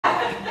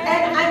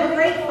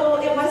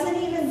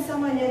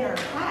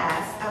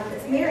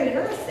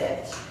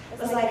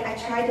was like, I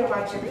tried to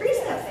watch your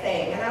Precepts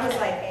thing. And I was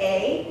like,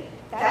 A,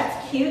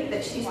 that's cute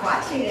that she's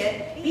watching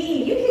it.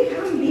 B, you can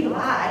come and be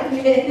live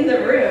in the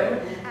room.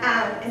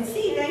 And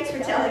C, thanks for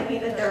telling me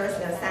that there was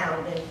no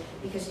sound. And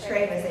because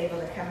Trey was able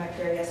to come up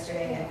here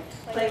yesterday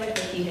and play with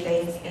a few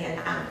things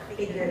and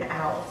figured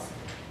out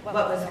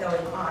what was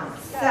going on.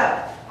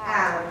 So,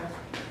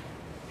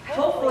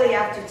 hopefully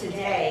after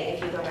today,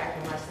 if you go back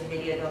and watch the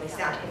video, there'll be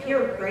sound. If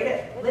you're great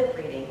at lip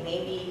reading,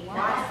 maybe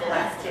watch the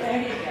last two.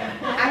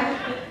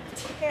 I'm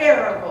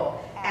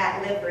terrible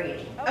at lip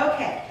reading.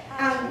 Okay,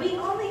 we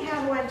only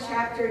have one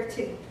chapter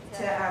to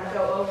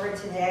go over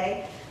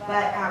today,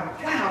 but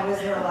wow, was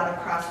there a lot of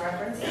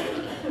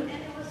cross-referencing? And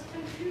it was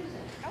confusing.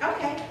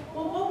 Okay,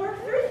 well, we'll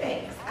work through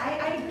things.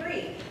 I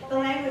agree. The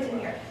language in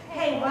here.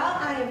 Hey, while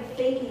I am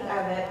thinking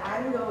of it,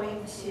 I'm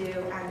going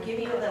to give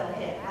you a little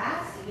hint.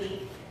 Last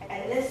week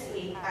and this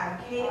week,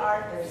 Kay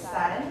Arthur's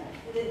son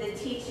did the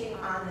teaching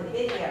on the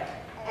video.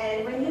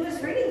 And when he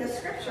was reading the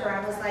scripture,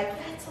 I was like,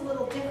 that's a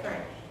little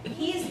different.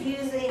 He's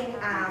using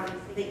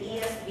the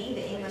ESV,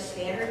 the English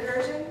Standard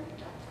Version.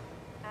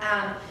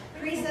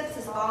 Precepts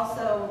is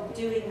also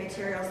doing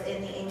materials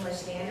in the English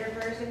Standard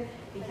Version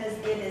because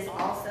it is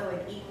also an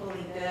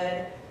equally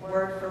good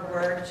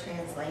word-for-word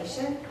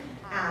translation.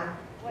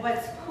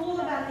 What's cool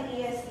about the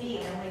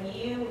ESV, and when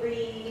you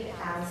read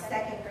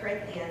 2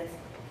 Corinthians,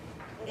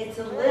 it's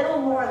a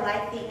little more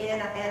like the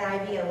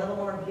NIV, a little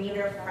more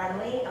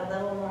reader-friendly, a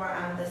little more,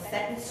 the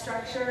sentence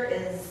structure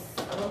is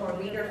a little more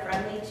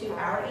reader-friendly to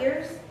our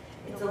ears.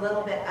 It's a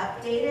little bit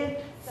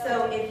updated.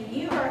 So if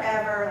you are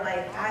ever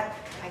like, I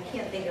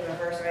can't think of a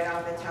verse right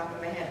off the top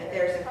of my head, but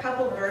there's a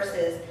couple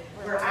verses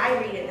where I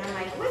read it and I'm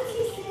like, what's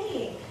he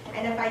saying?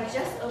 And if I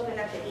just open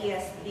up the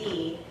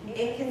ESV,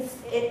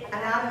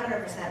 not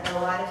 100%, but a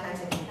lot of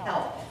times it can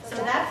help. So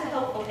that's a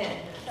helpful hint.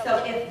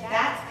 So if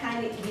that's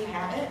kind of, do you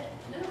have it?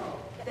 No.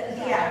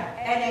 Yeah,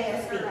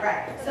 NASB,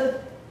 right. So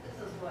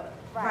This is what?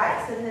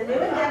 right, so the New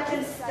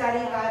Adapted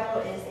Study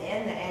Bible is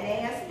in the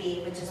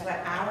NASB, which is what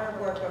our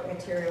workbook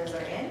materials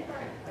are in.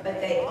 But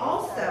they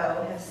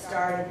also have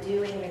started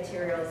doing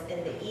materials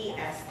in the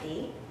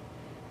ESV.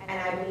 And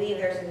I believe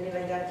there's a New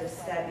Adapted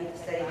Study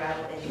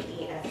Bible in the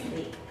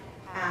ESV.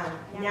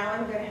 Now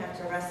I'm going to have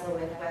to wrestle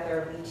with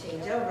whether we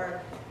change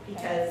over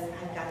because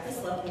I've got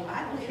this lovely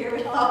Bible here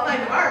with all my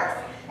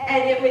marks.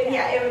 And it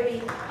would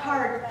be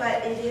hard,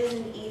 but it is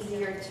an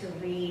easier to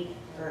read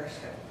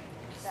version.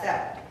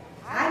 So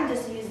I'm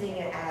just using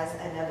it as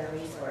another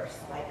resource.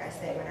 Like I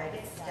say, when I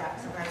get stuck,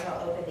 sometimes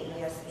I'll open the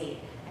ESV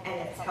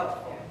and it's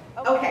helpful.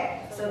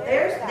 Okay, so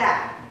there's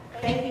that.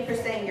 Thank you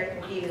for saying you're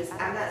confused.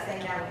 I'm not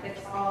saying that will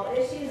fix all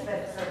issues, but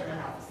it certainly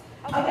helps.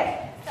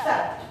 Okay,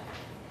 so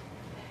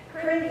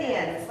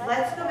Corinthians,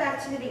 let's go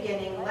back to the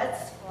beginning.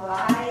 Let's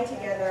fly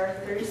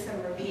together through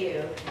some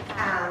review.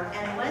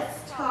 And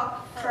let's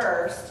talk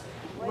first.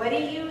 What do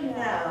you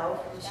know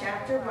from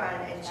chapter 1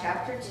 and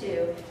chapter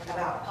 2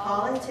 about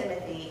Paul and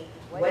Timothy?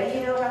 What do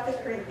you know about the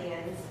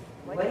Corinthians?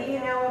 What do you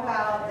know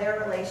about their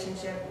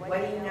relationship?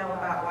 What do you know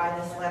about why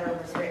this letter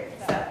was written?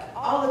 So,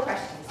 all the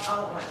questions,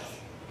 all at once.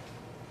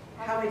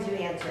 How would you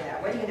answer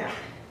that? What do you know?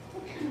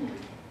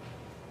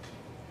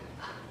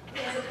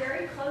 He has a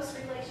very close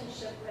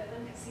relationship with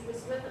him because he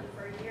was with him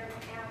for a year and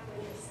a half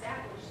when he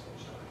established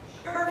the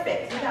church.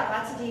 Perfect. You got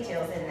lots of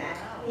details in that.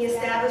 He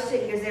established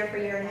it. He was there for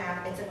a year and a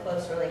half. It's a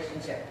close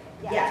relationship.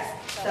 Yes.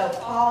 So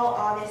Paul,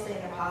 obviously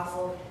an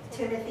apostle.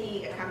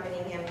 Timothy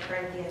accompanying him.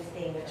 Corinthians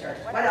being the church.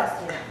 What else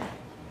do you know?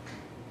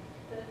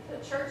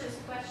 The church is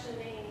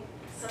questioning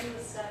some of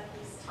the stuff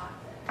he's taught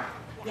them.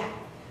 Yeah.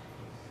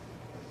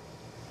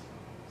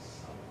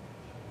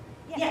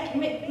 Yeah,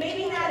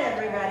 maybe not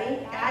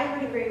everybody. I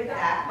would agree with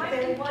that. But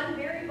Might be one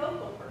very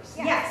vocal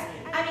person. yes.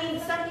 I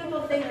mean, some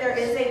people think there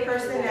is a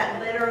person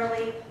that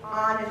literally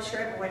on a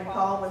trip when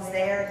Paul was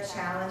there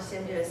challenged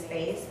him to his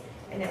face,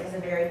 and it was a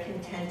very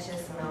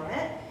contentious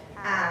moment.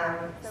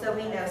 So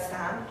we know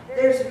some.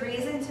 There's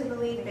reason to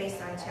believe,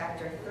 based on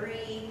chapter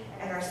 3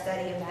 and our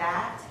study of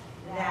that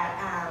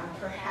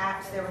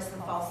perhaps there was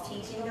some false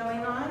teaching going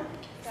on.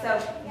 So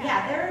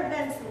yeah, there have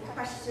been some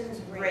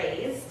questions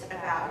raised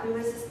about who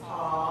is this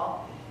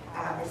Paul?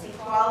 Is he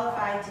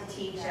qualified to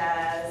teach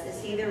us?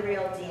 Is he the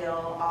real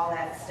deal? All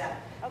that stuff.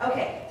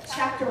 Okay,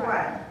 chapter 1,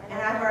 and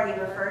I've already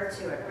referred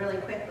to it really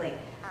quickly.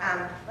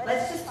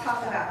 Let's just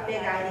talk about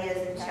big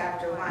ideas in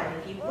chapter 1.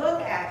 If you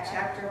look at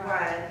chapter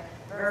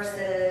 1,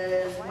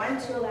 verses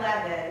 1 to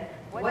 11,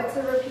 what's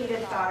a repeated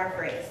thought or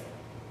phrase?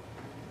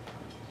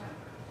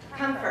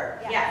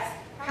 Comfort, yes.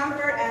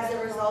 Comfort as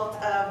a result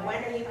of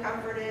when are you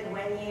comforted?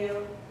 When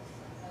you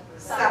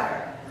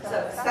suffer.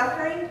 So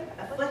suffering,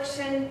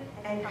 affliction,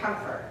 and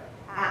comfort.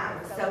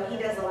 So he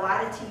does a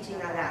lot of teaching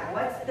on that.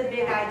 What's the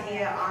big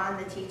idea on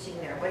the teaching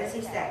there? What does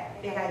he say?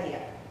 Big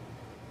idea.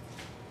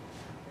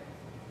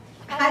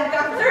 I've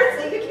comfort,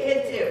 so you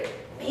can too.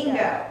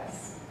 Bingo.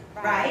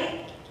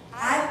 Right?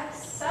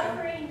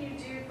 Suffering you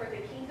do for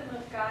the kingdom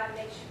of God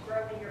makes you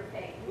grow in your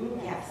faith.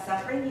 Yes,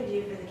 suffering you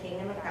do for the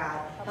kingdom of God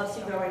helps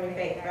you grow in your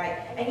faith,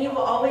 right? And you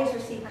will always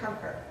receive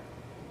comfort.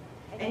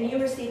 And you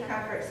receive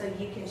comfort so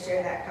you can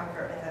share that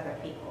comfort with other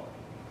people.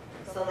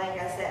 So like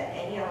I said,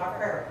 and our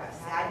prayer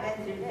requests, I've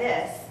been through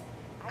this.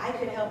 I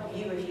could help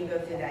you if you go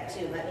through that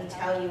too. Let me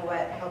tell you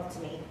what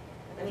helped me.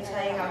 Let me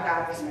tell you how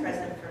God was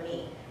present for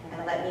me.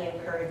 And let me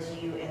encourage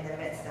you in the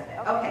midst of it.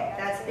 Okay,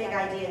 that's a big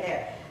idea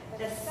there.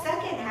 The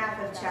second half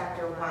of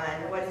chapter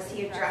 1, what is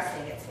he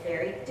addressing? It's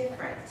very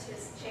different.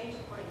 His change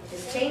of plans.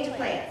 His change of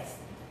plans.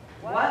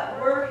 What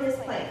were his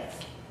plans?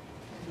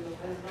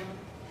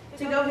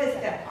 To go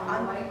visit them.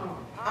 On the way home.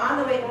 On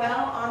the way,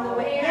 on the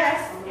way,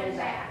 yes. And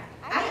back.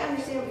 I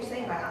understand what you're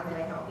saying about on the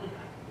way home.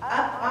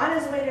 Up on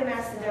his way to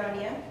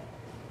Macedonia.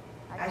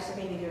 I should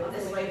maybe do it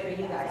this way for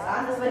you guys.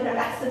 On his way to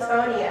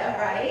Macedonia,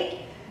 right?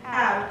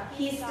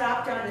 He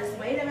stopped on his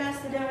way to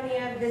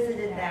Macedonia,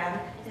 visited them.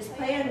 His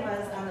plan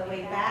was on the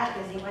way back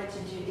as he went to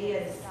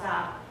Judea to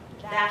stop.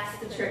 That's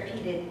the trip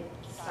he didn't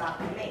stop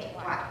and make.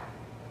 Why?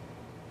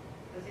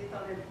 Because he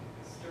thought it'd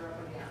stir up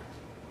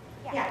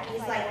again. Yeah,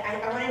 he's like,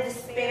 I wanted to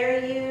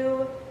spare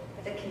you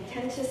the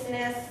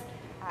contentiousness,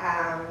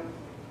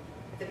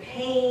 the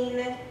pain.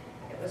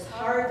 It was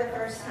hard the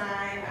first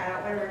time. I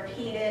don't want to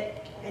repeat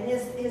it. And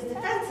his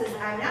defense is,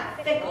 I'm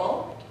not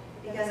fickle,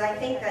 because I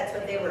think that's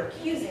what they were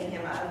accusing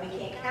him of. We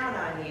can't count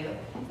on you.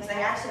 He's like,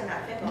 actually, I'm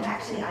not fickle.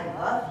 Actually, I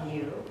love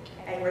you.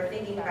 And we're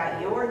thinking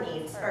about your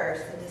needs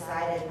first and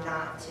decided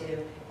not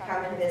to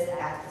come and visit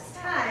at this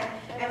time.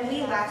 And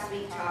we last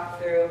week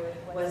talked through,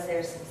 was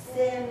there some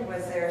sin?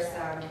 Was there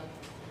some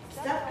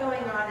stuff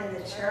going on in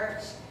the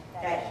church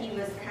that he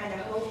was kind of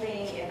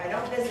hoping, if I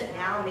don't visit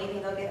now, maybe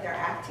they'll get their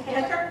act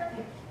together?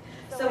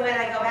 So when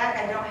I go back,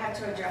 I don't have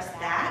to address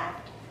that,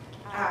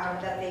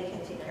 that they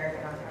can take care of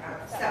it on their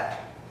own.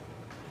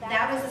 So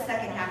that was the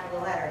second half of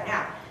the letter.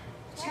 Now,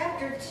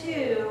 chapter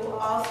 2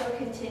 also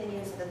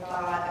continues the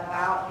thought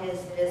about his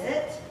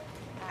visit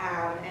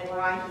and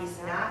why he's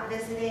not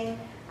visiting.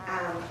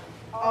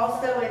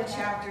 Also in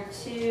chapter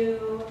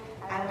 2,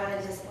 I want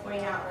to just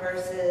point out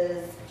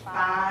verses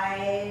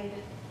 5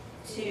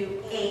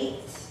 to 8,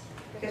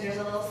 because there's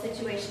a little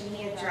situation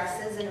he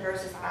addresses in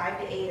verses 5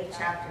 to 8 of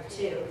chapter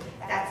 2.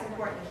 That's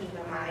important to keep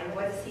in mind.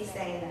 What is he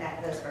saying in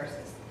those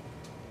verses?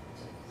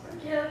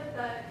 Forgive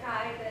the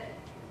guy that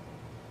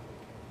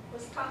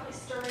was probably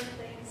stirring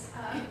things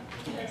up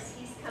because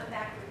he's come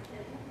back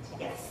repentant.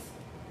 Yes.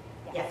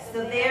 Yes.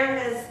 So there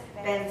has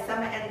been some,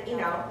 and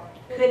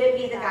could it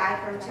be the guy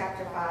from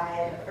chapter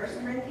 5 of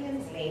 1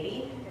 Corinthians?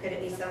 Maybe. Could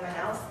it be someone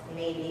else?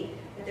 Maybe.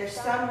 But there's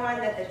someone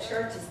that the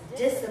church is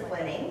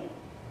disciplining.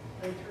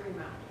 They threw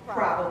him out.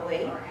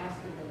 Probably. Or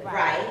asked him to leave.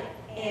 Right.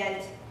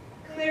 And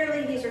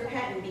clearly he's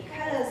repentant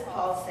because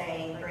Paul's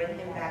saying, bring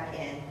him back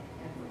in.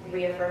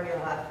 Reaffirm your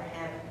love for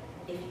him.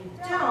 If you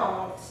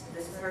don't,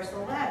 this is verse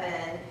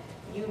 11,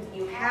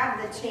 you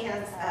have the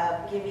chance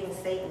of giving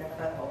Satan a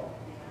foothold.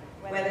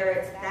 Whether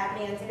it's that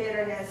man's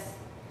bitterness,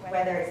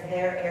 whether it's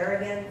their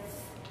arrogance,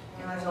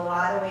 there's a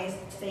lot of ways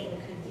Satan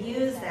could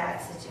use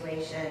that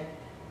situation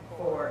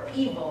for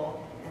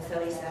evil. And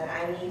so he said,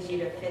 I need you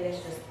to finish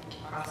this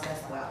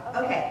process well.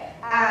 Okay,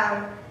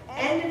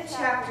 end of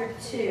chapter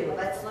 2.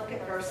 Let's look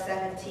at verse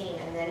 17,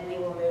 and then we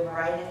will move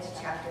right into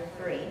chapter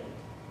 3.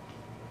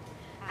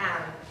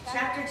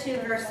 Chapter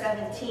 2, verse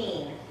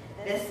 17.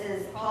 This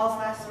is Paul's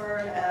last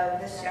word of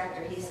this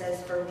chapter. He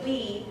says, for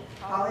we,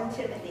 Paul and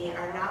Timothy,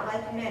 are not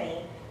like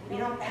many. We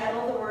don't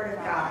peddle the word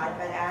of God,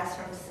 but as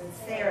from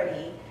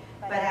sincerity,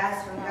 but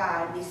as from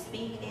God, we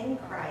speak in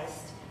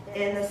Christ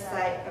in the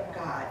sight of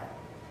God.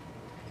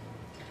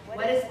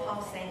 What is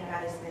Paul saying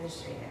about his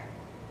ministry there?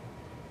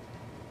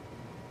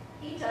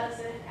 He does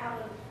it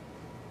out of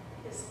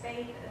his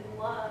faith and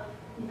love,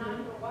 not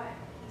for what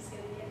he's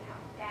going to get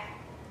out back.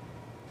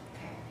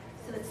 Okay.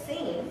 So it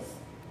seems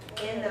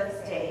in those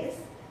days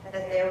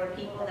that there were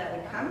people that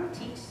would come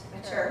teach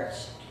a church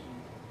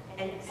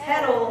and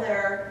peddle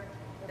their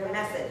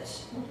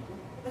message.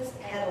 What's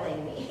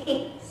peddling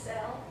mean?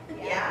 Sell.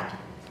 Yeah.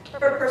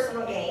 For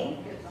personal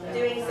gain.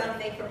 Doing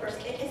something for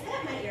personal. Is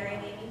that my earring,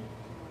 Amy?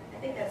 I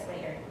think that's my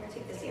earring. I'm going to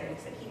take this earring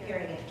because I keep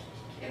hearing it.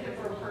 Is it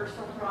for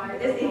personal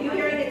pride? Are you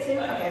hearing it too?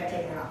 Okay, I've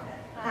taken it off.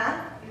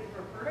 Huh? Is it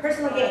for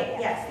Personal gain.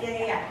 Yes.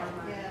 Yeah.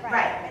 Yeah.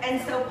 Right.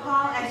 And so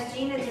Paul, as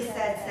Gina just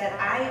said,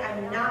 I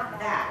am not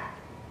that.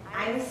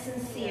 I'm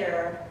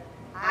sincere.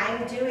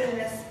 I'm doing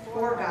this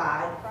for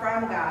God,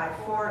 from God,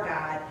 for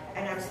God,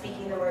 and I'm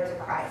speaking the words of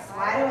Christ.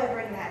 Why do I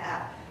bring that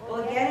up?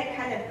 Well, again, it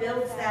kind of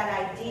builds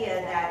that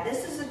idea that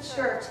this is a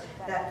church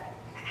that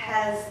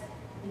has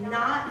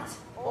not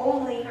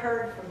only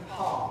heard from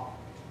Paul.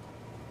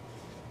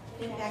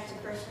 Think back to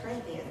 1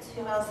 Corinthians.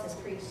 Who else has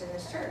preached in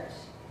this church?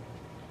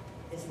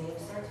 His name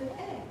starts with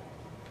A.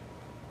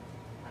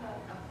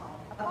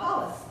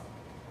 Apollos.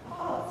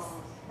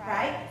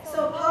 Right?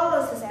 So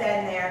Apollos has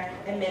been there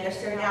and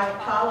ministered. Now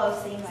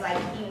Apollos seems like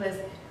he was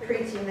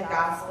preaching the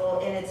gospel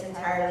in its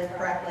entirely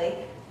correctly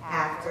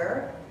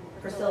after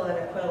Priscilla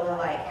and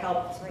Aquila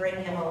helped bring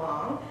him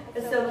along.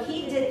 But so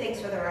he did things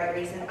for the right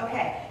reason.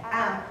 Okay.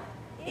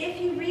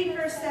 If you read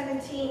verse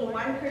 17,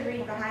 one could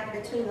read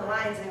between the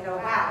lines and go,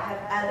 wow,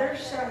 have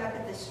others shown up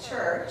at this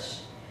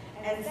church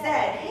and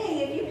said,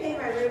 hey, if you pay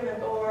my room and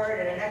board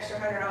and an extra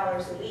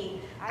 $100 a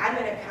week, I'm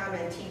going to come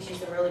and teach you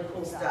some really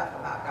cool stuff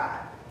about God?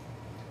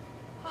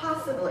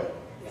 Possibly.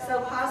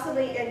 So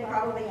possibly and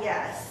probably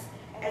yes.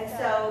 And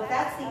so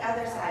that's the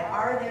other side.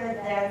 Are there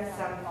then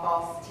some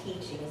false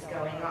teachings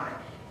going on?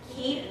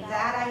 Keep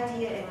that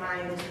idea in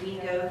mind as we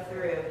go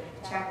through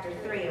chapter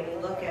 3 and we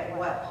look at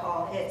what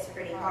Paul hits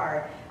pretty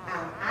hard.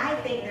 I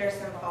think there's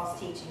some false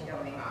teaching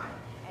going on.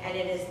 And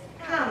it has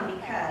come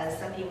because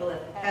some people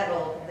have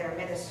peddled their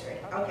ministry.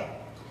 Okay,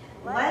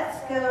 let's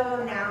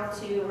go now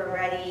to, we're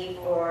ready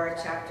for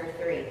chapter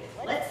 3.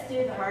 Let's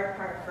do the hard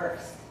part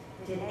first.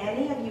 Did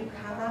any of you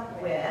come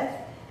up with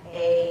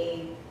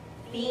a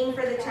theme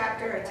for the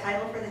chapter, a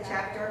title for the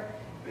chapter?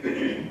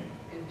 Confusion.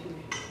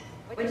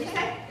 What'd you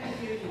say?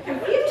 Confusion.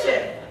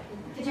 Confusion.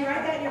 Did you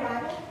write that in your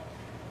Bible?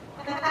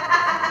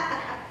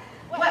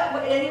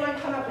 What did anyone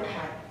come up with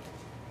one?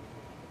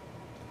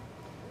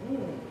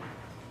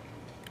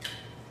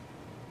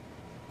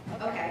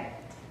 Okay.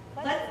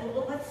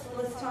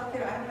 Let's talk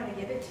through. I don't want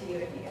to give it to you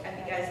if you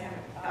guys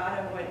haven't thought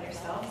of one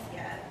yourselves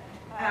yet.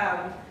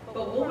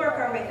 But we'll work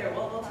our way through.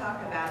 We'll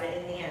talk about it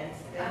in the end.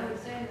 I would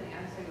say it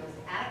was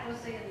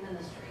adequacy in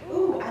ministry.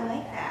 Ooh, I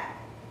like that.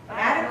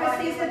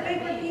 Adequacy is a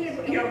big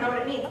repeated. You don't know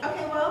what it means.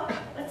 Okay, well,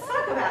 let's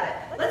talk about it.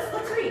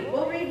 Let's read.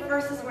 We'll read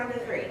verses 1 to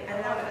 3,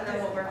 and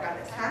then we'll work on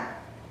this. Huh?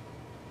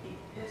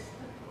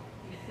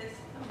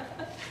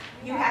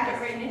 You have it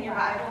written in your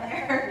Bible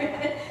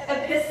there.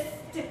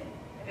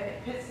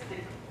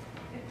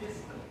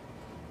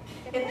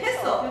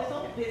 Epistle.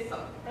 Is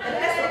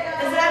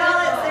that all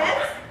it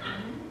says?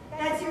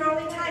 That's your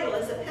only title,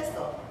 is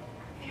epistle.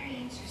 Very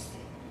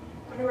interesting.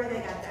 Wonder where they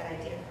got that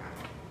idea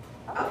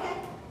from. Okay.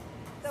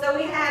 So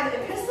we have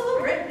epistle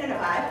written in a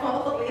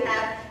Bible. We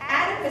have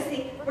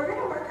adequacy. We're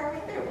going to work our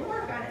way through. We'll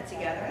work on it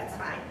together. That's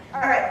fine.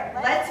 All right.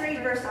 Let's read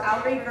verses.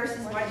 I'll read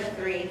verses 1 to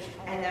 3,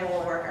 and then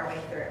we'll work our way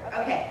through.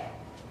 Okay.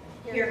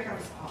 Here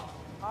comes Paul.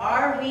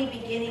 Are we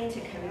beginning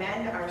to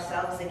commend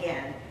ourselves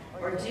again,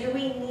 or do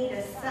we need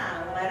as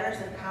some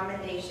letters of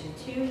commendation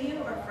to you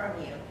or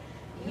from you?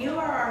 You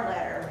are our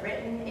letter,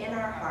 written in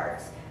our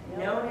hearts,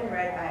 known and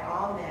read by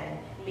all men,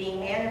 being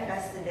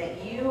manifested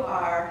that you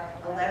are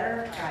a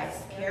letter of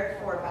Christ, cared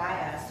for by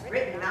us,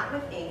 written not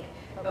with ink,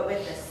 but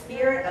with the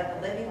Spirit of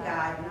the living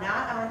God,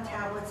 not on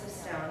tablets of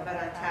stone, but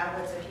on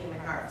tablets of human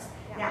hearts.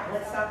 Now,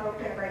 let's stop real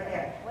quick right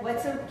there.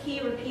 What's a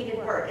key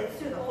repeated word? It's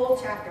through the whole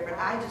chapter, but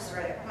I just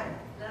read it 1,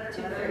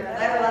 2, 3.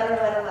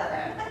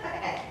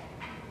 Letter.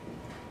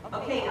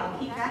 Okay, I'll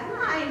keep that in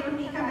mind when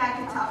we come back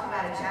and talk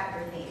about a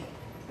chapter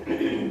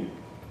theme.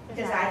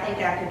 Because I think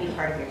that could be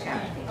part of your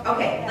chapter theme.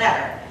 Okay,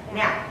 letter.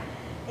 Now,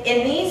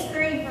 in these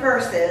 3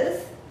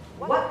 verses,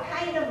 what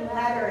kind of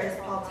letter is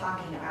Paul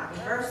talking about? In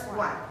verse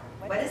 1,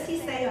 what does he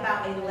say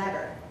about a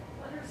letter?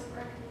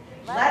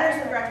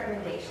 Letters of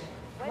recommendation.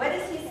 What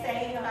is he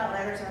saying about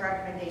letters of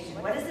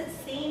recommendation? What does it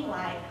seem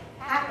like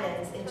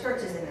happens in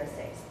churches in those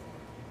days?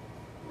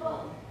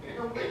 Well,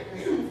 the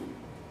witnessing.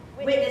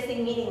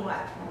 Witnessing meaning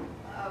what?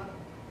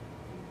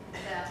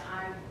 That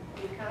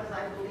because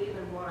I believe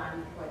in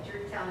what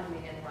you're telling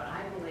me and what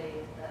I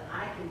believe, that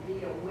I can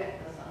be a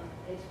witness.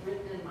 It's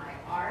written in my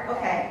heart.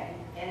 Okay.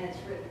 And it's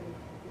written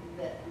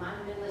that my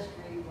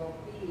ministry will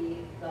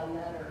be the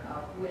letter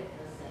of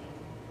witnessing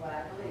what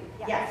I believe.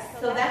 Yes,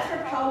 so that's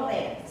where Paul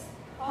lands.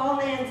 Paul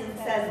lands and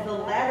says the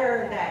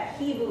letter that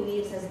he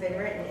believes has been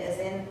written is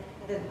in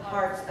the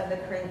hearts of the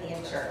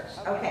Corinthian church.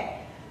 Okay.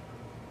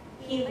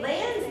 He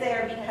lands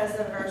there because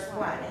of verse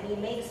 1, and he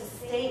makes a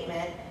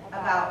statement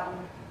about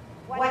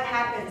what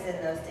happens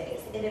in those days.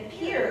 It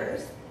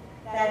appears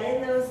that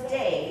in those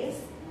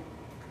days,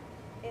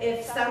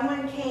 if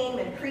someone came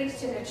and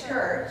preached in a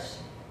church,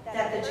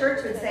 that the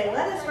church would say,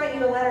 let us write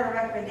you a letter of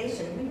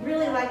recommendation. We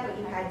really like what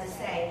you had to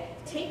say.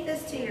 Take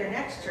this to your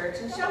next church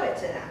and show it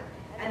to them,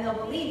 and they'll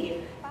believe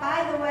you.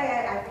 By the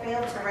way, I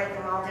failed to write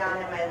them all down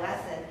in my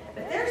lesson,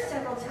 but there's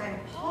several times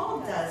Paul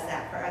does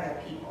that for other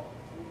people.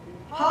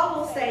 Paul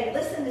will say,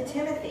 listen to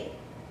Timothy.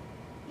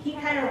 He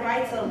kind of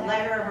writes a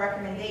letter of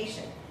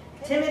recommendation.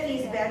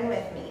 Timothy's been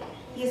with me.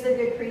 He's a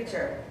good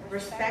preacher.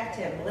 Respect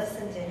him.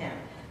 Listen to him.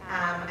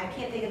 I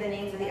can't think of the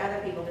names of the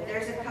other people, but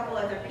there's a couple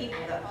other people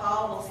that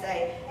Paul will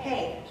say,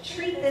 hey,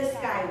 treat this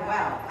guy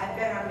well. I've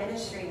been on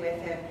ministry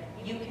with him.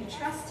 You can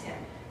trust him.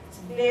 It's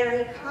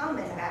very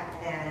common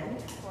back then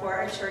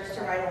for a church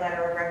to write a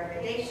letter of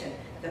recommendation.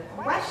 The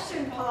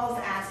question Paul's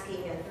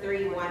asking in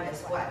 3:1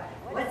 is what?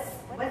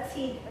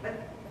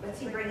 What's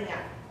he bringing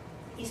up?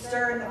 He's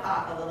stirring the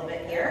pot a little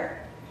bit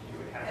here. You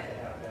would have to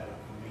have that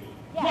for me.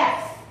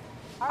 Yes.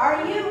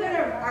 Are you going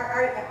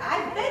to,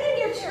 I've been in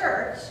your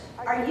church.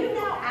 Are you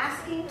now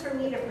asking for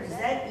me to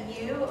present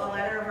you a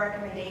letter of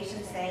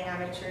recommendation saying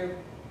I'm a true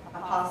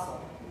apostle?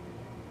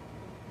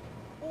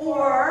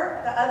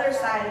 Or the other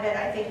side of it,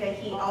 I think that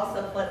he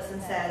also flips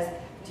and says,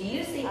 do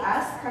you see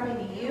us coming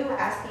to you,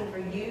 asking for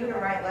you to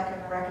write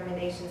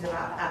recommendations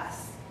about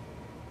us?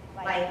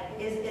 Like,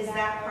 is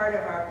that part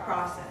of our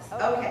process?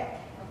 Okay.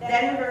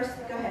 Then verse,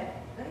 go ahead.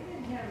 They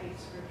didn't have any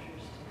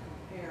scriptures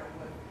to compare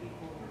what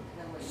people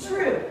were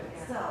telling. True.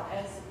 So,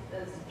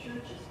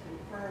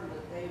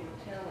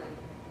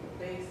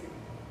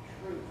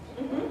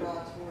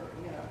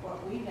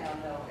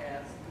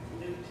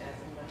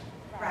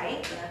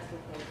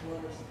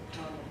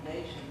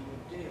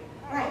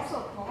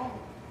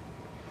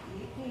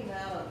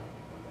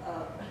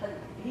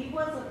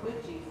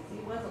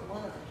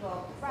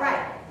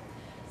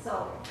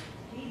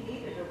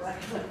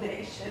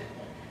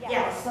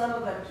 some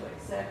of them to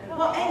accept it.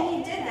 Well, and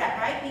he did that,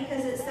 right?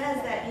 Because it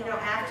says that, you know,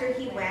 after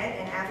he went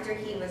and after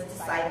he was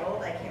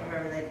discipled, I can't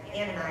remember,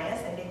 Ananias,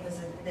 I think was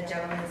the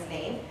gentleman's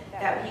name,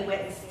 that he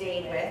went and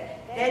stayed with.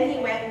 Then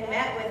he went and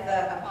met with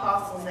the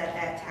apostles at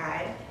that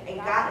time and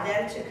got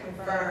them to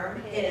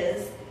confirm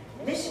his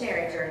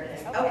missionary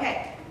journeys.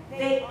 Okay,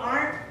 they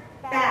aren't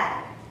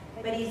bad,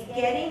 but he's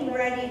getting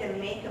ready to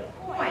make a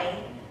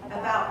point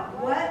about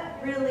what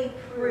really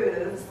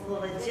proves the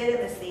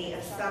legitimacy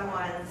of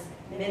someone's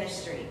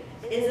ministry.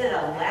 Is it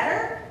a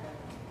letter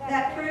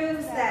that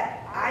proves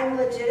that I'm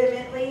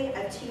legitimately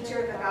a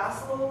teacher of the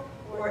gospel,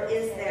 or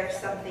is there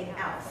something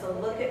else? So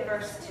look at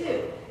verse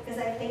 2, because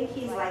I think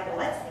he's like,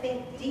 let's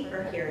think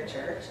deeper here,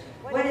 church.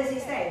 What does he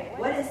say?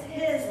 What is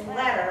his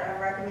letter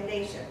of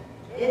recommendation?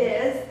 It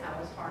is, I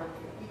was part of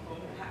the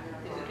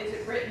people. Is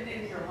it written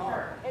in your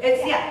heart?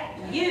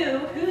 it's, you,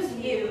 who's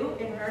you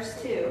in verse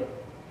 2?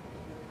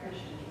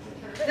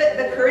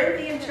 The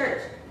Corinthian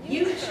church.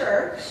 You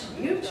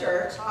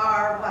church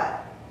are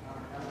what?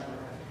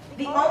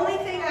 The only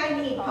thing I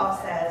need, Paul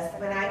says,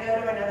 when I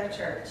go to another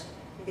church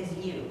is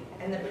you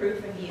and the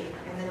proof of you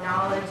and the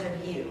knowledge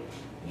of you.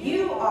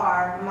 You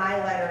are my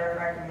letter of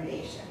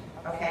recommendation,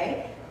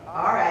 okay?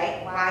 All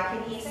right, why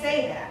can he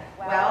say that?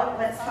 Well,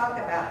 let's talk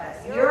about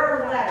this.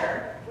 Your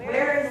letter,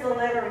 where is the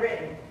letter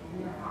written?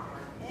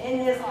 In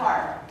his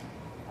heart.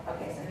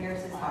 Okay, so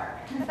here's his heart.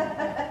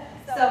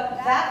 So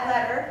that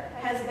letter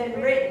has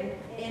been written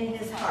in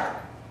his heart.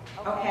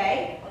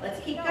 Okay, let's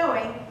keep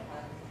going.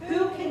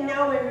 Who can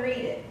know and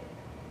read it?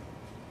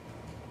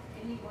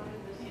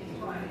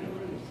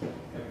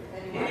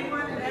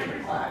 Anyone and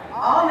everybody.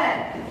 All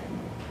men.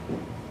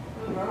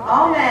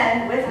 All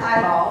men with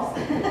eyeballs,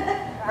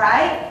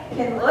 right,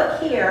 can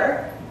look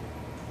here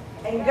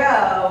and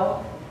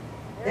go,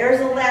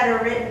 there's a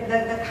letter written,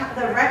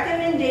 the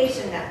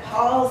recommendation that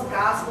Paul's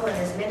gospel and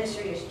his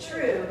ministry is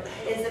true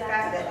is the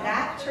fact that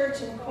that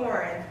church in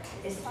Corinth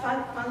is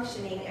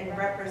functioning and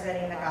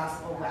representing the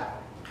gospel well.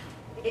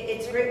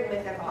 It's written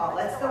within Paul.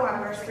 Let's go on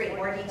verse 3,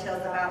 more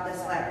details about this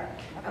letter.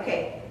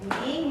 Okay,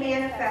 being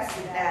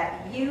manifested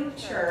that you,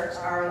 church,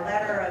 are a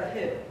letter of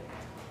who?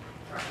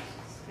 Christ,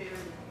 Spirit,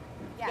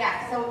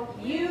 Yeah, so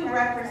you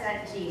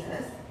represent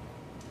Jesus.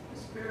 the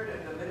Spirit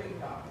of the living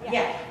God.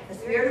 Yeah, the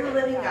Spirit of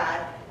the living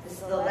God. This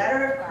is the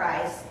letter of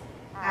Christ,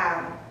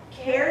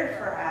 cared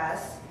for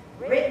us,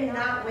 written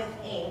not with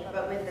ink,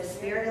 but with the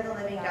Spirit of the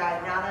living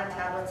God, not on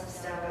tablets of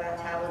stone, but on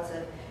tablets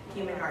of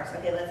human hearts.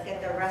 Okay, let's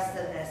get the rest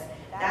of this.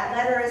 That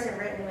letter isn't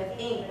written with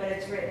ink, but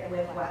it's written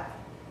with what?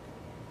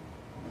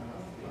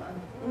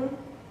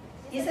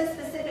 He says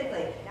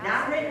specifically,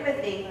 not written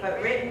with ink,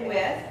 but written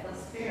with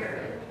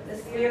the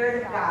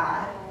Spirit of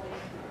God.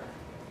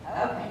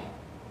 Okay.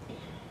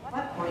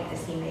 What point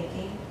is he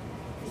making?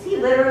 Is he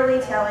literally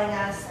telling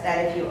us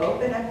that if you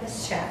open up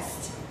his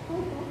chest,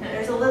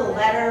 there's a little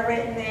letter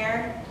written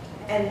there,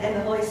 and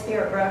the Holy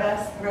Spirit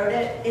wrote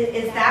it?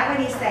 Is that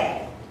what he's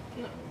saying?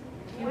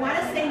 You want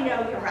to say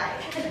no, you're right.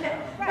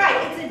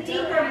 Right, it's a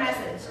deeper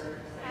message.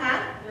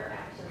 Huh?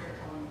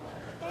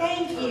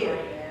 Thank you.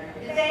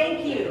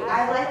 Thank you.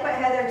 I like what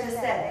Heather just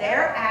said.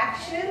 Their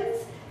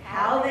actions,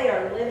 how they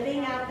are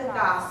living out the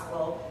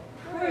gospel,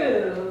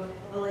 prove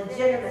the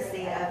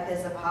legitimacy of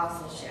his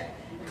apostleship.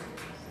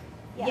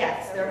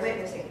 Yes, they're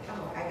witnessing.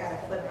 Oh, I gotta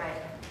flip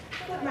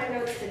my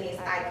notes, Denise,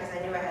 because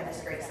I knew I had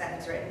this great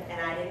sentence written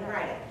and I didn't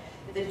write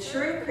it. The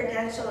true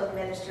credential of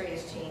ministry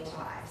is change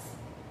lives.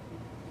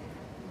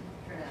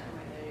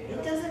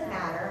 It doesn't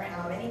matter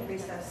how many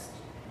Precepts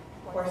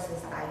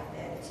courses I've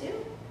been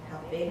to, how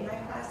big my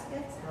class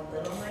gets, how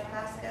little my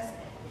class gets.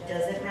 It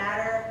doesn't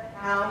matter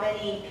how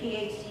many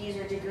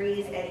PhDs or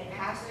degrees any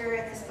pastor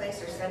at this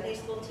place or Sunday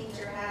school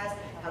teacher has,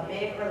 how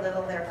big or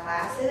little their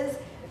class is.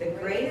 The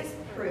greatest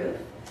proof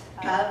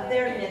of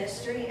their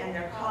ministry and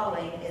their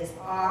calling is,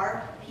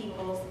 are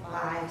people's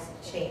lives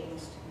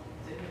changed?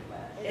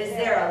 Is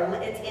there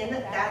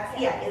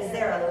is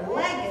there a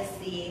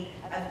legacy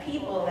of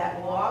people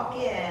that walk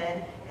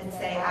in and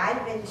say,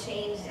 I've been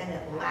changed and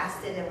it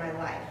lasted in my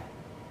life?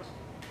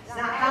 It's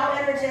not how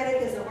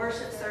energetic is the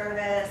worship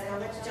service, how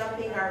much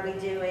jumping are we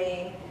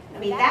doing. I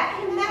mean, that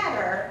can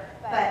matter,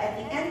 but at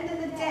the end of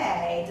the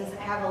day, does it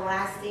have a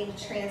lasting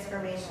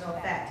transformational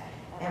effect?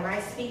 Am I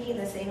speaking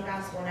the same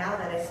gospel now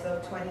that I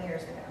spoke 20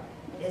 years ago?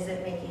 Is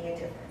it making a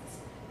difference?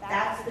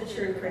 That's the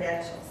true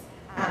credentials.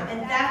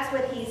 And that's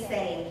what he's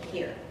saying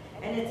here.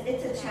 And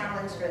it's a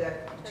challenge for the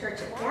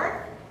church at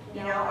Corinth.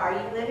 You know, are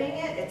you living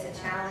it? It's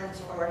a challenge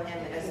for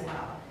him as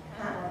well.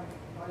 Huh?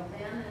 For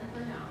then and for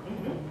now.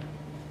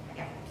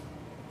 Yeah.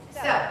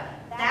 So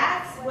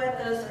that's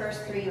what those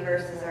first 3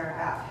 verses are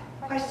about.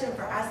 Question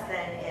for us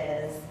then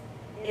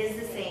is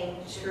the same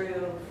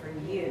true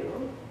for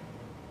you?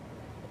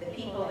 The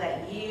people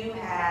that you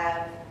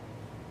have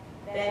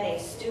been a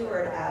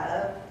steward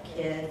of,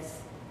 kids,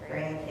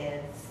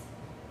 grandkids,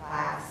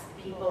 class,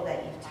 people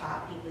that you've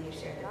taught, people you've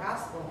shared the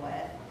gospel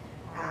with,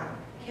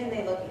 can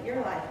they look at your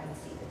life and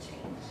see the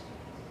change?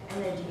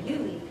 And then do you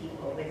lead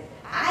people with,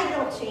 I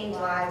don't change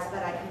lives,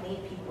 but I can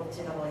lead people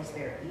to the Holy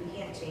Spirit. You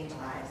can't change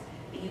lives,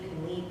 but you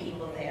can lead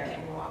people there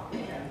and walk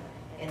with them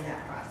in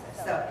that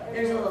process. So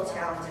there's a little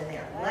challenge in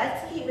there.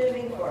 Let's keep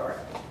moving forward.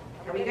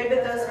 Are we good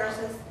with those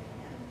verses?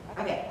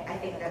 Okay, I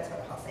think that's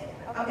what Paul's saying.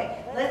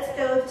 Okay, let's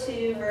go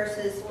to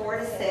verses 4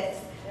 to 6.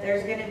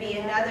 There's going to be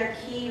another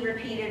key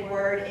repeated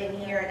word in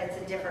here, and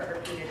it's a different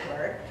repeated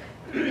word.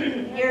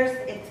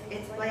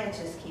 It's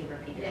Blanche's key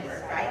repeated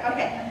word, right?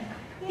 Okay.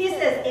 He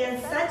says,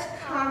 "And such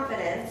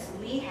confidence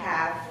we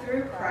have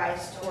through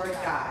Christ toward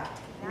God,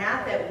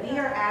 not that we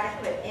are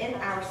adequate in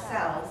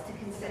ourselves to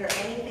consider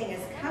anything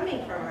as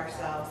coming from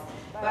ourselves,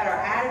 but our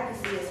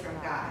adequacy is from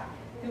God,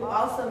 who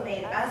also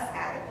made us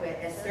adequate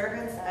as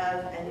servants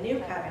of a new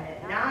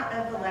covenant, not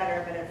of the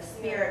letter, but of the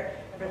Spirit.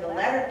 For the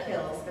letter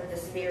kills, but the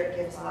Spirit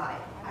gives life."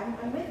 I'm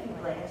with you,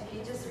 Blanche. If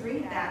you just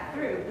read that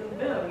through, boom,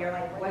 boom, you're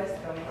like, what is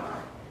going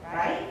on,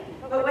 right?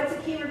 But what's a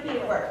key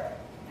repeated word?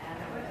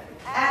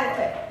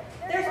 Adequate.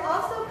 There's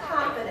also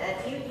confident.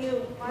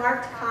 You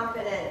marked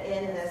confident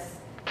in this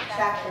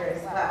chapter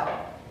as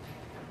well.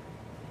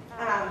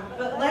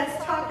 But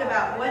let's talk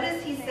about what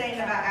is he saying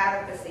about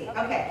adequacy.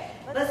 Okay,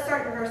 let's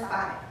start in verse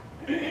 5.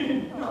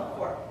 No,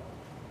 4.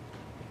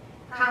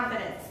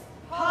 Confidence.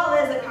 Paul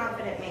is a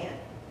confident man.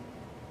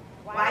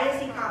 Why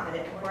is he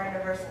confident according to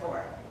verse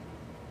 4?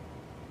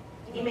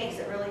 He makes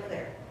it really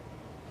clear.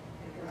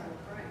 Because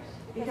of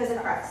Christ. Because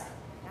of Christ,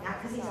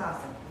 not because he's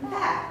awesome. In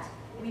fact,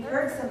 we've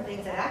heard some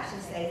things that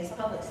actually say his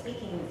public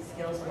speaking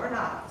skills were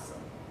not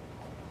awesome,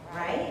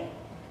 right?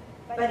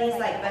 But he's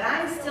like, but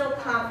I'm still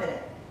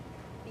confident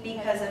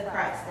because of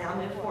Christ. Now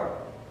move forward.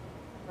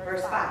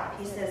 Verse 5,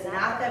 he says,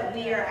 not that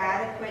we are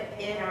adequate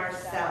in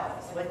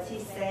ourselves. What's he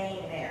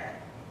saying there?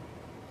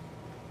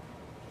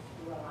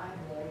 Well, I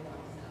really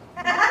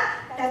don't know.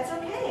 That's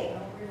okay.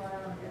 Don't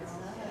rely on your own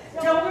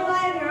self. Don't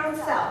rely on your own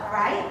self,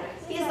 right?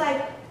 He's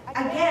like,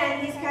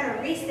 again, he's kind of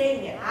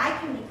restating it. I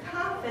can be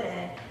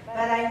confident,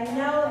 but I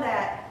know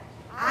that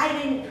I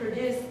didn't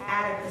produce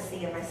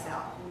adequacy in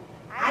myself.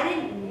 I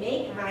didn't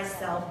make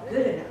myself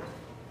good enough.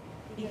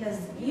 Because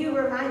you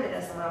reminded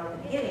us, Mom, at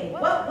the beginning,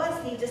 what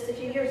was he just a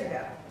few years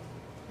ago?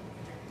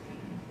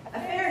 A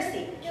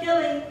Pharisee,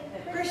 killing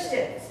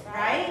Christians,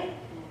 right?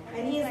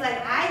 And he's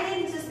like, I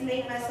didn't just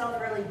make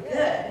myself really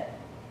good.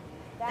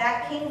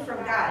 That came from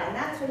God. And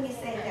that's what he's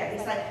saying there.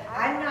 He's like,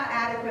 I'm not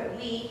adequate.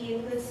 He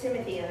includes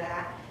Timothy in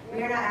that.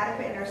 We are not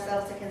adequate in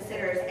ourselves to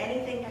consider as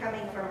anything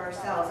coming from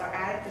ourselves. Our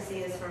adequacy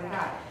is from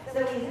God.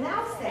 So he's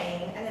now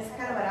saying, and it's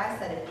kind of what I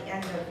said at the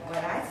end of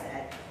what I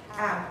said,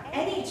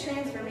 any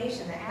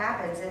transformation that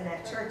happens in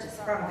that church is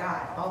from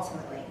God,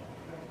 ultimately.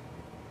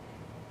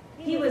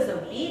 He was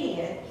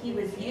obedient, he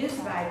was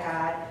used by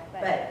God,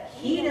 but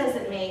he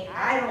doesn't make,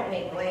 I don't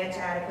make Blanche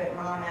adequate,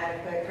 Mom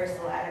adequate,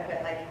 Crystal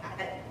adequate. Like,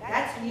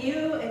 that's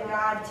you and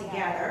God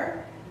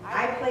together.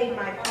 I played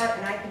my part,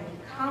 and I can be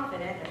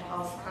confident, and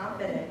Paul's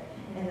confident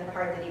in the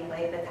part that he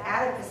played, but the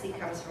adequacy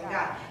comes from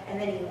God.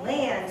 And then he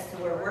lands to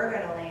where we're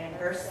going to land,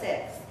 verse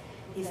 6.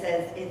 He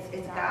says,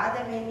 it's God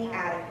that made me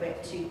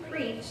adequate to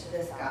preach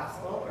this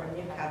gospel or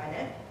new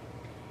covenant.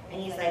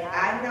 And he's like,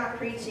 I'm not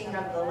preaching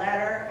of the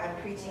letter, I'm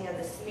preaching of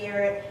the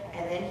Spirit.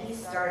 And then he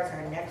starts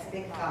our next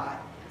big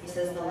thought. He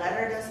says, the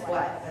letter does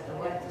what? But the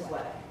what does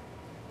what?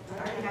 I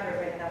already have it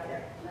written up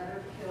there.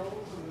 Letter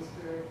kills and the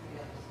Spirit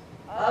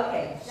gives.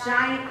 Okay,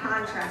 giant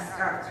contrast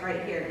starts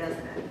right here,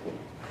 doesn't it?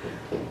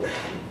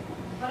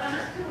 But I'm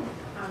still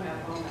hung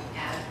up on the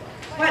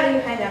adequate. What do you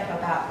hang up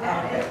about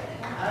adequate?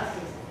 Us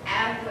as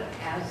adequate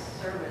as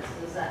servants,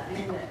 does that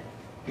mean that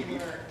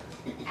we're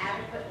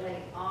adequately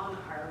on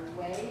our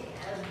way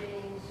as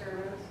being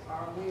servants,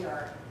 or we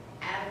are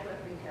adequate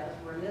because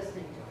we're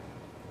listening to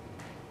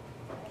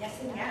Him? Yes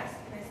and yes.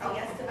 Can I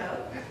say yes to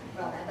both?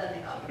 Well, that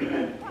doesn't help.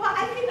 Well,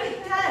 I think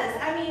it does.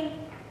 I mean,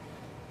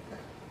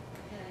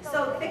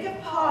 so think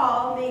of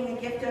Paul being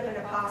the gift of an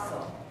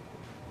apostle.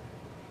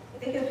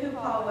 Think of who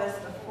Paul was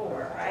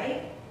before,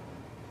 right?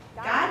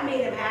 God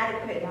made him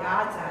adequate in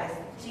God's eyes.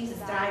 Jesus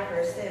died for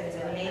his sins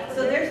and made.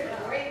 So there's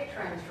great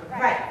transformation.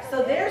 right.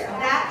 So there's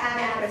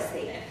that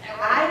adequacy.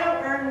 I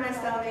don't earn my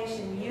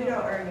salvation. You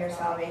don't earn your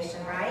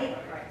salvation, right?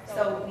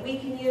 So we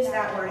can use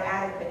that word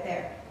adequate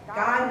there.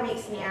 God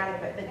makes me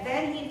adequate. But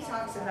then he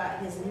talks about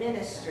his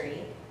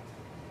ministry.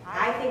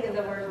 I think of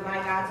the word, my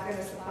God's going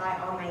to supply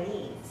all my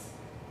needs.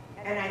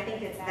 And I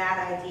think it's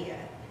that idea.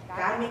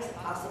 God makes it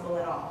possible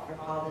at all for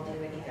Paul to do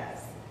what he does.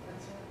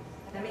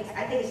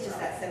 I think it's just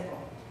that simple.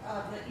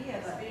 The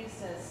ESV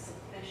says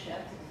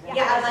sufficient.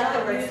 Yeah, I like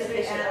the word It's not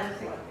used sufficient.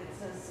 adequate, it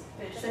says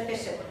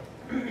sufficient.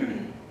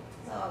 Sufficient.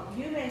 So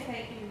you may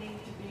think you need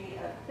to be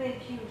a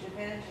big, huge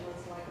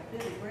evangelist like a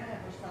Billy Graham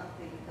or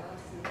something. God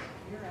says,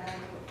 you're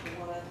adequate for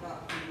what I've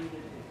got for you to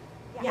do.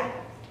 Yeah.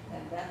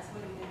 And that's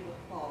what he did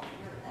with Paul.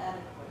 You're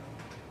adequate.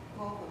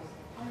 Paul goes,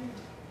 I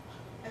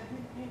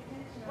didn't pay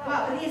attention.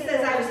 Well, but he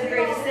says I was the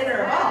greatest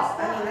sinner of all.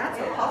 I mean, that's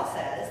what Paul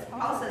says.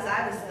 Paul says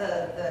I was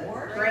the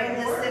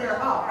grandest sinner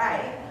of all,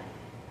 right?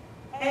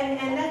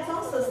 And that's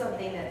also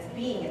something that's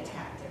being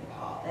attacked in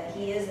Paul, that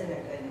he isn't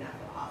a good enough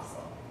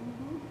apostle.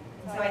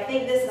 So I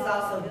think this is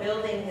also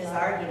building his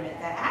argument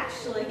that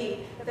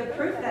actually the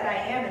proof that I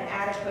am an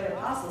adequate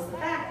apostle is the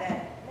fact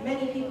that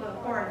many people in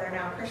Corinth are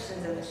now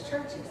Christians and this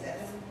church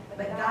exists.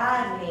 But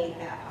God made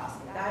that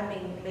possible. God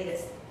made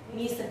us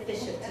me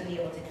sufficient to be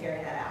able to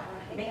carry that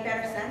out. Make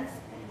better sense?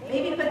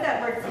 Maybe put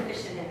that word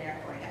sufficient in there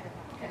for you.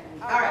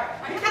 All right.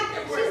 I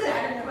think the word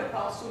adequate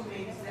also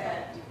means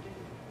that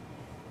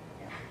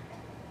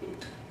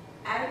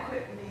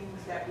adequate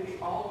means that we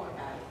all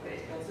are adequate.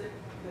 It doesn't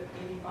put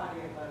anybody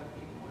above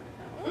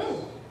anyone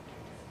else.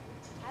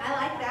 I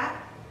like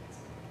that.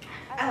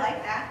 I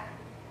like that.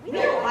 We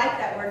don't like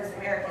that word as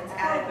Americans,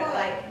 adequate,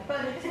 like,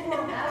 But it's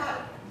more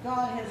what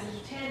God has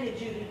intended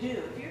you to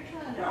do. If you're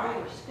trying to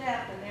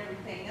overstep and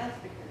everything else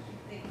because you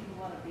think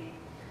you want to be,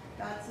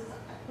 God says,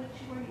 I put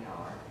you where you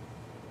are.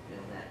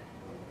 Feel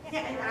that.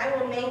 yeah, and I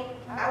will,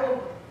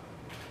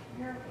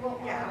 Well,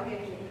 Yeah, I'll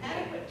okay,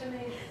 adequate to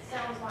me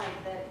sounds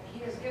like that he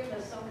has given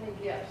us so many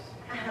gifts,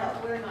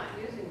 but we're not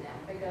using them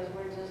because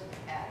we're just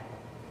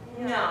adequate.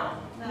 no.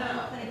 No, I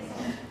don't think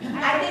so.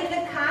 I think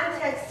the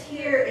context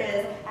here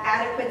is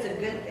adequate's a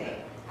good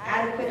thing.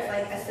 Adequate's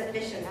like a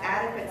sufficient,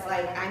 adequate's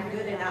like I'm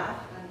good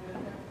enough.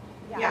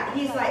 Yeah,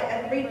 he's like,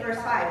 read verse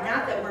 5,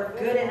 not that we're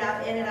good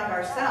enough in and of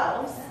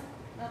ourselves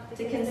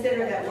to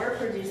consider that we're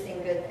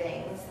producing good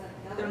things.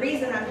 The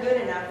reason I'm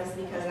good enough is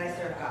because I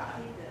serve God.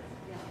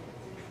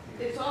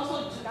 It's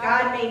also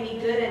God made me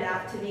good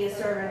enough to be a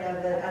servant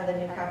of the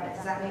new covenant.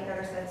 Does that make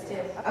better sense too?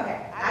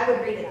 Okay, I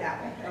would read it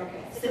that way.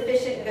 okay.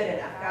 Sufficient, good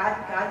enough.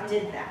 God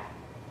did that.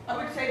 I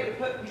would say to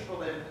put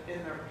people in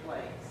their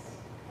place,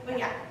 But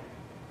yeah,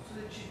 so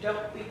that you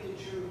don't think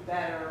that you're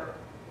better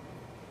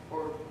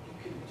or you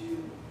can do,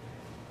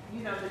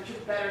 you know, that you're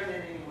better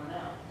than anyone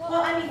else.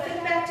 well, I mean,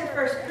 think back to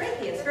 1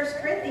 Corinthians. 1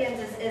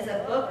 Corinthians is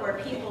a book where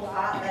people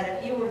thought that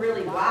if you were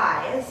really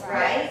wise,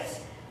 right?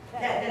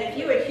 That if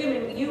you had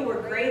human, you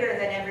were greater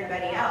than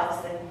everybody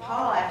else. And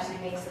Paul actually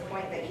makes the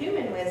point that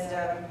human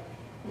wisdom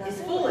is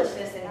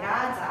foolishness in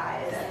God's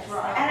eyes. That's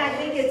right. And I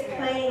think it's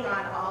playing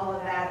on all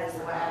of that as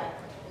well.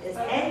 Is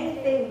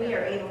anything we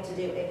are able to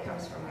do, it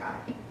comes from God.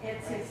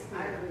 It's His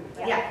Spirit.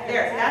 Yeah,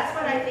 there. That's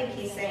what I think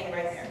he's saying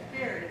right there.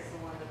 Spirit is the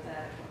one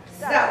that's adequate.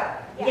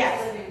 So,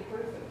 yes. Living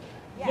proof of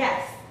that.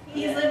 Yes,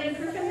 he's living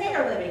proof and they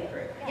are living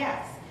proof,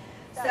 yes.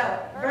 So,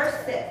 verse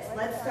 6,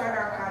 let's start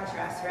our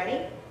contrast,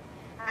 ready?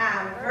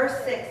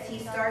 Verse 6, he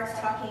starts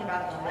talking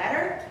about the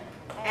letter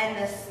and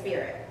the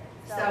spirit.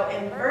 So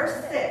in verse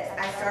 6,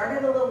 I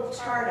started a little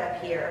chart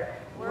up here.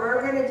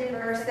 We're going to do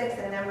verse 6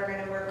 and then we're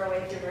going to work our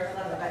way through verse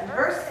 11. But in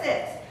verse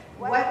 6,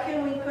 what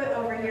can we put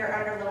over here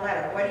under the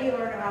letter? What do you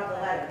learn about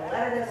the letter? The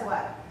letter does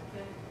what?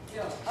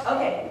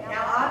 Okay,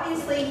 now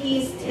obviously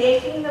he's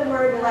taking the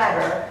word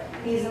letter.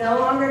 He's no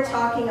longer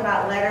talking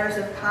about letters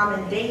of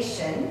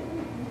commendation.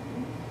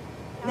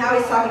 Now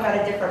he's talking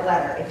about a different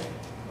letter.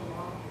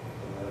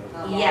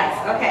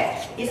 Yes,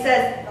 okay. He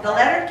says, the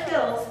letter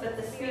kills, but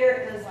the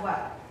spirit does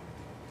what?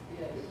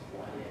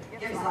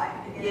 Gives life.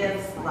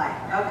 Gives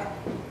life, okay.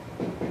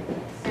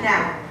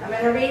 Now, I'm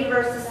going to read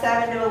verses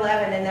 7 to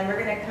 11, and then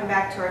we're going to come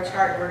back to our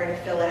chart and we're going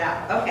to fill it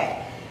out.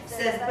 Okay. It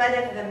says, but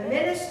if the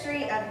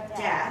ministry of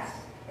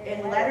death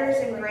in letters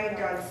engraved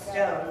on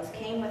stones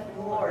came with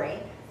glory,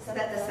 so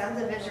that the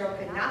sons of Israel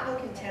could not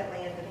look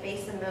intently at the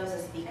face of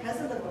Moses because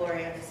of the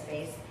glory of his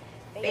face,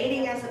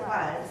 fading as it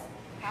was,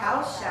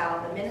 how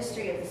shall the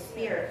ministry of the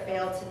Spirit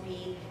fail to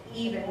be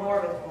even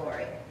more with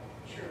glory?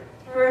 Sure.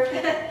 For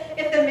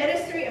if the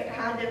ministry of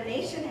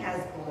condemnation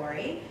has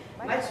glory,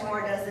 much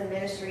more does the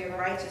ministry of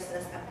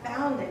righteousness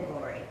abound in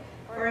glory.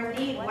 For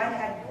indeed, what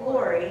had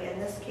glory, in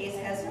this case,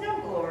 has no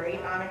glory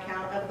on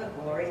account of the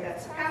glory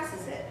that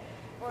surpasses it.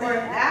 For if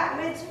that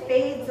which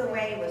fades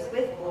away was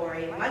with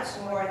glory, much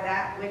more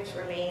that which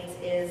remains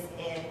is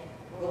in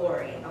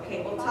glory.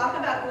 Okay, we'll talk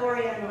about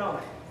glory in a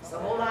moment. So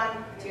hold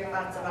on to your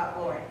thoughts about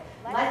glory.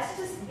 Let's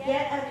just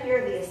get up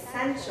here the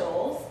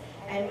essentials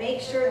and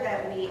make sure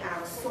that we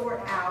sort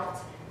out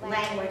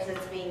language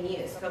that's being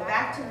used. Go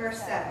back to verse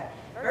 7.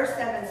 Verse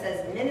 7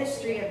 says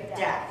ministry of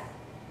death.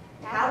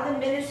 How the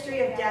ministry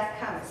of death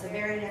comes, the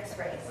very next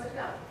phrase. What's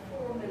that?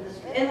 Full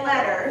ministry. In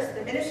letters,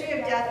 the ministry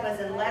of death was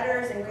in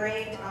letters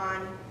engraved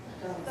on,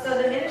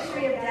 so the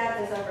ministry of death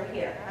is over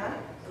here, huh?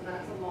 So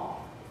that's a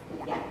law.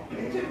 Yeah.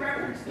 It's in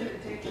reference to the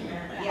Ten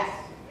Commandments.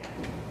 Yes.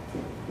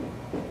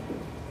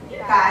 You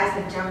guys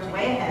have jumped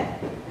way ahead.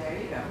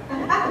 There you go.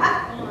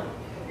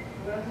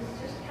 Well,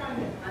 just trying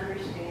to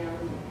understand.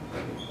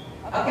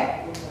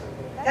 Okay,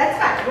 that's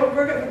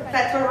fine.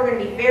 That's where we're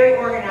going to be very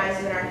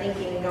organized in our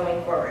thinking and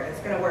going forward. It's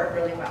going to work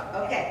really well.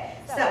 Okay,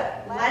 so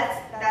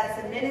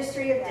that's the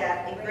ministry of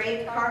death,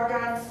 engraved, carved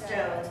on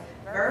stones.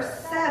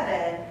 Verse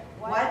 7,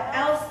 what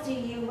else do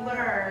you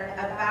learn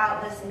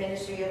about this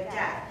ministry of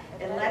death?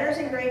 In letters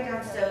engraved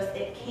on stones,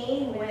 it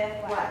came with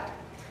what?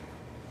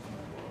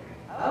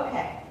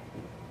 Okay.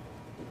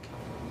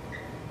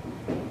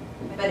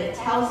 But it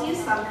tells you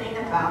something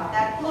about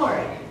that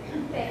glory.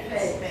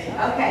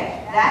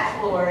 Okay, that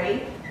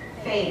glory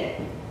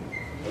faded.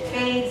 It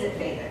fades, it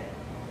faded.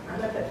 I'm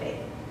going to put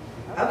faded.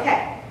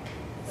 Okay,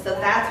 so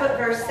that's what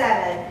verse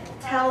 7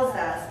 tells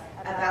us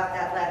about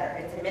that letter.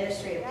 It's a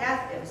ministry of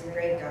death. It was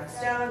engraved on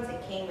stones.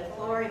 It came with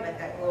glory, but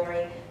that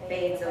glory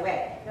fades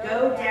away.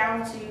 Go down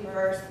to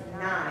verse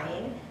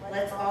 9.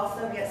 Let's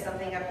also get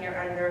something up here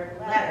under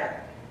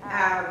letter.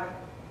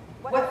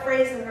 What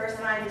phrase in verse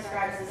 9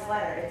 describes this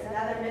letter? It's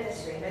another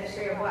ministry.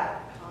 Ministry of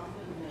what?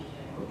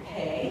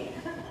 Okay.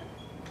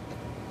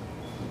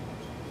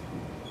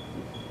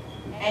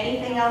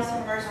 Anything else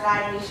from verse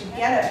 9 we should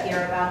get up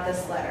here about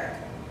this letter?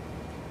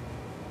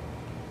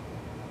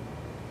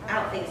 I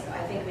don't think so.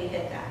 I think we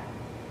hit that.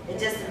 It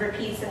just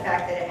repeats the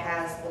fact that it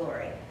has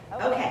glory.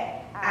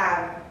 Okay.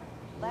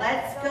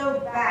 Let's go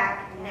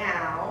back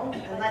now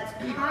and let's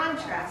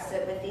contrast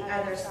it with the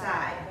other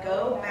side.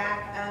 Go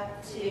back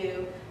up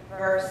to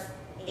verse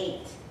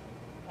 8.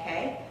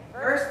 Okay?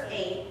 Verse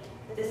 8,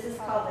 this is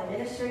called the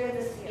ministry of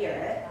the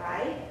Spirit,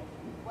 right?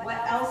 What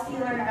else do you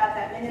learn about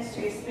that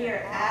ministry of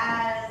Spirit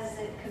as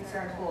it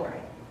concerns glory?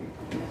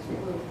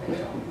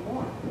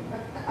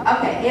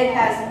 Okay, it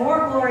has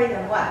more glory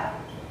than what?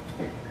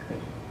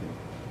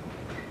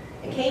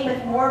 It came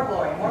with more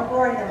glory. More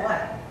glory than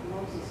what?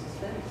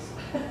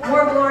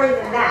 More glory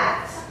than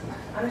that.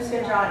 I'm just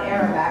going to draw an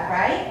arrow back,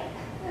 right?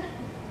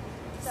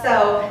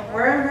 So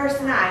we're in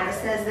verse 9. It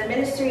says the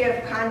ministry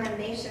of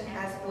condemnation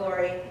has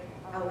glory.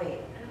 Oh, wait.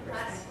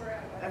 Lasts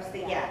forever.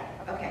 Yeah.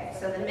 Okay.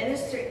 So the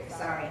ministry,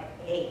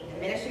 8. The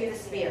ministry of the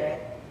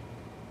Spirit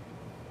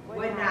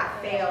would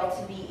not fail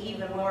to be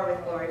even more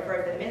with glory. For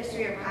if the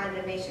ministry of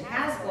condemnation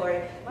has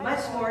glory,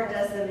 much more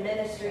does the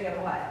ministry of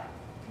what?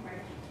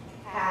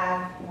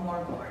 Have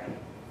more glory.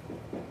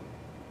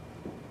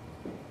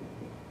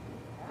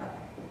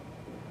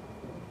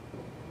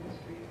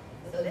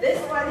 So this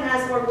one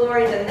has more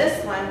glory than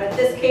this one, but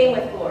this came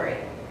with glory.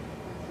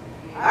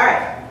 All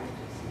right.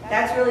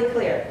 That's really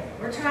clear.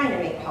 We're trying to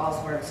make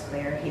Paul's words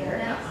clear here.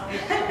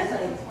 That's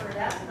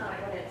not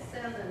what it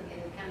says, and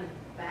it kind of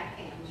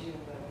backhands you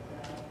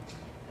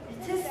with,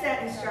 It's his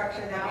sentence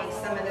structure that makes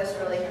some of this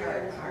really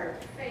hard.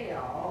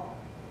 fail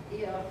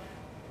if.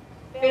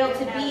 Fail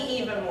to be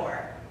even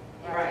more.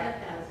 Right. It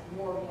has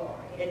more glory.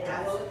 It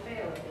How does. will it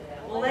fail if it has?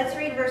 Well, let's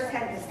read verse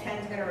 10 because 10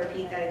 is going to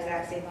repeat that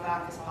exact same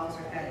thought because Paul's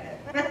repetitive.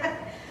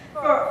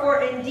 for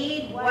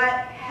indeed what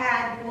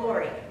had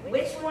glory.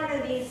 Which one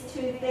of these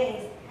two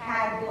things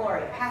had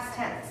glory? Past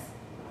tense.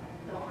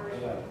 The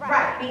first one.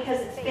 Right, because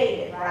it's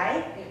faded,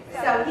 right?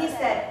 So he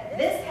said,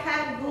 this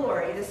had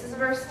glory. This is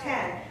verse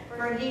 10.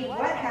 For indeed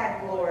what had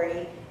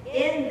glory?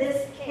 In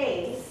this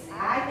case,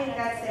 I think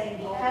that's saying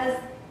because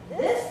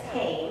this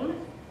came,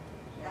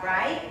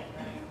 right?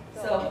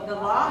 So the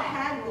law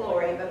had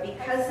glory, but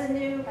because the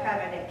new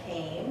covenant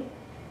came,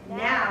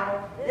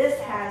 now this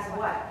has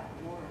what?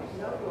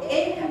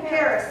 In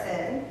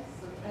comparison,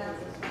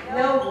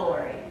 no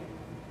glory.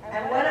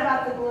 And what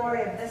about the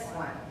glory of this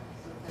one?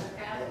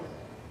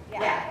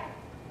 Yeah.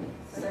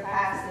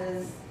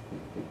 Surpasses,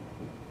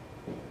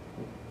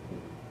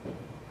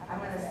 I'm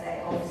going to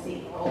say old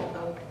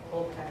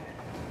covenant.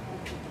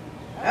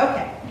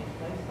 Okay.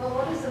 But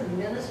what is the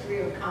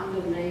ministry of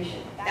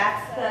condemnation?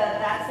 That's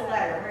the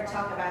letter. We're going to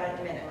talk about it in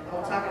a minute.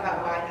 We'll talk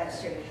about why that's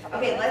true.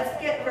 Okay, let's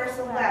get verse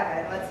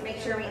 11. Let's make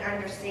sure we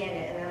understand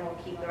it, and then we'll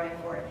keep going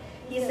forward.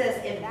 He says,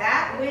 if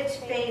that which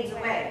fades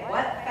away,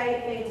 what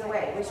fades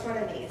away? Which one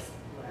of these?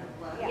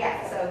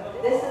 Yeah, so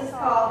this is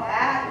called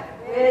that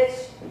which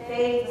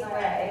fades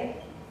away.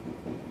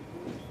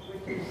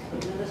 Which is the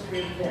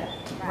ministry of death.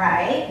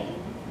 Right?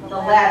 The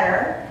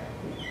letter.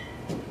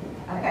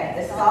 Okay,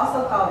 this is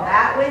also called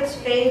that which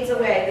fades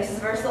away. This is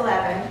verse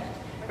 11.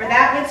 For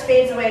that which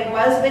fades away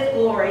was with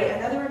glory.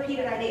 Another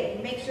repeated idea.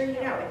 You make sure you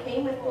know it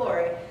came with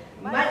glory.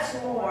 Much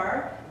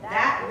more,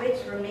 that which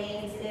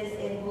remains is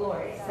in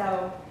glory.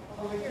 So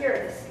over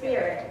here, the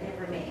Spirit, it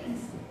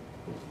remains.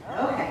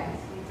 Okay.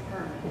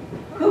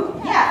 Ooh,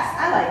 yes,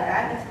 I like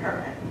that. It's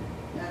permanent.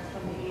 That's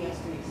from the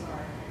ESV,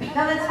 sorry.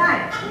 No, that's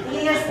fine. The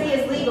ESV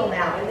is legal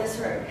now in this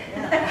room.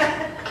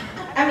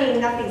 I mean,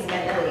 nothing's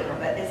meant illegal,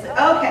 but it's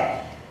okay.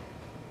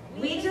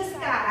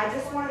 I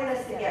just wanted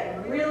us to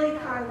get really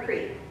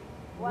concrete.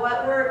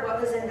 What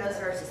was in those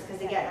verses?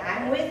 Because again,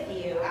 I'm with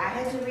you. I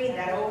had to read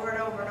that over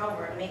and over and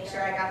over and make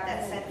sure I got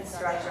that sentence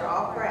structure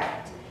all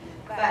correct.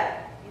 But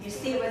you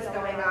see what's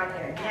going on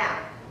here. Now,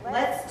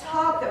 let's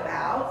go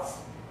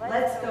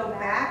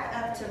back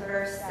up to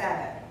verse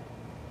 7.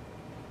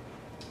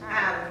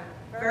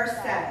 Verse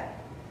 7.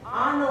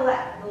 On the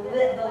left, the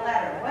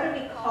letter, what do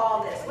we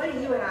call this? What do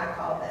you and I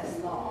call this?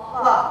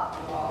 Law.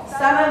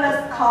 Some of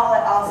us call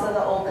it also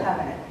the Old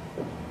Covenant.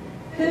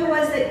 Who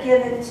was it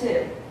given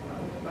to?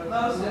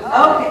 Moses.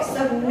 Okay,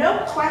 so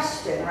no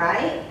question,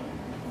 right?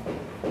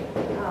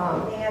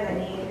 Oh man, I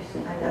need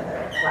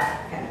another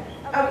black pen.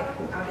 Okay,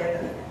 I'll get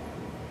another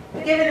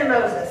pen. Give it to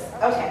Moses.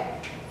 Okay,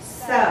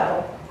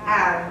 so,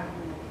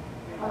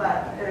 hold on,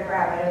 I'm gonna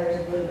grab, I know there's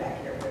a blue back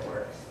here if it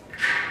works.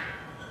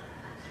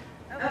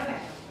 Okay,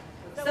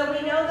 so we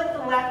know that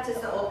the left is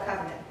the Old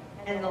Covenant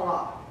and the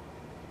law.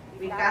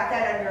 We've got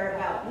that under our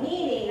belt,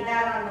 meaning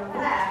that on the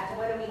left,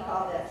 what do we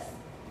call this?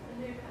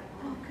 The new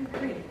covenant. Oh, good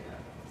grief.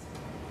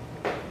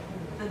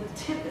 The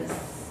tip is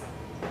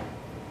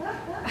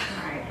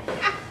Alright.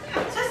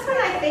 Just when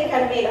I think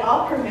I've made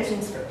all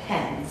provisions for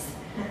pens,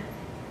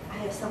 I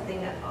have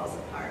something that falls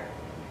apart.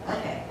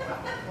 Okay,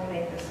 we'll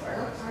make this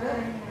work.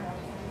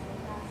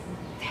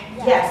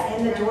 Yes,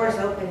 and the door's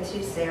open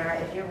too, Sarah,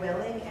 if you're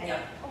willing.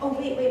 And, oh,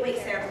 wait,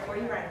 Sarah, before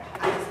you run,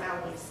 I just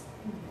found these.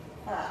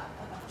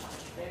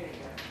 There you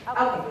go.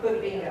 Okay,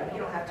 good bingo, you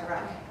don't have to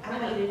run. I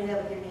don't want you to know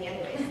with me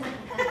anyways.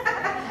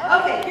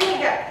 Okay, here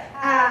we go.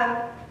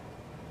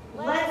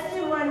 Let's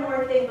do one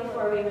more thing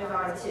before we move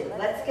on too.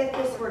 Let's get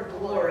this word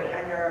glory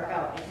under our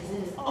belt because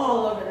it is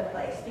all over the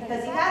place.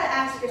 Because you got to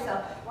ask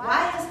yourself,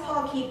 why does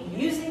Paul keep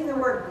using the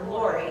word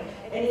glory?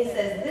 And he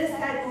says this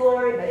had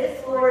glory, but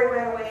its glory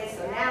went away,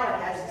 so now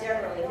it has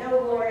generally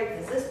no glory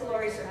because this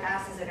glory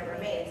surpasses and it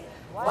remains.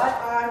 What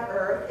on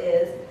earth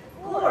is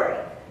glory?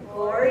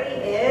 Glory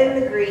in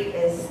the Greek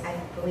is, I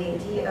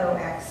believe,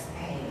 D-O-X-A.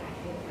 I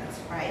think that's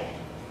right.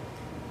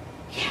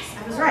 Yes,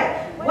 I was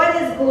right. What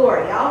is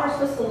glory? Y'all were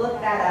supposed to look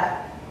that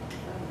up.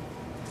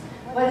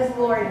 What does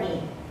glory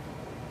mean?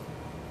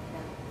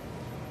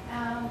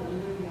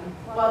 Hallelujah.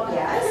 Well,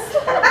 yes.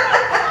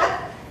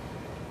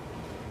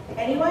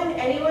 Anyone?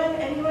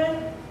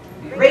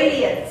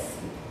 Radiance.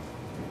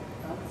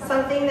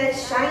 Something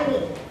that's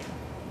shiny.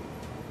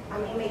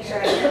 Let me make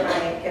sure I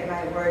get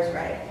my words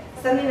right.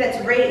 Something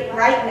that's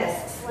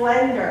brightness,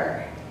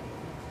 splendor.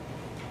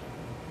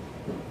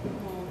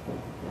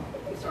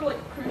 These are like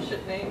cruise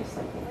ship names.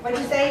 What'd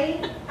you say,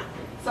 Amy?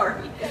 Sorry.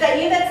 Is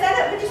that you that said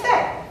it? What'd you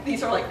say?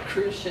 These are like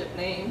cruise ship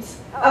names.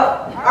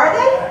 Oh, are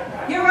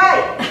they? You're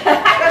right.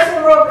 That's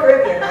the Royal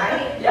Caribbean,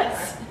 right?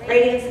 Yes.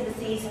 Radiance of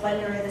the seas,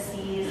 splendor of the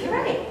seas. You're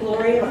right.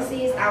 Glory of the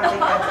seas. I don't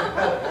think that's a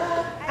quote.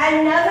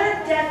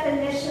 Another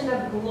definition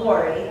of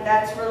glory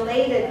that's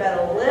related but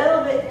a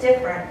little bit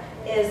different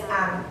is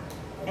an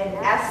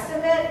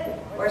estimate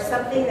or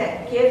something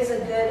that gives a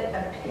good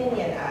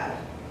opinion of.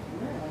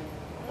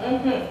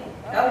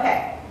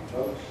 Okay.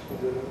 Most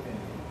good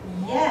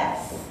opinion.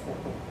 Yes.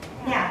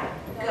 Now,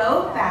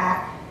 go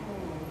back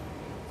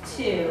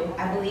to,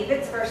 I believe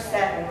it's verse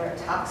 7 where it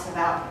talks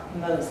about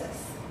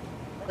Moses.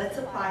 Let's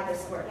apply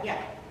this word.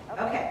 Yeah.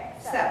 Okay.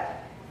 So,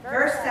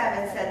 verse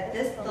 7 said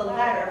the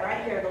letter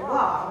right here, the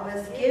law,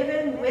 was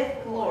given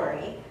with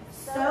glory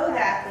so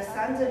that the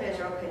sons of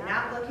Israel could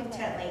not look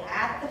intently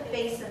at the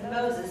face of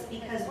Moses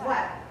because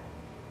what?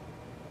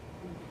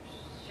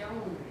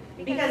 Shown.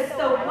 Because,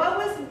 so what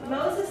was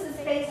Moses'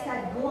 face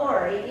had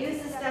glory?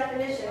 Use this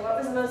definition. What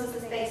was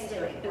Moses' face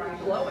doing? It was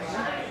glowing.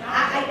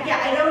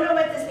 I don't know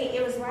what this means.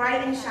 It was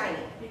bright and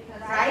shiny.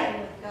 Because Right?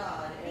 with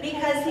God.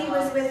 Because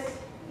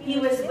he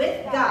was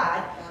with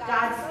God.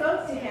 God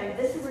spoke to him.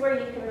 This is where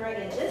you can bring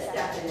in this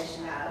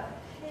definition of.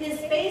 His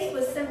face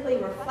was simply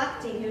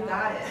reflecting who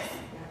God is.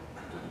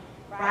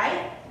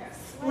 Right?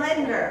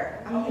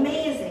 Splendor.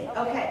 Amazing.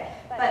 Okay.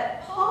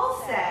 But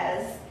Paul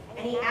says,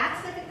 and he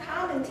acts like a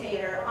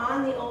commentator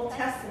on the Old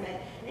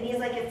Testament, and he's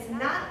like, it's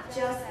not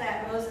just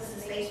that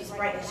Moses' face was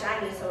bright and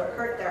shiny so it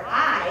hurt their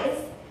eyes.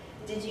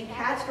 Did you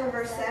catch from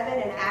verse 7,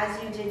 and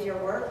as you did your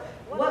work?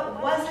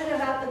 What was it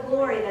about the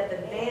glory that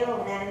the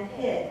veil then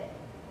hid?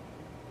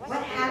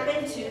 What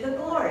happened to the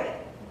glory?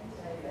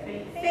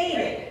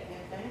 Faded.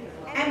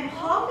 And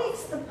Paul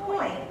makes the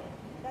point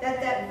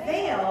that that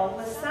veil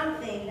was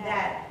something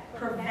that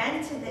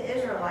prevented the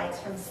Israelites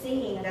from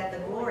seeing that the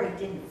glory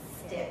didn't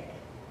stick.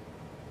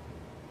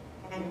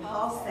 And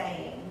Paul's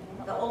saying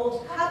the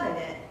old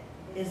covenant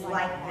is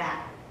like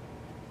that.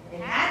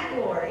 It had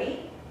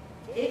glory.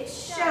 It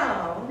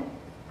shone.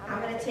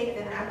 I'm going to take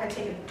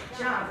a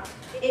jump.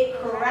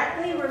 It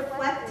correctly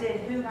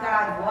reflected who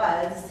God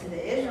was to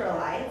the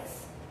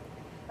Israelites,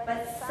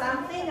 but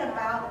something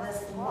about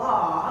this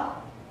law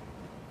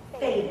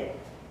faded.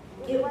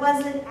 It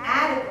wasn't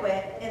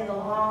adequate in the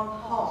long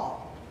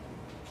haul.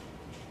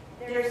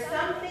 There's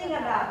something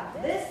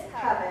about this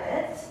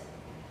covenant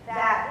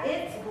that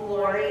its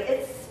glory,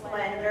 its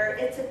splendor,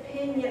 its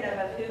opinion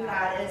of who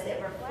God is,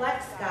 it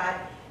reflects God,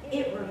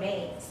 it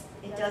remains.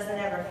 It doesn't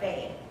ever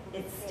fade.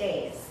 It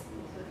stays.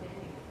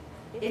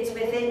 It's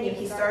within you.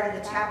 He started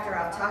the chapter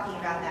out talking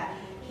about that.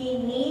 He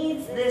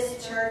needs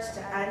this church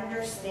to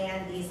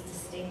understand these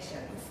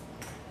distinctions.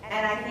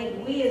 And I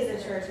think we as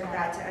a church have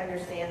got to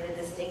understand the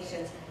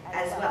distinctions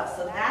as well.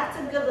 So that's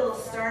a good little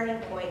starting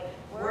point.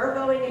 We're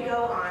going to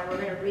go on. We're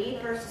going to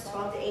read verses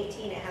 12 to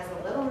 18. It has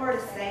a little more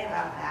to say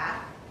about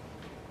that.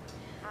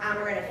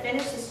 We're going to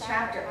finish this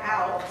chapter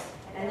out,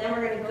 and then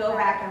we're going to go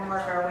back and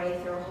work our way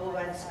through a whole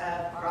bunch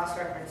of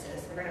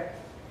cross-references. We're going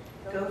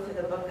to go through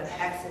the book of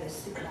Exodus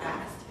super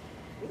fast.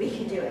 We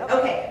can do it.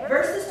 Okay,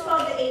 verses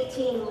 12 to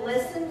 18,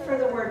 listen for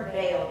the word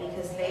veil,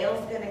 because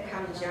veil's going to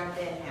come jump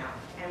in now.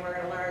 And we're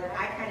going to learn,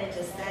 I kind of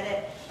just said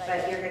it,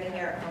 but you're going to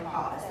hear it from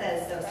Paul. It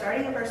says, so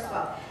starting in verse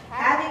 12,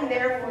 having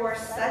therefore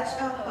such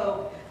a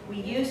hope, we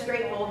use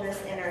great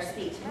boldness in our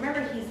speech.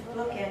 Remember, he's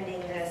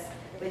bookending this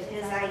with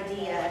his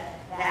idea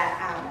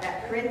that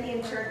that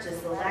Corinthian church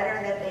is the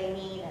letter that they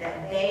need,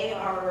 that they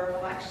are a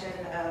reflection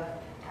of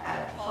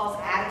Paul's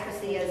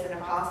adequacy as an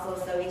apostle.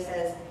 So he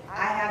says,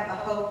 I have a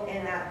hope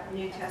in that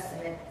New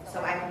Testament,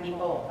 so I can be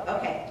bold.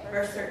 Okay,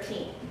 verse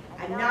 13.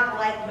 I'm not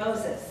like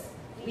Moses.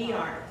 We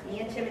aren't. Me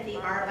and Timothy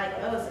aren't like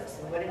Moses.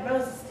 And what did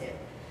Moses do?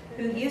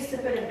 Who used to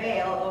put a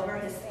veil over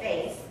his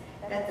face,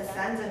 that the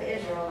sons of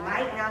Israel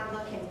might not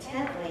look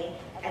intently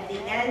at the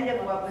end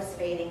of what was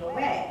fading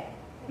away.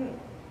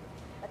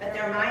 But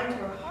their minds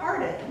were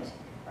hardened,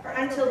 for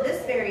until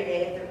this very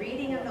day, at the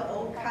reading of the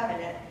Old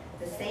Covenant,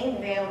 the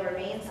same veil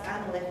remains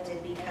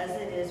unlifted because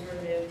it is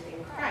removed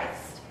in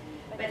Christ.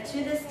 But to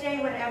this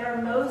day,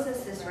 whenever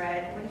Moses is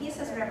read, when he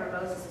says whenever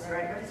Moses is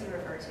read, what does he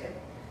refer to?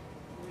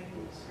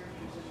 Reading the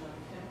scriptures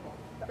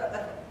in the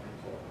temple.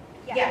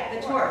 Yeah,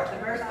 the Torah,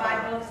 the first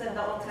 5 books of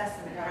the Old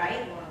Testament,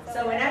 right?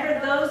 So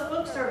whenever those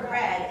books are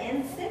read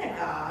in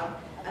synagogue,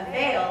 a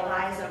veil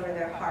lies over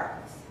their heart.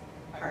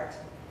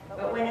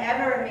 But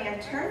whenever a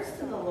man turns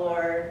to the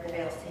Lord, the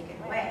veil is taken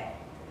away.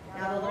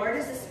 Now the Lord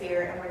is the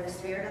Spirit, and where the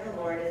Spirit of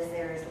the Lord is,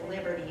 there is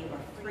liberty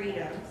or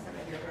freedom, some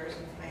of your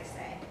versions might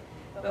say.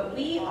 But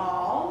we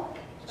all,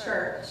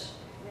 church,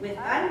 with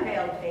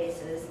unveiled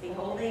faces,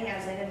 beholding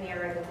as in a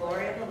mirror the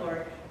glory of the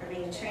Lord, are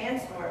being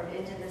transformed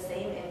into the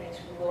same image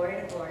from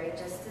glory to glory,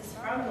 just as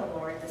from the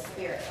Lord, the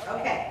Spirit.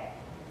 Okay,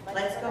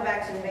 let's go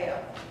back to the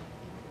veil.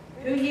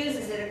 Who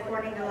uses it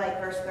according to like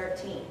verse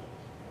 13?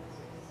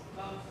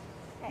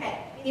 Okay,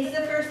 he's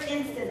the first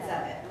instance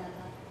of it.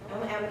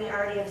 And we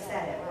already have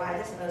said it. Why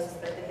does Moses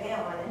put the veil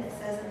on? And it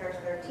says in verse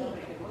 13.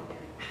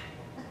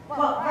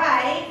 Well,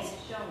 right,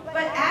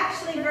 but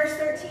actually verse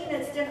 13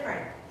 it's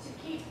different. To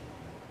keep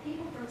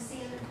people from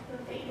seeing the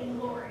fading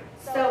glory.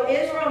 So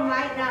Israel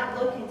might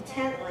not look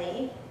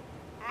intently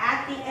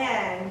at the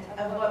end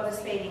of what was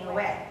fading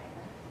away.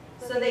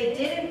 So they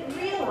didn't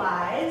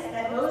realize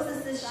that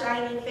Moses'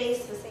 shining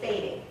face was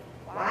fading.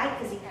 Why?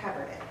 Because he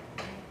covered it.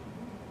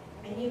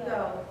 And you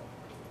go,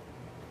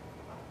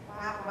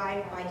 why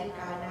did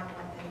God not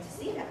want them to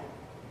see that?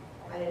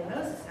 Why did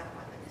Moses not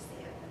want them to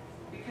see it?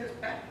 Because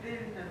back then,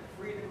 the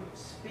freedom of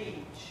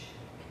speech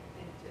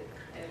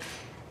and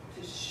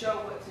to show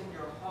what's in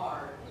your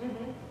heart,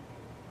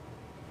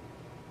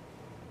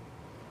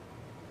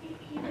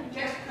 He didn't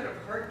just could have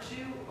hurt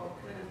you or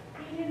could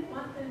have. He didn't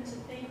want them to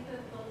think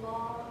that the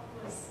law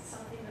was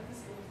something that was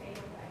going to fade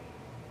away.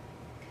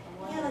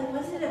 Yeah, like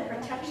was it a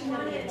protection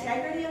of the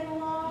integrity of the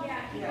law? Yeah,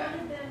 he Yeah.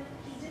 wanted them,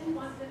 he didn't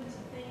want them to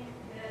think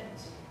that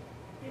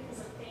it was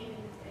a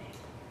fading thing.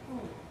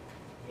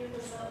 It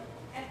was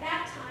at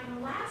that time, a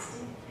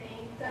lasting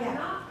thing, that Yeah.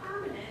 not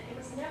permanent. It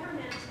was never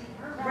meant to be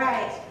permanent.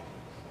 Right.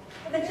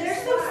 But there's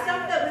some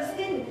stuff that was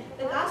hidden.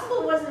 The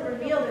gospel wasn't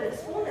revealed in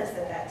its fullness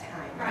at that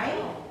time,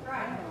 right?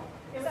 Right.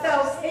 It was So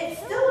just-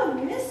 it's still a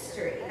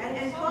mystery.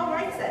 And Paul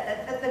writes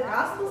that the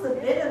gospel's a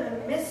bit of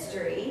a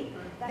mystery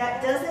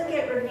that doesn't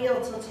get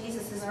revealed till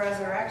Jesus'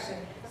 resurrection.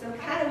 So I'm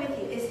kind of with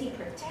you. Is he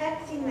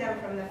protecting them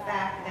from the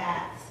fact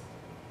that,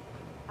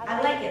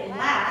 I like it,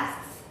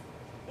 lasts?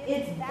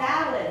 It's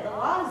valid. The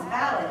law is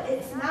valid.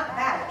 It's not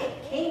bad.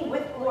 It came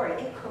with glory.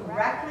 It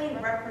correctly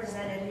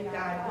represented who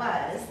God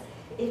was.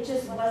 It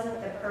just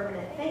wasn't the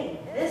permanent thing.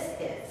 This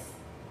is.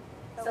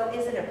 So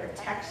is it a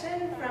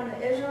protection from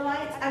the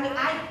Israelites? I mean,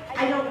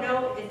 I don't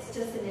know. It's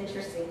just an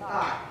interesting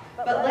thought.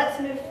 But let's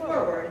move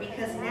forward,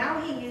 because now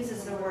he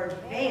uses the word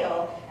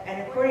veil,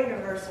 and according to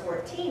verse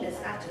 14,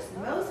 it's not just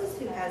Moses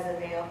who has a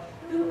veil.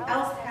 Who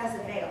else has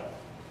a veil?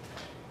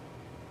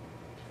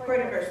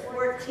 According to verse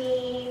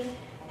 14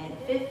 and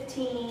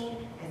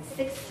 15 and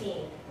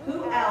 16,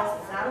 who else,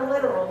 it's not a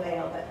literal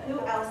veil, but who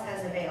else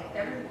has a veil?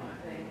 Everyone.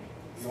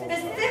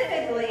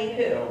 Specifically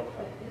who?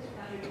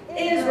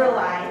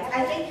 Israelites.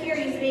 I think here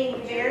he's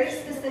being very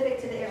specific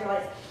to the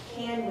Israelites.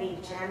 Can we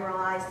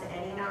generalize to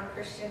any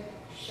non-Christian?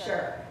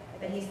 Sure.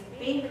 But he's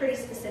being pretty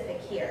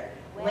specific here.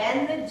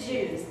 When the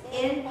Jews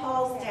in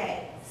Paul's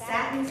day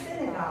sat in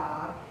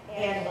synagogue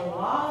and the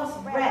laws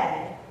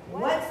read,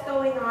 what's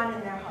going on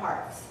in their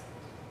hearts?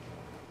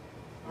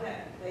 Yeah,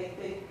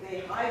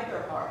 they hide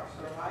their hearts.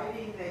 They're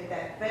hiding,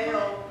 that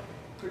veil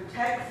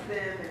protects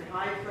them and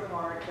hides their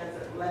heart,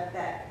 doesn't let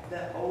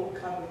the old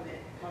covenant,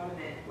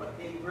 what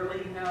they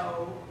really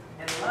know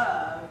and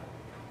love,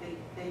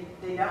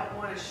 they don't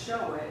want to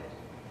show it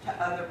to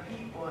other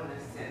people in a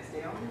sense.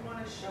 They only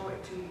want to show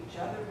it to each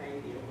other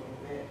maybe a little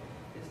bit.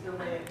 It's the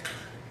way.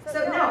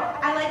 So no,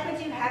 I like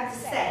what you have to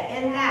say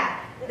in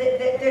that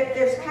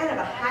there's kind of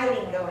a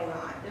hiding going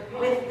on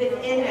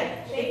within them.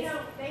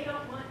 They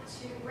don't want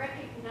to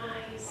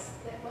recognize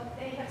that what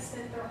they have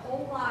spent their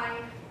whole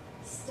life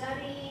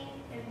studying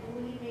and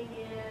believing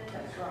in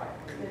That's right.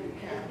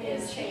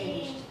 is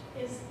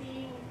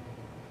being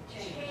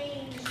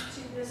changed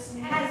to this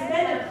new. Has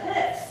been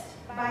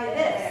eclipsed by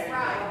this.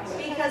 Right.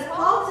 Because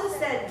Paul just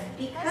said,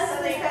 because So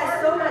this they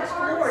has are so much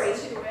glory,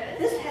 to it.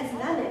 this has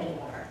none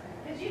anymore.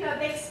 Because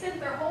they've spent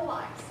their whole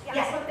lives. That's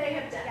Yes. what they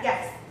have done.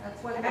 Yes.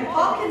 That's what. And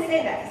Paul can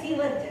say that because he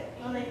lived it.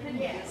 Well, they couldn't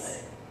do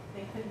Yes. it.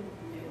 They couldn't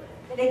do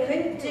it. They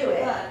couldn't do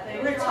it. But they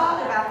We're going to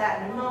talk about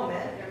that in a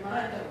moment.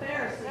 But the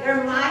Pharisees.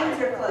 Their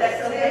minds are closed.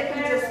 So they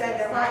just said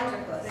their minds are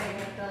They closed.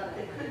 have done,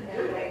 they couldn't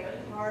do it,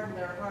 but hardened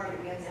their heart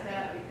against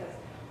that because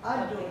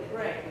I'm doing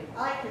great.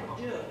 I can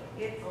do it.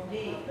 It's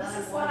me. This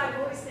is I'm what I've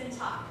wonderful. always been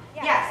taught.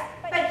 Yes,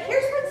 but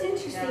here's what's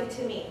interesting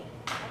to me,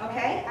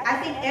 okay? I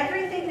think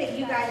everything that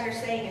you guys are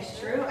saying is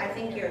true. I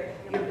think you're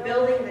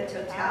building the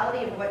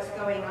totality of what's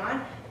going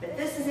on, but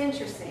this is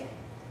interesting.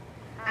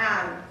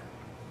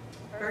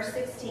 Verse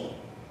 16.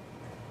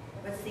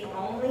 What's the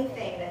only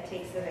thing that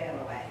takes the veil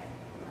away?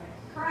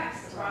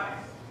 Christ.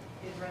 Christ.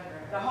 His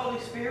resurrection. The Holy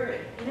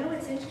Spirit. You know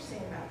what's interesting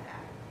about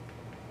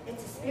that?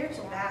 It's a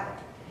spiritual battle.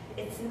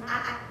 It's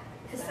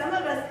because some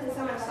of us can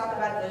sometimes talk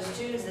about those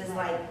Jews as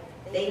like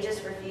they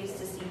just refuse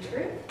to see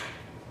truth.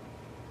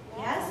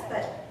 Yes,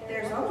 but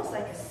there's almost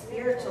like a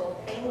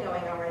spiritual thing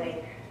going on where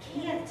they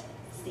can't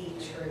see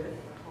truth.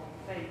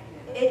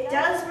 It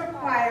does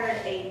require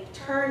a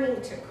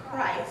turning to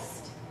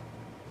Christ,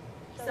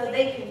 so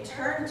they can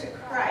turn to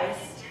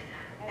Christ,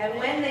 and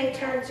when they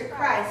turn to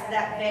Christ,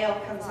 that veil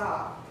comes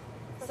off.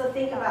 So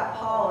think about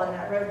Paul on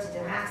that road to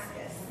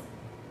Damascus.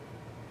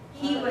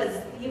 He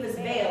was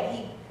veiled.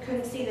 He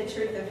couldn't see the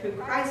truth of who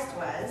Christ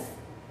was.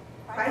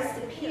 Christ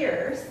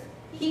appears.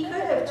 He could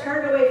have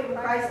turned away from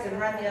Christ and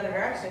run the other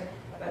direction,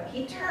 but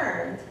he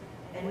turned,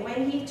 and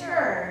when he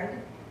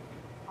turned,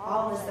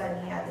 all of a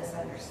sudden he had this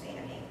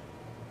understanding.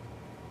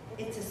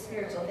 It's a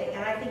spiritual thing,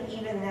 and I think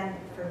even then,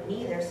 for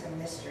me, there's some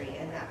mystery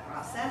in that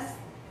process.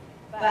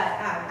 But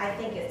I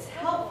think it's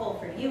helpful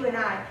for you and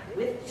I,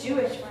 with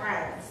Jewish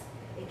friends,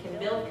 it can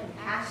build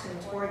compassion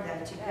toward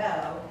them to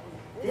go,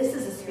 this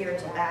is a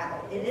spiritual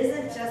battle. It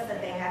isn't just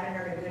that they haven't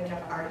heard a good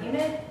enough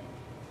argument.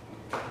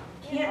 You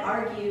can't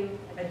argue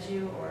a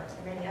Jew or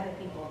many other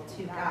people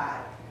to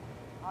God.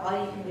 All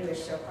you can do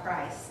is show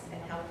Christ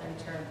and help them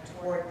turn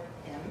toward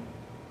Him,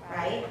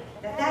 right?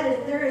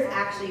 There is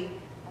actually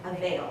a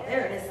veil.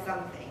 There is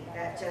something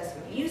that just,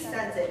 if you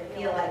sense it,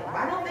 feel like,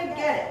 why don't they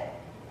get it?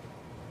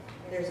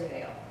 There's a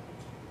veil.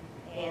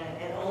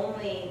 And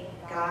only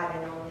God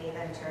and only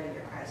them turning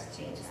to Christ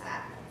changes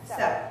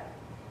that.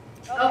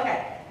 So,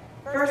 okay,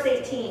 verse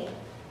 18.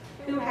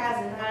 Who has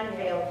an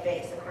unveiled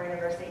face, according to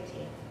verse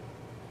 18?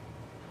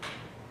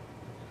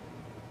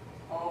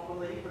 All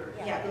believers.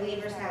 Yeah,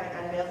 believers have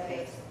an unveiled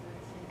face.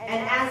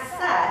 And as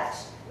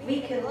such,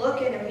 we can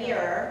look in a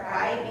mirror,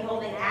 right?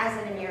 Beholding as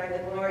in a mirror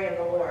the glory of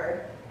the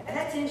Lord. And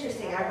that's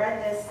interesting. I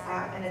read this,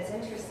 and it's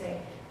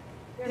interesting.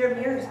 Their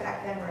mirrors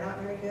back then were not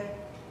very good.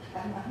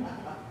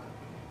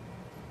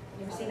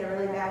 You ever seen a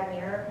really bad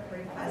mirror,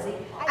 pretty fuzzy?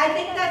 I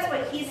think that's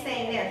what he's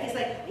saying there. He's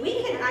like,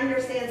 we can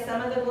understand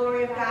some of the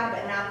glory of God,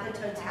 but not the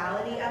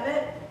totality of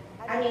it.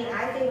 I mean,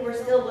 I think we're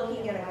still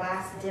looking at a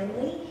glass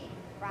dimly,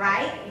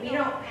 right? We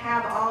don't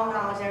have all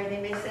knowledge and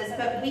everything, but he says,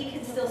 but we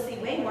can still see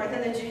way more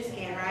than the Jews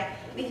can, right?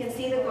 We can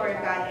see the glory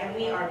of God, and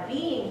we are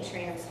being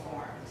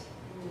transformed.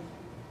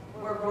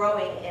 We're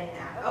growing in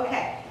that.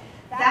 Okay,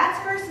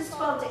 that's verses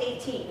 12 to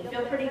 18. You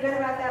feel pretty good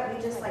about that?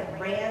 We just like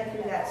ran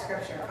through that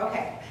scripture.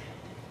 Okay.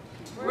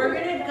 We're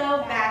going to go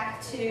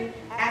back to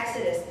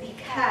Exodus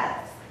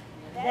because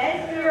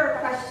then here are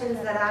questions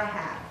that I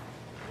have.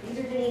 These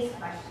are Denise's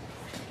questions.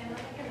 Can I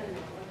make an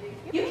analogy?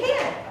 You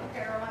can. A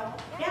parallel?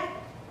 Yeah.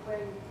 When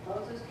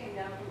Moses came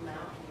down from the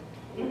mountain,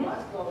 he Mhm.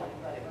 was going,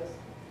 but it was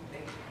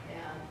big.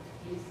 And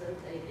he said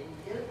they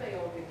didn't get a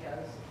veil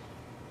because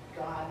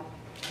God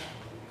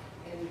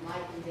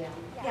enlightened them.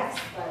 Yes.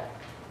 But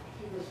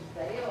he was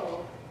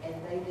veiled and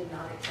they did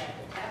not accept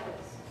the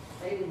tablets.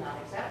 They did not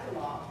accept the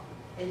law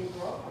and he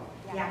broke them.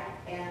 Yeah.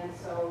 And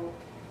so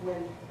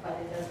but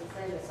it doesn't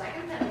say the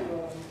second time he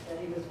rose that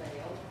he was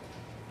veiled.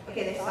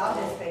 Okay, they saw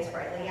his face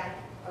brightly, yeah.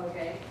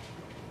 Okay,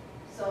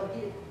 so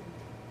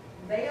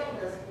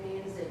veiledness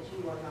means that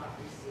you are not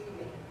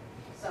receiving.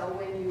 So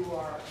when you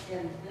are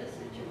in this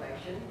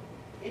situation,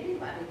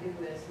 anybody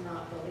who is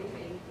not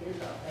believing is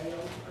a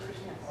veiled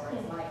person, or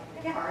it's like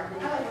Yeah, hardly.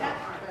 I like that.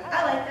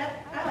 I like that.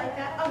 I like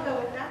that. I'll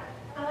go with that.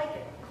 I like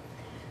it.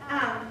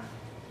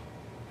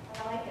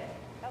 I like it.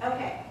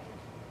 Okay.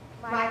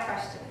 My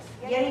questions.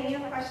 Any of you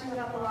have questions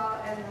about the law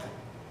and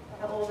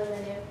the old and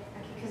the new?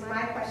 Because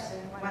my question,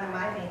 one of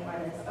my main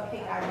ones is,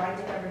 okay, God, why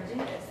did you ever do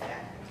this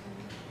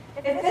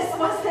then? If this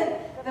wasn't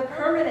the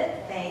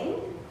permanent thing,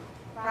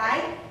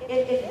 right?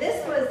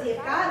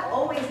 If God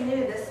always knew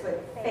this would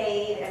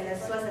fade and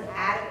this wasn't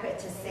adequate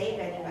to save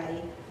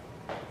anybody,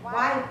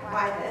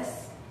 why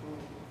this?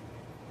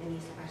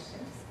 Denise,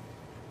 questions?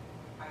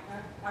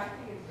 I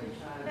think it's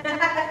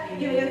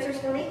because. You have answers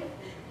for me?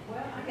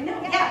 Well, No,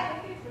 I yeah.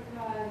 think it's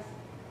because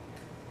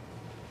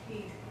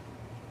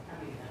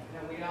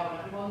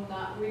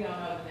we don't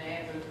know the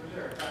answers for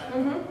sure,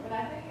 Mm-hmm. but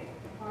I think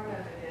part of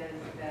it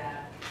is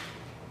that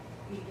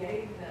he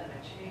gave them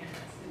a chance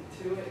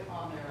to do it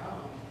on their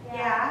own.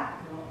 Yeah.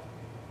 You know,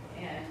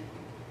 and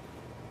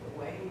the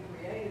way he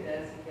created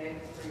us, he gave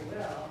us free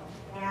will.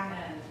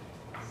 Yeah. And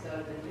so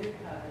the new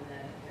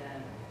covenant,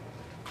 then,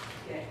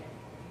 yeah,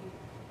 he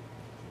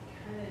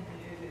kind of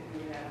knew that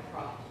we would have a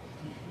problem.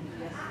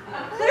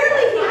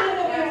 Clearly he knew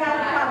that we would have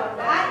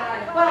a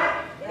problem.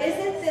 Well,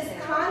 isn't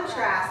this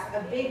contrast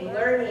a big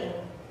learning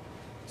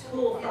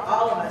tool for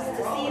all of us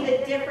to see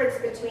the difference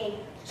between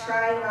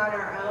trying on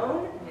our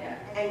own Yeah.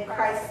 and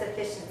Christ's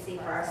sufficiency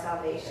for our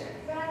salvation.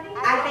 But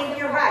I think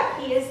you're right.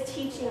 He is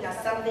teaching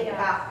us something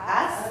about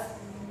us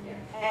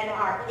and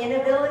our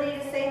inability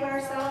to save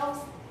ourselves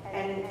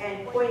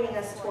and pointing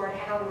us toward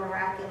how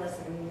miraculous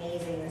and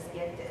amazing this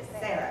gift is.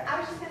 Sarah. I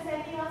was just going to say,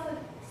 I think it also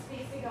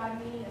speaks to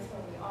God meeting us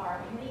where we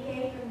are. I mean, when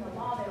he gave them the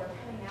law, they were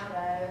coming out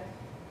of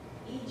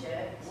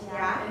Egypt.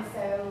 Yeah. And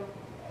so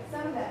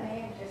some of that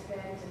may have just been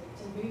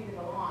to move them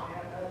along.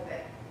 I don't know,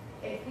 but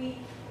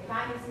if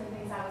I knew some of the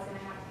things I was going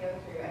to have to go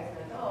through as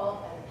an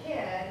adult, as a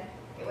kid,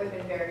 it would have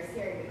been very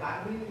scary, but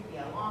God moved me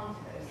along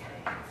to those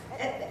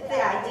things.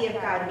 The idea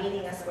of God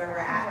meeting us where we're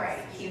at Right.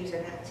 is huge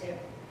in that too.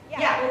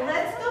 Yeah, well,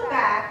 let's go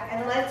back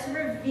and let's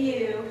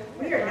review.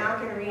 We are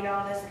not going to read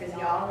all this because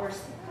y'all were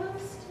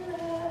supposed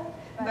to.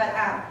 But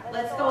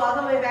let's go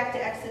all the way back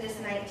to Exodus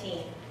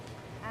 19.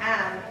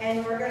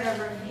 And we're going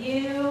to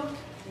review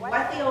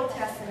what the Old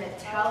Testament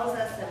tells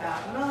us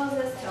about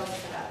Moses, tells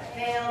us about the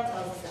veil,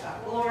 tells us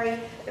about glory.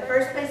 The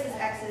first place is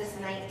Exodus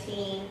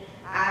 19.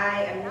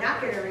 I am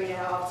not going to read it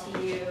all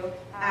to you,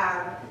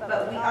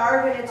 but we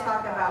are going to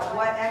talk about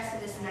what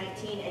Exodus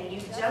 19, and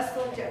you just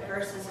looked at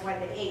verses 1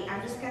 to 8.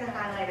 I'm just going to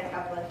highlight a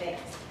couple of things.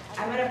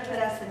 I'm going to put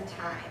us in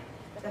time.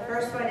 The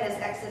first one is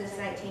Exodus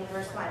 19,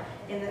 verse 1.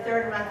 In the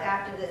third month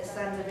after the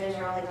sons of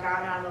Israel had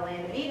gone out of the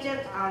land of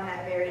Egypt, on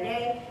that very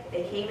day,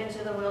 they came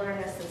into the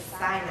wilderness of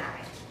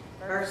Sinai.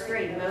 Verse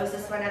 3,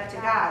 Moses went up to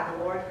God.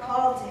 The Lord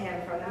called to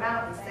him from the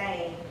mountain,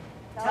 saying,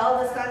 tell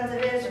the sons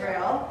of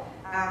Israel,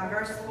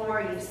 verse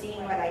 4, you've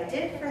seen what I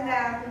did for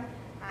them.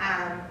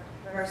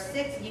 Verse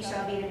 6, you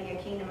shall be to me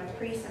a kingdom of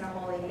priests and a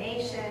holy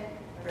nation.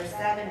 Verse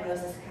 7,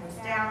 Moses comes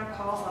down,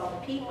 calls all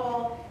the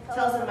people,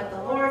 tells them what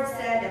the Lord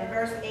said. And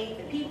verse 8,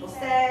 the people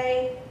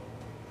say,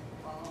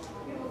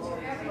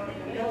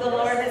 what the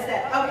Lord has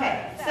said.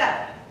 Okay, so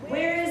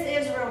where is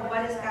Israel?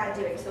 What is God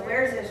doing? So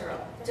where is Israel?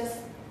 Just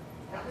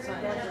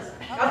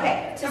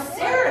okay, to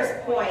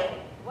Sarah's point,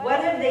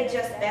 what have they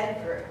just been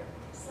through?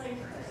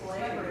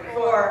 Slavery.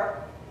 For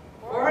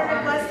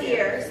 400 plus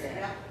years,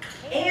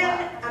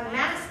 and a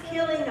mass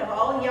killing of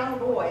all young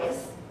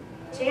boys.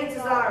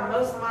 Chances are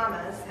most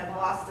mamas have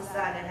lost a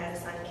son and had a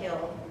son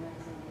killed,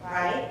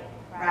 right?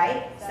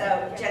 Right?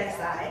 So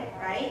genocide,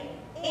 right?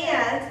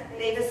 And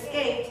they've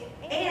escaped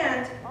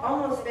and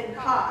almost been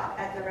caught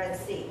at the Red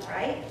Sea,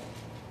 right?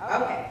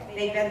 Okay,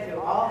 they've been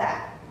through all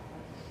that.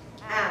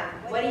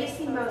 What do you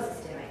see Moses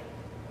doing?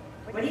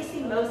 What do you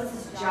see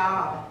Moses'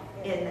 job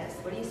in this?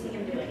 What do you see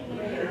him doing?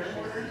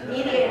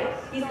 Mediator.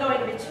 He's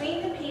going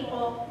between the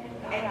people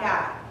and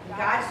God.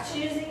 God's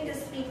choosing to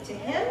speak to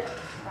him,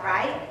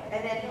 right?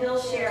 And then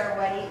he'll share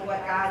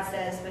what God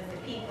says with the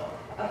people.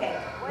 Okay,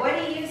 what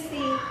do you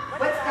see?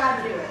 What's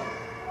God doing?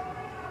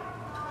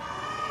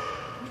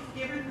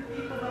 He's giving the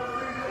people no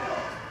free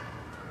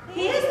will.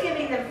 He is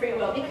giving them free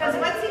will because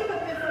what's he put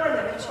before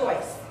them? A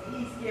choice.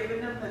 He's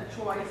giving them the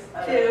choice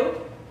of To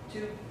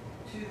to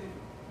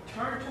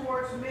turn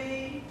towards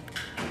me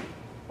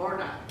or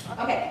not.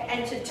 okay,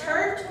 and to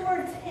turn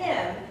towards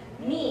him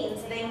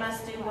means they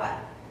must do what?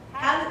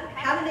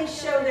 How do they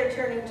show they're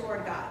turning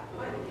toward God?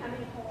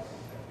 Becoming whole.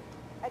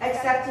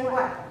 Accepting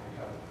what?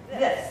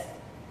 This.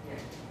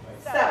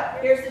 So,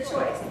 here's the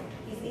choice.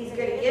 He's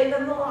going to give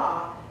them the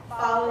law.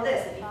 Follow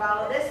this. If you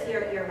follow this,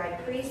 you're my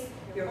priest.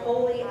 You're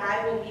holy.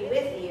 I will be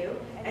with you.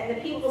 And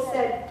the people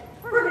said,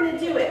 we're going to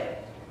do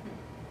it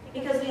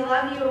because we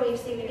love you and we've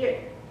seen you do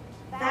it.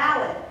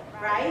 Valid,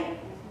 right?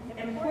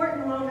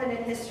 Important moment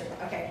in history.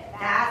 Okay,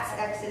 that's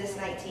Exodus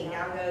 19.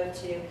 Now go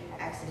to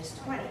Exodus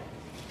 20.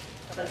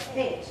 Flip the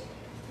page.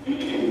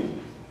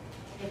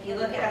 If you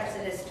look at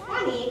Exodus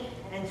 20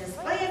 and just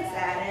glance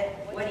at it,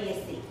 what do you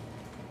see?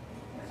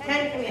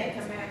 10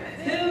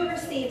 Commandments. Who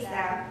receives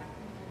them?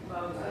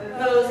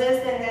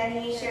 Moses, and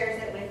then he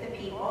shares it with the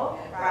people,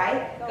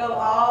 right? Go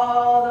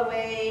all the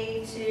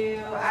way to,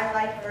 I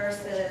like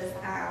verses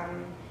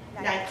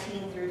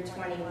 19 through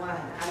 21.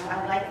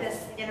 I like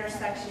this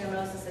intersection of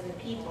Moses and the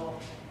people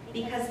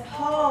because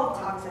Paul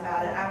talks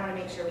about it. I want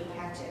to make sure we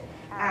catch it.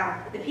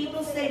 The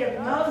people say to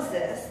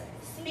Moses,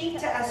 speak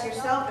to us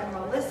yourself and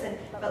we'll listen,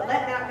 but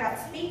let not God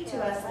speak to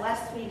us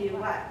lest we do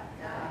what?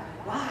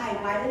 Why?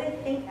 Why do they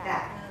think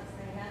that? Because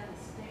they had the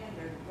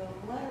standard, the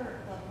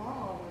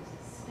law was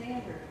the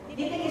standard.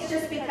 Do you think it's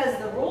just because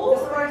the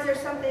rules, or is there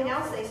something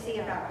else they see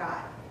about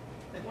God?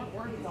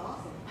 He's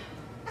awesome.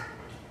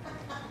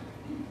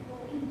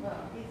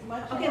 He's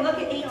much. Okay, look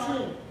at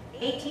 18.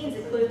 18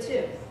 is a clue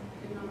too.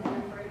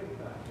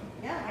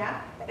 Yeah.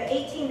 Yeah? But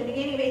 18, the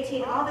beginning of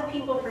 18, all the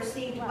people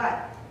perceived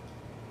what?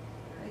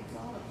 They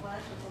saw the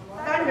flash of the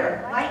light.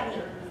 Thunder,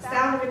 lightning,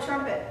 sound of a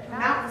trumpet,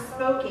 mountains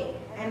spoken.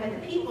 And when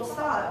the people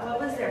saw it, what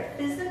was their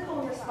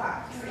physical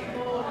response?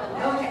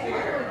 Okay.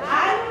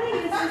 I want to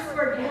use this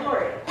word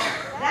glory.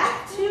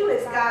 That too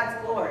is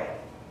God's glory.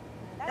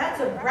 That's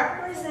a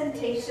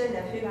representation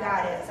of who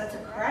God is. That's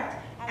a correct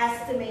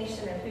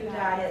estimation of who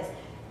God is.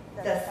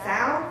 The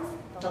sounds,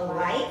 the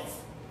lights,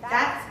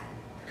 that's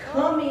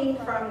coming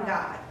from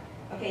God.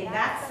 Okay,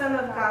 that's some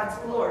of God's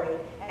glory.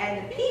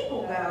 And the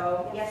people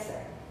go, yes,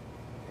 sir.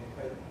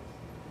 But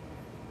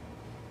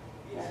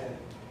he said,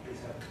 is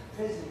a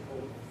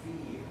physical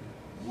fear.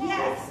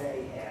 Yes. That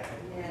they have.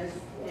 Yes,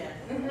 yes.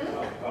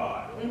 Of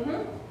God.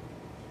 Mm-hmm.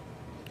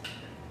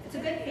 It's a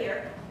good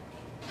fear.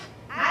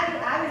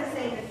 I would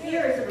say the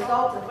fear is a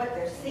result of what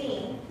they're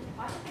seeing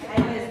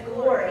and His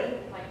glory.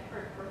 Like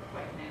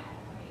earthquake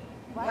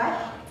now,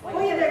 What?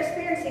 Oh yeah, they're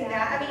experiencing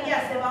that. I mean,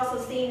 yes, they've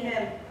also seen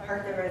Him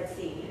part the Red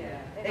Sea.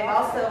 They've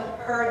also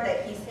heard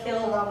that He's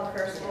killed all the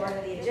firstborn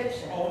of the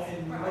Egyptians. Oh,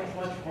 and much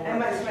more. And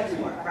much history-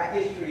 more, right.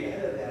 History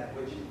ahead of that,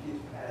 which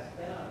is passed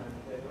down.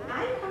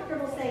 I'm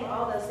comfortable saying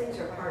all those things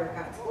are part of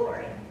God's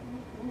glory.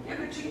 Yeah,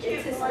 but you It's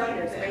can't His blame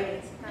wonders, them.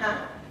 radiance. Huh?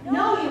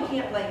 No, you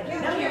can't blame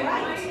them. No, you're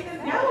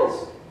right.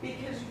 No.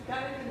 Because you've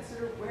got to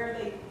consider where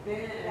they've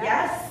been.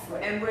 Yes.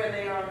 And where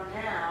they are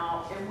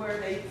now, and where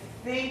they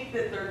think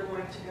that they're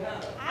going to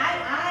go.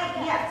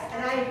 Yes,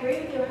 and I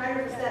agree with you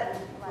 100%,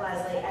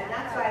 Leslie, and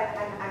that's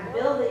why I'm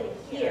building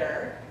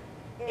here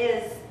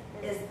is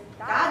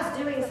God's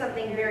doing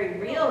something very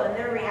real, and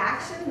their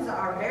reactions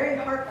are very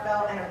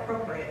heartfelt and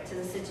appropriate to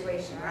the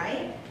situation,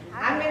 right?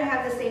 I'm going to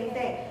have the same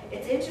thing.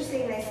 It's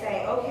interesting they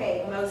say,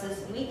 okay,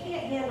 Moses, we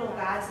can't handle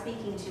God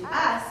speaking to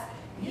us.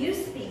 You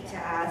speak to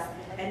us.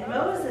 And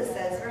Moses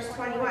says, verse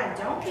 21,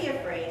 don't be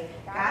afraid.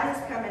 God has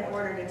come in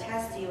order to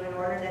test you, in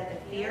order that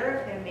the fear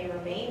of Him may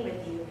remain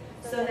with you,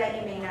 so that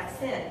you may not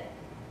sin.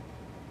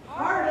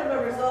 Part of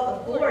a result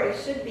of glory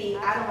should be,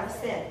 I don't want to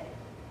sin.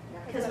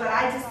 Because what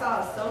I just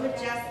saw is so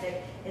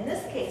majestic, in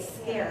this case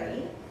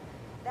scary,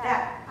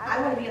 that I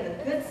want to be on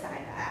the good side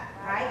of that,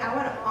 right? I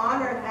want to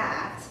honor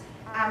that.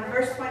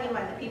 Verse 21,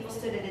 the people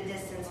stood at a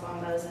distance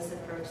while Moses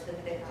approached the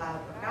thick cloud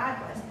where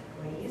God was.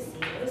 What do you see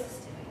Moses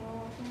doing?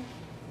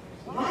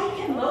 Why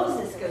can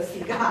Moses go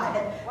see God?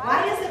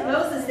 Why isn't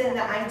Moses in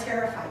the I'm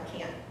terrified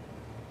camp?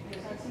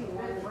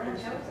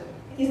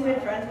 He's been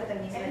friends with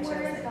him. He's been And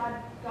where is chosen.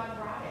 God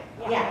brought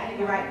him? Yeah, And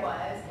you're where right. he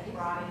was, and He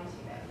brought him to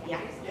them.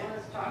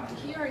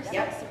 Yeah.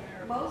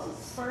 Yep.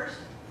 Moses' first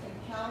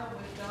encounter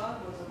with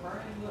God was a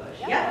burning bush.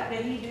 Yep. What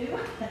did he do?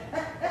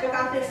 Took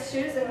off his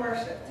shoes and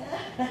worshiped.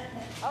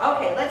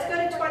 Okay, let's go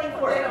to 24.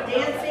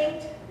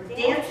 We're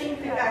dancing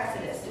through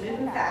Exodus,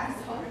 moving fast.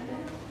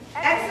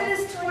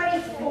 Exodus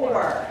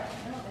 24.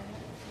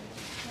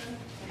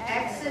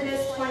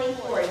 Exodus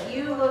 24.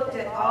 You looked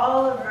at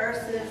all of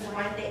verses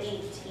 1 to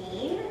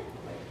 18.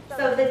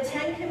 So the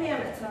 10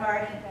 Commandments have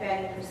already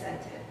been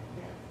presented.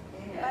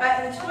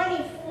 But in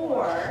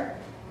 24,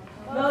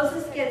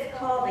 Moses gets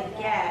called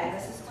again.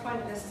 This is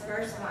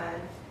verse 1.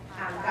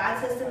 God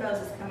says to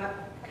Moses,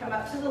 come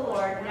up to the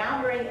Lord.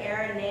 Now bring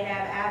Aaron,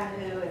 Nadab,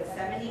 Abihu, and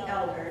 70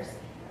 elders.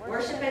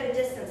 Worship at a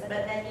distance,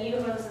 but then you,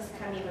 Moses,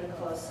 come even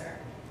closer.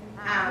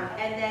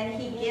 And then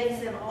he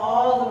gives them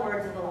all the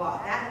words of the law.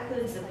 That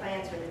includes the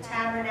plans for the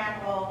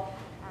tabernacle.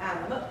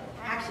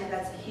 Actually,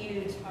 that's a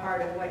huge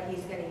part of what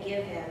he's going to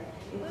give him,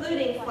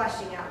 including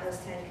fleshing out those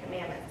 10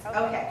 Commandments.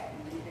 Okay.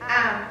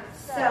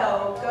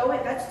 So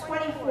that's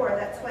 24.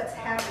 That's what's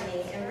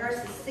happening. In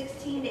verses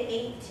 16 to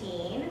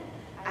 18,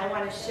 I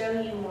want to show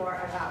you more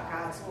about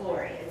God's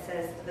glory. It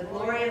says, the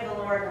glory of the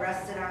Lord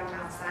rested on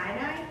Mount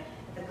Sinai.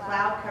 The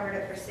cloud covered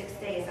it for 6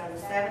 days. On the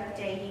seventh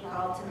day he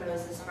called to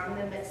Moses from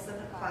the midst of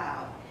the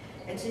cloud.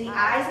 And to the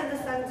eyes of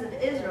the sons of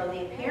Israel,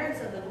 the appearance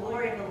of the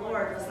glory of the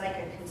Lord was like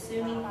a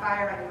consuming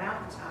fire on the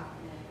mountaintop.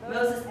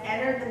 Moses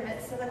entered the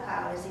midst of the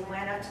cloud as he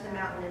went up to the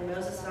mountain, and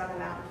Moses was on the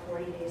mountain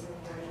 40 days and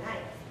 40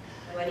 nights.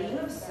 What do you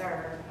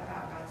observe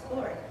about God's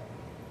glory?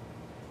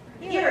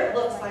 Here it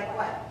looks like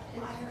what?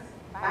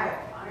 Fire.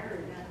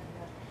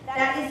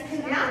 That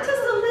is not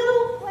just a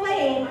little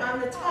flame on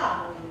the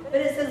top,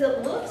 but it says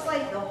it looks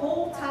like the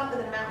whole top of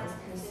the mountain is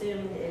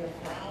consumed in a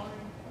flame.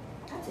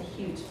 That's a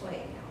huge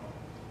flame.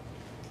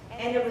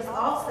 And it was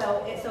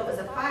also, so it was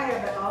a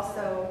fire, but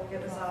also,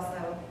 it was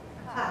also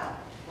a cloud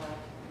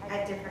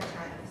at different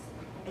times.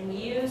 And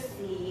you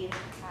see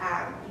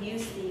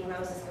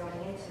Moses going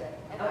into it.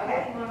 And I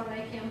wouldn't want to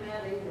make him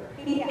mad either.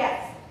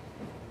 Yes.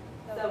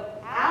 So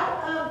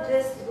out of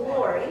this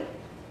glory,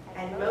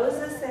 and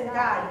Moses and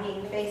God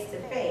being face to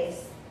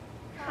face,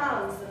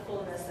 comes the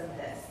fullness of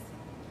this.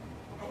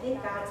 I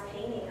think God's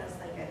painting us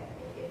like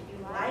if you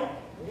like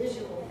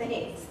visual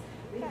things,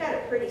 we've got a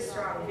pretty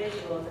strong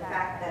visual of the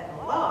fact that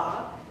the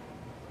law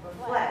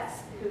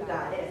reflects who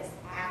God is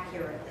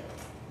accurately.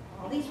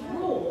 All these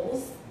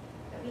rules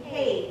that we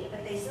hate,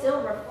 but they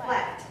still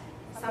reflect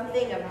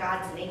something of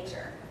God's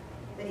nature,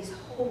 that He's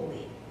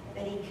holy,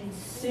 that He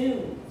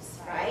consumes,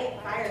 right?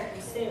 Fire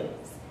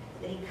consumes,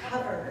 that He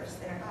covers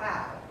in a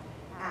cloud.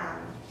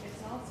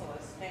 It's also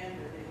a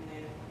standard, isn't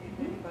it? If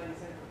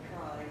anybody's ever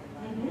tried,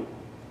 and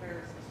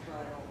Pharisees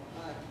tried all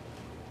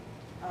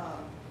the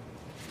time.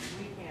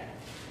 We can't.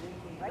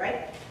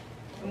 Right?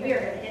 And we are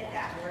going to hit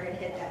that. We're going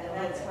to hit that. And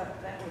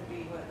that would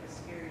be what is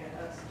scary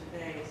to us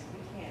today, is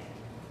we can't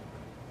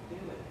do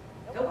it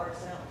Nope.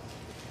 ourselves.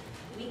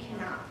 We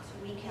cannot.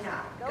 We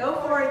cannot. Go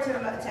forward to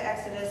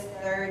Exodus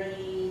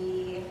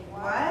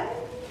 31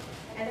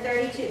 and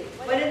 32.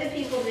 What did the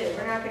people do?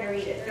 We're not going to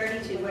read it.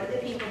 32. What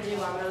did the people do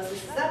while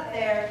Moses is up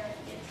there?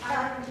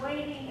 Tired of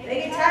waiting.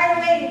 They get tired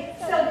of waiting.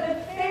 So the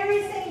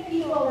very same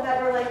people that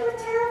were like, we're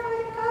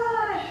terrified of God,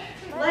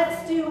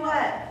 let's do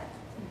what?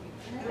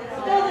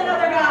 Build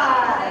another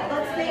god.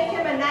 Let's make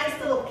him a nice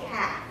little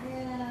calf.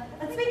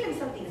 Let's make him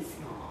something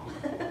small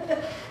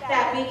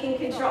that we can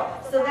control.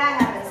 So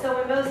that happens. So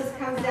when Moses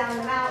comes down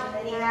the mountain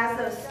and he has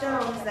those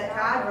stones that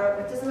God wrote,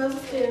 what does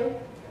Moses do?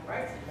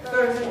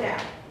 Throws them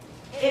down.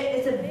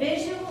 It's a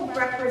visual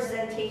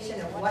representation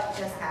of what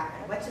just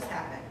happened. What just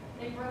happened?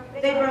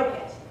 They broke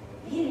it.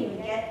 He didn't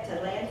even get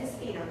to land his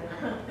feet on the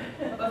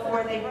ground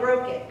before they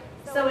broke it.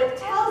 So it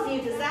tells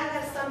you, does that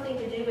have something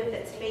to do with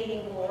its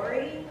fading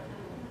glory?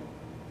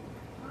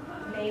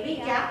 Maybe,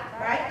 yeah,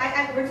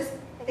 right? We're just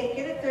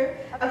thinking it through.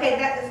 Okay,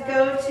 let's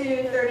go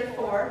to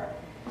 34.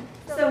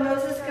 So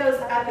Moses goes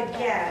up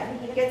again.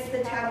 He gets the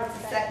tablets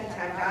a second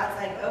time. God's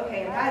like,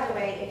 okay, and by the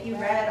way, if you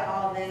read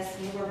all this,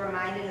 you were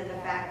reminded of the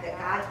fact that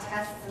God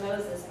tests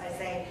Moses by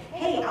saying,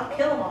 hey, I'll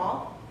kill them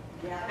all,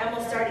 and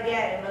we'll start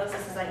again. And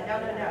Moses is like, no,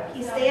 no, no.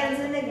 He stands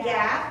in the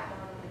gap.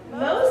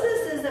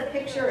 Moses is a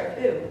picture of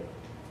who?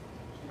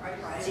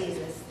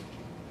 Jesus.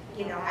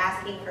 You know,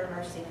 asking for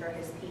mercy for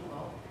his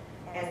people.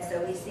 And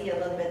so we see a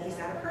little bit, he's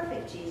not a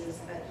perfect Jesus,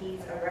 but he's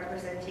a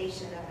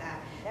representation of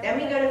that.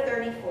 Then we go to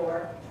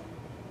 34.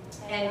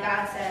 And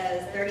God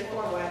says,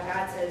 34:1,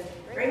 God says,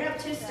 bring up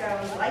 2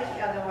 stones like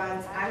the other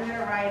ones. I'm going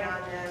to write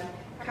on them.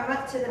 Come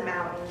up to the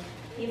mountain.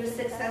 He was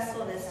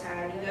successful this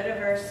time. You go to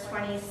verse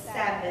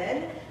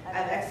 27 of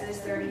Exodus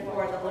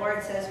 34. The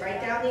Lord says,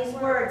 write down these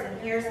words, and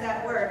here's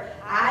that word.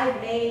 I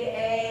made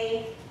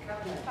a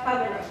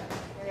covenant.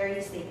 There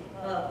you see.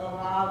 The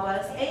law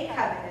was a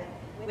covenant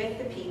with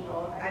the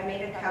people. I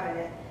made a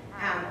covenant.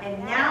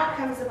 And now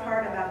comes the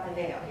part about the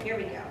veil. Here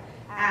we go.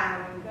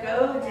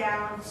 Go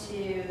down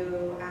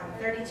to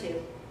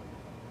 32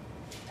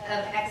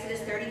 of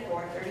Exodus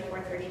 34,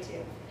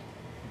 32.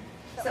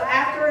 So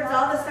afterwards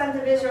all the sons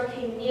of Israel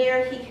came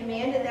near. He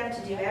commanded them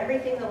to do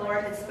everything the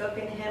Lord had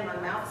spoken to him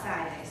on Mount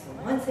Sinai. So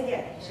once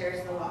again, he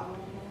shares the law.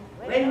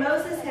 When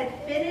Moses had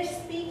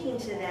finished speaking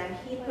to them,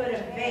 he put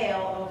a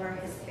veil over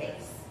his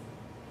face.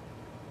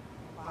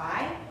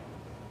 Why?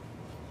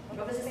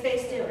 What was his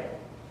face doing?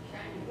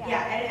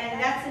 Yeah,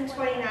 and that's in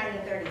 29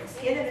 and 30. The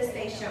skin of his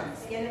face shone.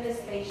 The skin of his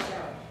face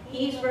shone.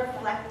 He's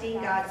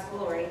reflecting God's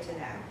glory to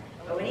them.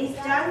 But when he's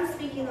done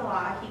speaking the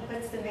law, he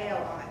puts the veil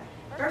on.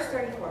 Verse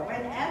 34,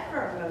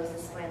 whenever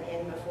Moses went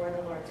in before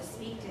the Lord to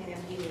speak to him,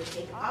 he would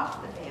take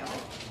off the veil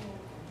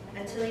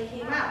until he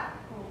came out.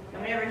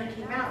 And whenever he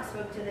came out and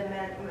spoke to the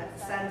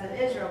sons of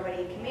Israel what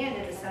he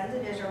commanded, the sons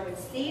of Israel would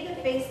see the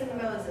face of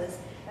Moses,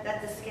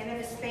 that the skin of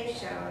his face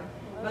shone.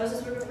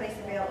 Moses would replace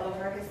the veil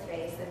over his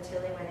face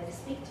until he went in to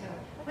speak to him.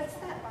 What's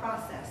that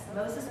process?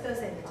 Moses goes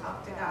in to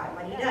talk to God.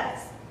 What he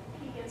does?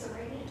 He gets a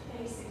radiant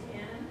face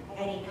again.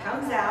 And he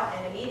comes out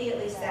and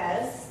immediately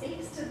says,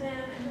 Speaks to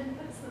them and then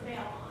puts the veil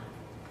on.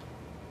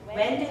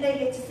 when do they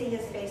get to see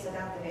his face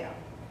without the veil?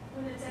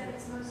 When it's at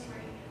its most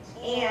radiant.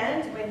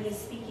 And when he's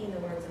speaking the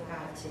words of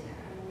God to them.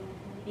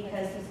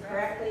 Because he's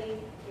correctly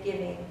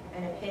giving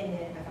an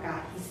opinion of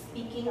God. He's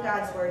speaking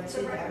God's word It's to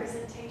a them.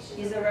 representation.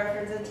 He's a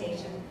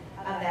representation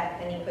of that.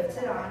 Then he puts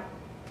it on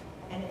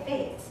and it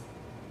fades.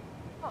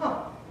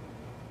 Huh.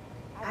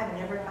 I've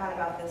never thought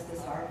about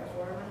this hard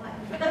before in my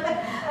life.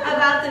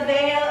 About the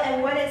veil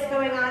and what is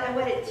going on and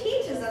what it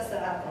teaches us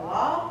about the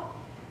law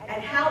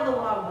and how the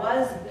law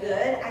was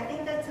good. I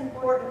think that's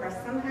important for us.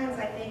 Sometimes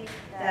I think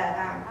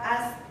that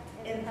us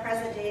in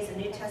present days, the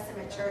New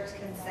Testament church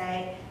can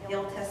say the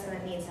Old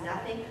Testament means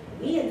nothing.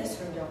 We in this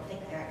room don't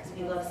think that because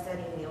we love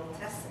studying the Old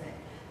Testament.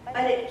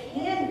 But it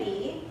can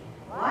be.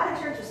 A lot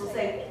of churches will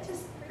say, we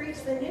just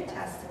preach the New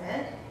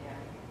Testament.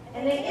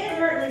 And they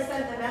inadvertently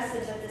send the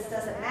message that this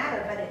doesn't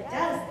matter, but it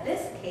does.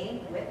 This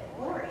came with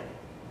glory.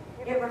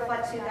 It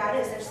reflects who God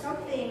is. There's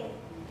something,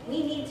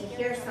 we need to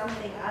hear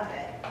something of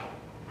it.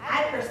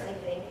 I personally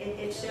think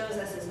it shows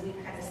us, as we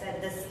kind of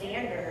said, the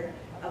standard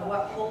of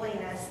what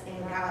holiness in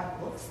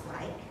God looks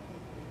like.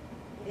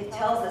 It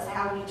tells us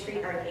how we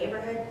treat our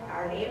neighborhood.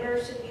 Our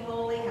neighbors should be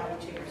holy, how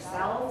we treat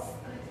ourselves.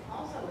 But it's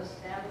also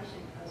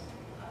establishing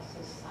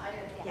a society.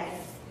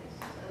 Yes.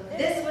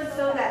 This was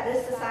so that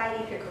this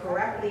society could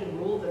correctly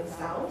rule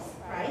themselves,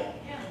 right?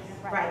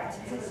 Right.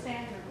 It's a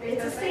standard.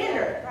 It's a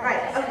standard,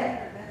 right,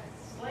 okay.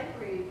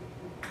 Slavery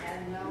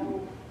had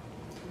no,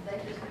 they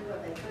just knew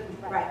what they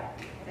couldn't. Right,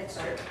 that's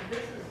true. This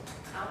is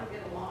how to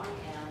get along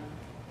and.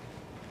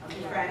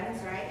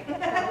 Friends, right?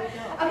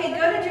 Okay,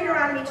 go to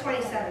Deuteronomy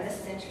 27. This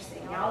is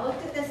interesting. Y'all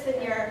looked at this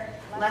in your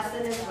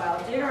lesson as well.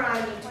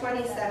 Deuteronomy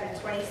 27,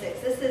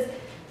 26. This is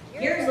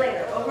years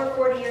later, over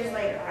 40 years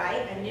later,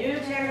 right? A new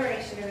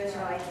generation of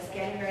Israelites is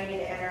getting ready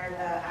to enter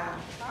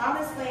the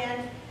promised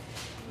land.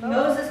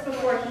 Moses,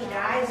 before he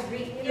dies,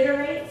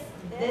 reiterates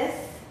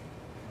this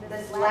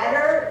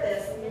letter,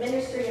 this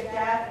ministry of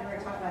death, and we're going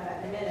to talk about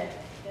that in a minute,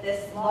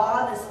 this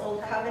law, this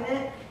old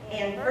covenant.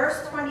 And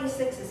verse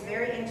 26 is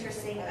very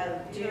interesting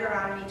of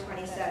Deuteronomy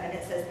 27.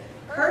 It says,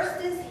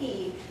 cursed is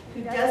he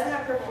who does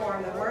not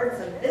perform the words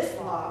of this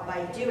law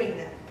by doing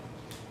them.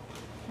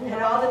 And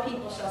all the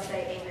people shall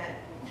say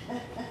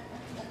amen.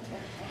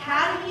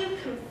 How do you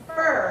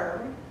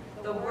confirm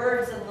the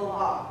words of the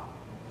law?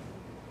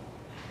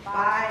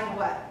 By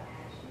what?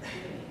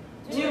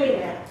 Doing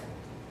that.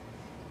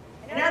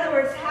 In other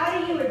words, how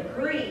do you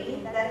agree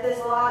that this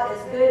law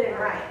is good and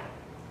right?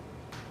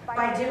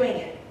 By doing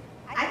it.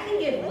 I can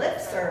give lip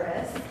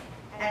service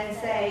and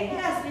say,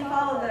 yes, we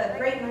follow the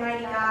great and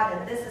mighty God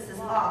and this is his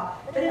law.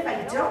 But if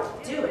I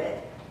don't do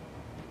it,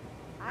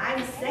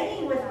 I'm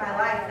saying with my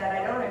life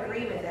that I don't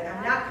agree with it.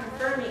 I'm not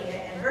confirming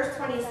it. And verse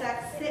 26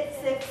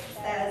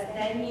 says,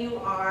 then you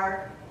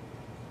are,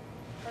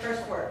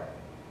 first word,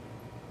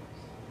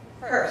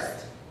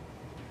 cursed.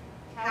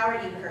 How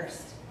are you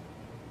cursed?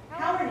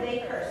 How are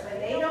they cursed?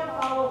 When they don't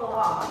follow the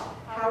law,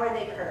 how are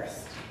they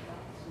cursed?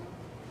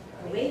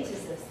 The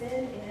wages of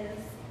sin is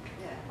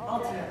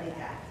ultimately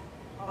death.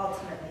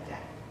 Ultimately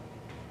death.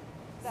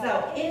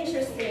 So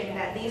interesting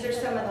that these are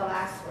some of the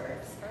last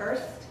words.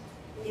 Cursed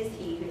is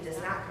he who does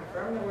not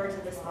confirm the words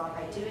of this law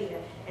by doing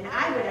them. And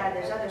I would add,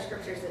 there's other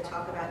scriptures that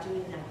talk about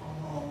doing them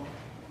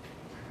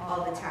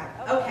all the time.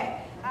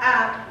 Okay,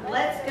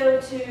 let's go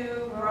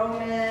to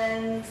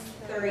Romans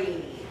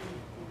 3.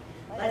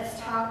 Let's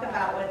talk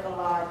about what the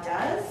law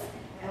does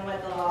and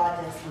what the law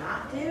does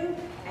not do.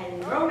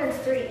 And Romans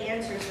 3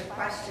 answers the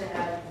question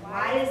of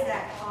why is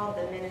that called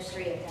the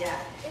ministry of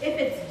death? If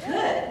it's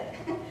good,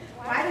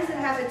 why does it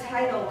have a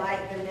title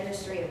like the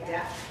ministry of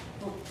death?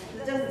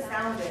 It doesn't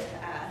sound good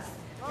to us.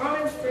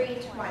 Romans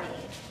 3:20.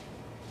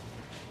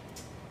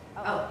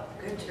 Oh,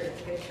 good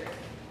truth, good truth.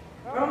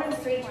 Romans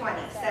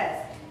 3:20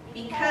 says,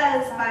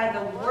 because by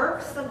the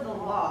works of the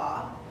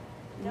law,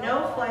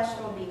 no flesh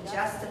will be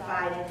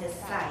justified in his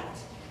sight,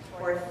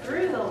 for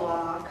through the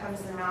law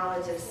comes the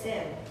knowledge of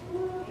sin.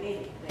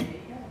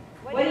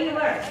 What do you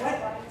learn? What?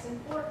 It's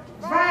important.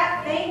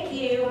 Right, thank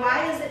you.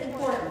 Why is it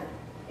important?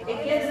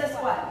 It gives us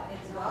what?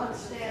 It's God's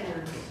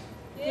standards.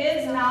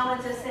 Gives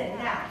knowledge of sin.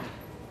 Now,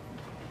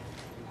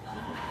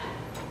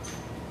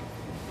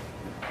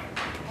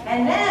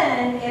 and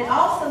then it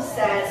also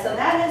says, so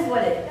that is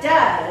what it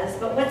does,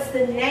 but what's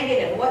the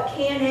negative? What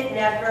can it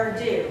never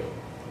do?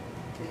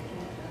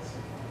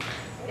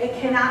 It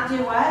cannot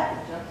do what?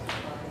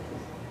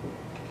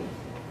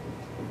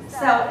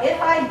 So if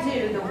I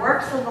do the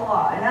works of the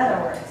law, in other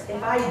words,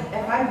 if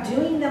I'm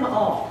doing them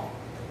all,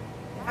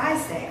 if I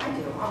say I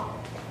do them all,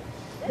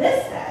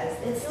 this says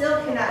it still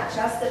cannot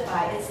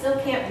justify, it still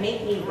can't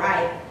make me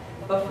right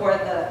before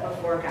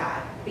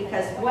God.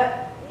 Because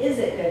what is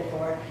it good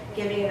for?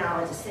 Giving a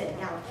knowledge of sin.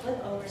 Now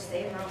flip over,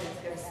 stay in Romans,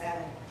 go to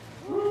 7.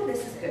 Ooh,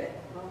 this is good.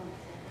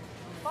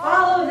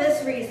 Follow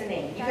this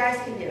reasoning. You guys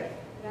can do it.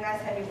 You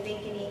guys have your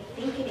thinking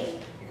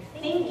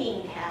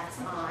caps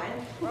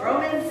on.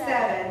 Romans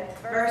 7,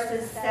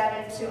 verses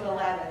 7 to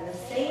 11. The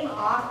same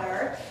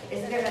author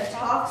is going to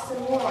talk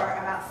some more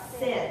about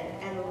sin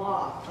and the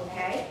law,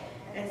 okay?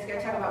 And it's going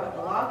to talk about what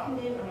the law can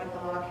do and what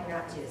the law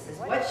cannot do. It says,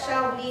 what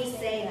shall we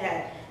say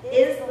then?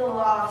 Is the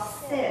law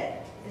sin?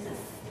 Is it?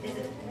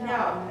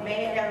 No,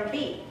 may it never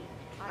be.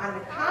 On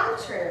the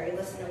contrary,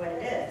 listen to what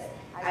it is.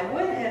 I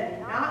would have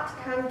not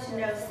come to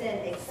know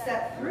sin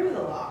except through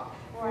the law.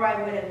 For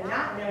I would have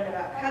not known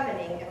about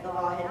coveting if the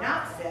law had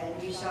not said,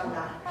 you shall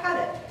not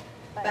covet.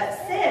 But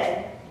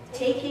sin,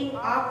 taking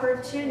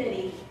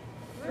opportunity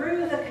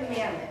through the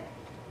commandment,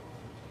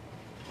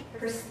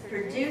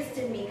 produced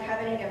in me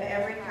coveting of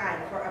every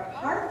kind. For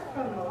apart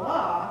from the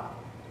law,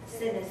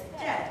 sin is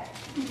dead.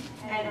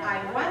 And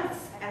I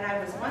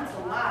was once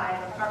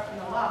alive apart from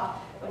the law,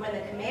 but when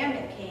the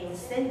commandment came,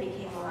 sin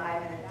became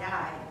alive and it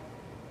died.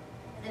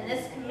 And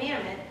this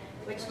commandment,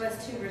 which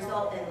was to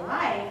result in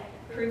life,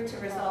 proved to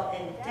result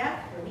in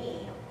death for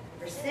me.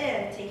 For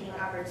sin, taking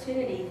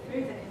opportunity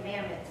through the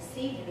commandment,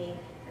 deceived me,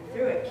 and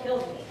through it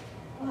killed me.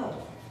 Whoa.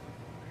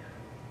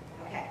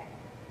 Okay,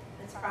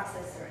 let's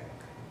process through it.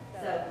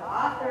 So the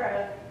author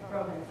of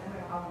Romans, I'm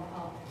going to call him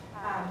Paul,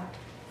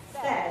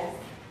 says,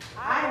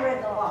 I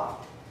read the law.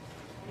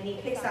 And he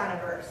picks on a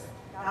verse,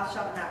 thou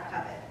shalt not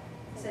covet.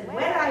 He said,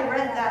 when I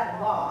read that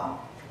law,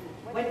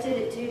 what did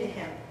it do to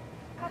him?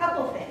 A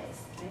couple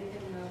things.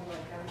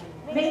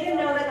 Made him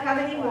know that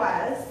coveting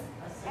was,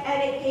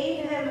 and it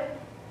gave him,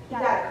 he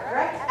got a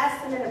correct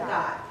estimate of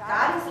God.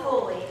 God is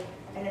holy,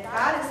 and if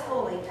God is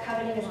holy,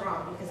 coveting is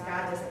wrong because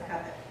God doesn't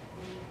covet.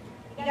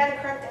 He got a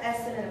correct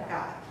estimate of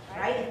God,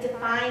 right? It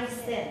defined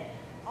sin.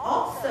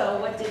 Also,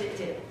 what did it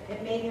do?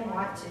 It made him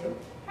want to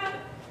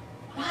covet.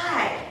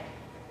 Why?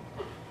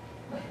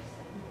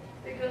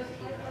 Because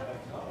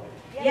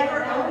You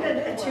ever owned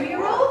a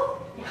 2-year-old?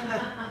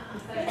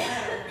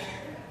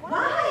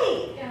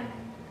 Why?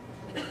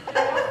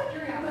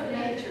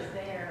 nature's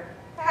there.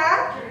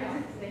 Huh?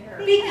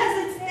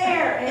 Because it's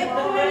there. It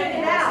pointed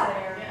it out.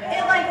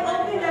 It like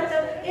opened up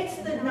it's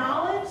the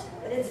knowledge,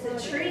 it's the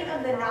tree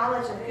of the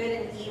knowledge of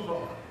good and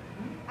evil.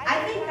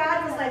 I think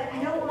God was like,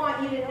 I don't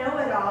want you to know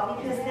it all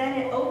because then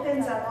it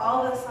opens up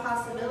all those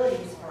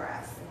possibilities for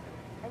us.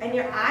 And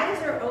your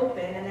eyes are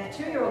open and that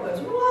 2-year-old goes,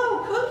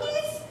 whoa,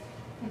 cookies?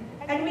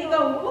 And we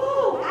go,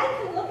 whoa, I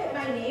can look at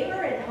my neighbor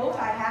and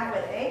hope I have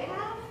what they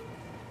have.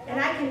 And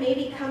I can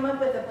maybe come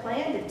up with a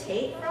plan to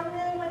take from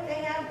them what they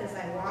have because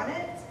I want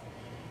it.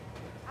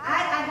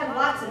 I have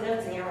lots of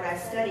notes in here when I've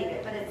studied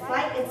it, but it's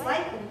like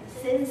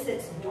sin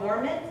sits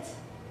dormant,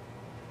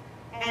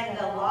 and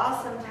the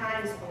law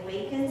sometimes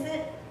awakens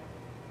it,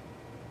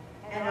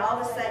 and all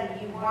of a sudden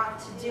you want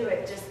to do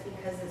it just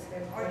because it's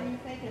been Or do forced. you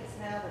think it's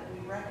now that we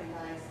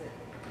recognize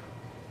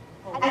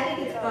that? I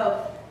think it's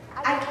both.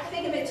 I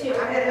think of it too.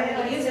 I'm And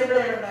gonna I use sit a there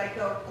really, and I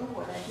go, oh,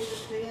 and I did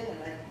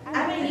it then, and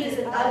I'm gonna use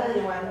an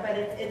ugly one, but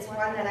it's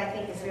one that I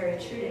think is very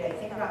true today.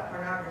 Think about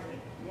pornography.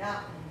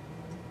 Yeah.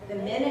 The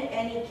minute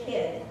any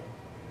kid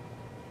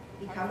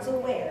becomes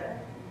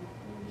aware,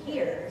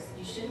 hears,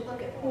 you shouldn't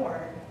look at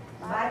porn,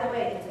 by the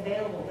way, it's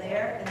available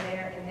there and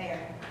there and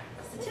there.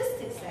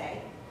 Statistics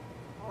say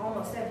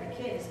almost every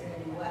kid is gonna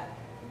do what?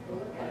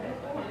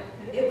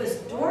 It was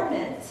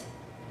dormant,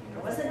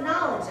 there wasn't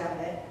knowledge of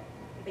it,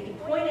 but you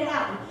point it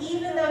out, and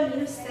even though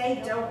you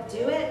say don't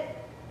do it,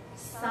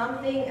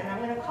 something, and I'm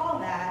gonna call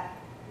that,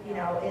 you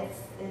know, it's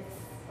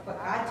what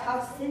God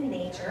talks in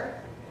nature,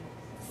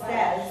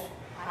 says,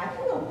 I can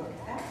go look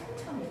at that,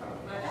 don't tell me if I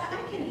look at that,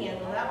 I can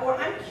handle that, or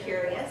I'm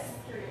curious.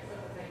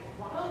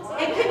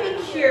 It could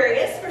be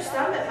curious, for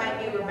some it might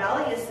be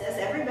rebelliousness,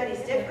 everybody's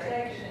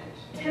different.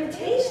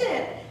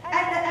 Temptation.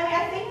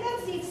 I think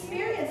that's the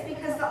experience,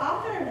 because the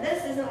author of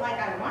this isn't like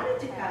I wanted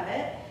to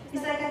covet,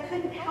 he's like I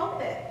couldn't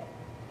help it.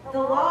 The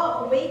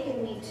law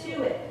awakened me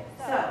to it.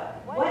 So,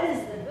 what is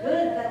the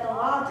good that the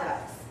law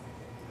does?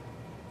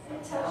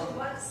 It tells you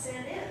what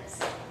sin is.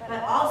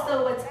 But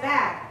also what's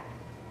bad.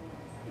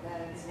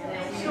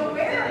 And you're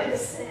aware of the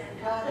sin.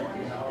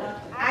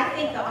 I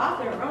think the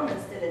author of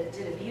Romans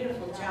did a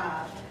beautiful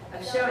job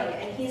of showing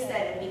it. And he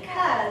said, and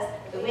because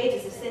the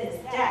wages of sin is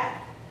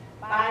death,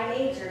 by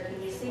nature,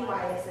 can you see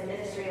why it's the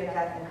ministry of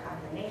death and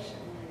condemnation?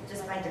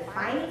 Just by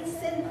defining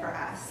sin for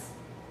us,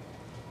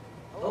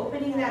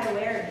 opening that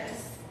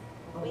awareness,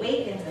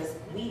 awakens us,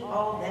 we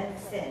all then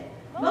sin.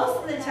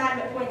 Most of the time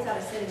it points out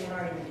a sin we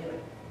already been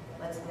doing.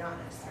 Let's be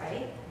honest,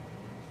 right?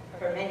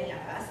 For many of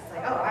us, it's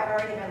like, oh, I've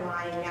already been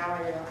lying, now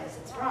I realize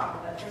it's wrong.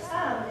 But for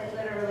some, it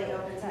literally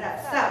opens it up.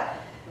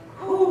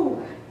 So,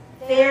 whew,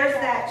 there's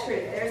that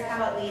truth. There's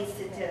how it leads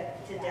to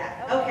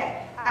death.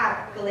 Okay,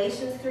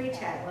 Galatians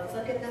 3:10. Let's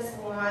look at this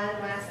one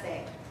last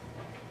thing.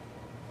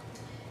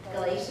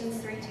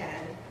 Galatians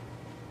 3:10.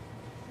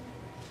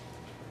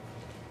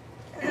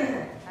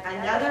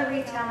 Another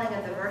retelling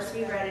of the verse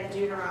we read in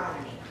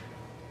Deuteronomy.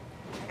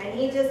 And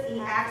he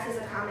acts as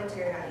a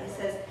commentary on it. He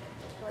says,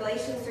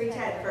 Galatians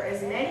 3:10, for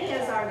as many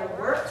as are the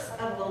works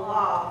of the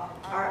law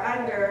are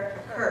under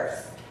a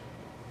curse.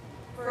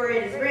 For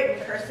it is written,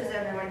 cursed is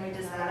everyone who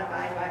does not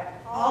abide by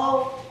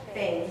all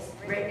things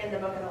written in the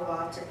book of the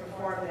law to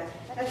perform them.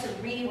 That's a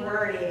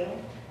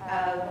rewording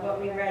of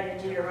what we read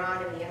in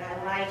Deuteronomy, and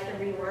I like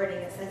the rewording.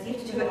 It says you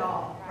have to do it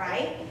all,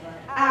 right?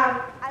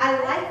 I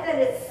like that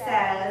it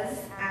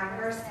says,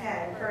 verse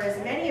 10, for as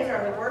many as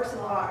are the works of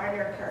the law are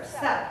under a curse.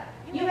 So,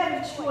 you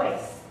have a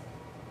choice.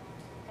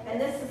 And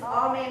this is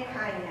all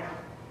mankind now,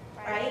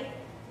 right?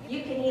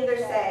 You can either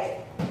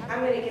say,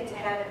 I'm going to get to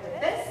heaven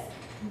with this,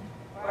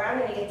 or I'm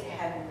going to get to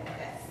heaven with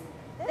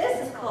this.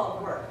 This is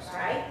called works,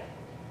 right?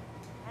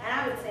 And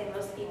I would say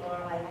most people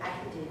are like, I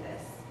can do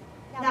this.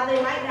 Now,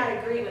 they might not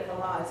agree with the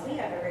laws we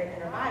have it written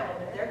in our Bible,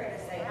 but they're going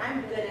to say,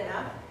 I'm good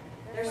enough.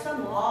 There's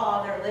some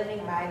law they're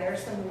living by.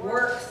 There's some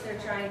works they're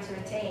trying to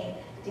attain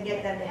to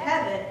get them to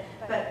heaven.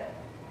 But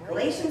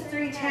Galatians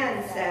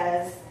 3:10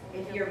 says,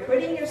 if you're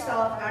putting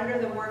yourself under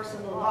the works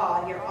of the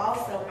law, you're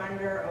also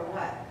under a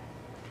what?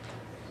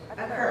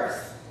 A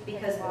curse.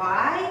 Because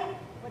why?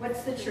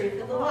 What's the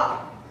truth of the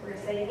law? We're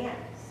going to say it again.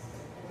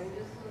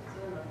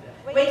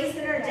 Wages of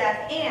sin are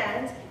death,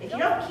 and if you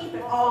don't keep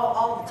it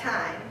all the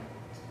time,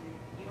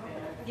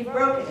 you've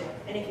broken it.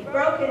 And if you've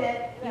broken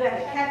it, you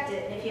haven't kept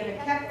it. And if you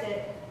haven't kept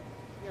it,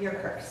 you're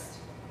cursed.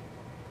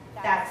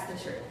 That's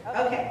the truth.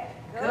 Okay,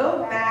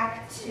 go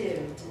back to,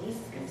 Denise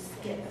is going to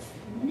skip a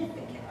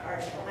significant part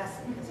of the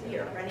lesson because we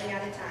are running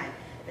out of time.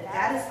 But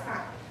that is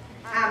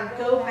fine.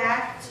 Go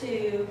back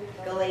to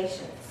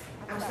Galatians.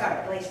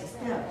 Galatians.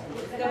 No,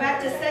 Denise. Go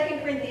back to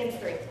 2 Corinthians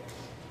 3.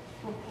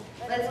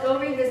 Let's go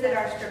revisit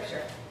our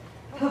scripture.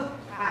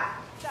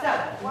 So,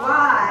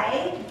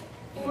 why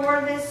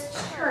for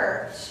this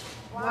church,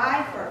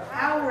 why for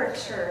our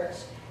church,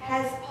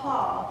 has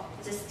Paul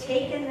just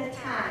taken the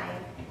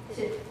time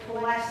to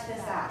flesh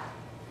this out?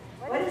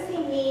 What does he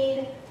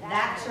need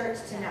that church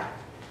to know?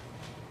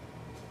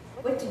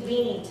 What do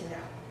we need to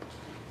know?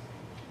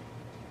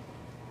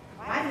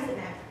 Why does it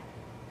matter?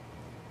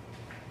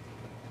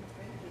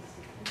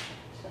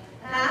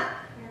 Huh?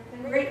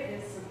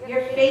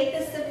 Your faith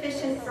is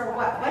sufficient for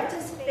what? What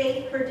does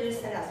faith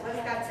produce in us? What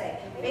does God say?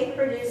 Faith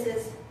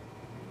produces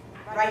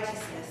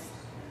righteousness.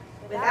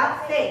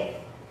 Without faith,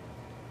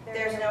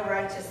 there's no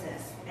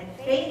righteousness. And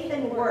faith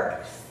and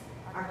works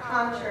are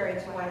contrary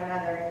to one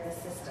another in the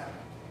system.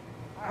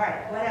 All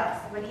right, what else?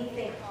 What do you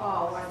think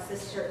Paul wants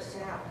this church to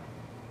know?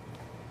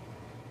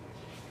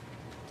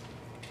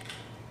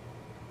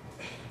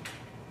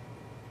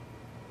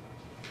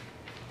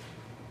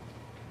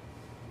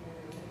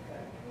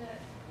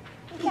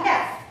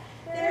 Yes,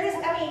 there is,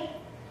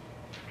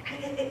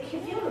 it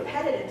can feel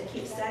repetitive to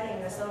keep studying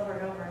this over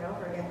and over and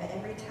over again, but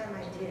every time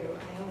I do,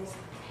 I always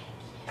thank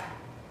you.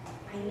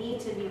 I need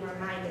to be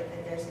reminded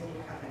that there's a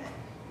new covenant.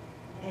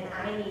 And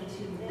I need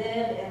to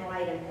live in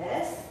light of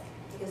this,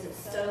 because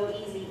it's so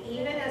easy.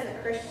 Even as a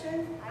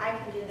Christian, I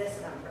can do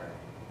this number.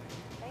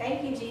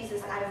 Thank you,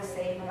 Jesus, I was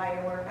saved by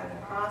your work on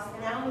the cross.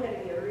 Now I'm going to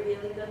be a really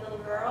good little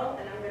girl,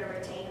 and I'm going to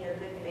retain your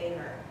good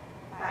favor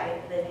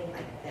by living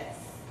like this.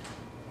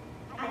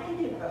 I can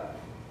do both.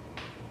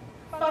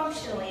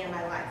 Functionally in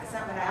my life. It's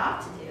not what I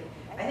ought to do.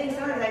 I think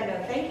sometimes I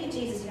go, thank you,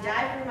 Jesus, you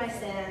died for my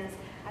sins.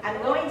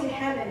 I'm going to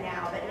heaven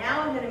now, but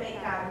now I'm going to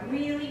make God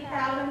really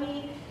proud of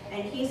me,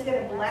 and he's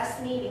going to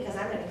bless me because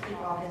I'm going to keep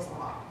all his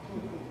law.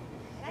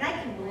 And I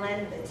can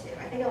blend the two.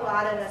 I think a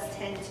lot of us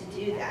tend to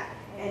do that.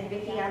 And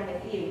Vicki, I'm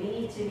with you.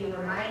 We need to be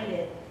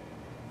reminded,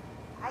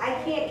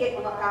 I can't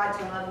get God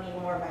to love me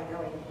more by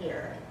going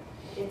here.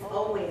 It's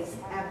always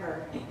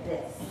ever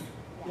this.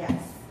 Yes.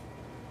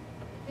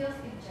 It feels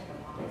good to check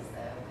a box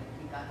though,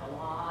 when you got the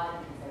law,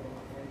 you can say,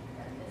 well, you've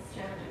done this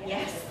chapter.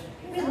 Yes.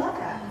 We love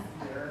that.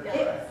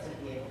 It,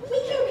 We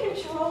can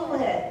control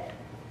it.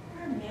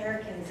 We're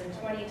Americans in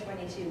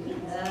 2022. We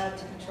love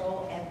to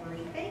control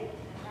everything,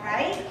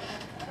 right?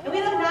 And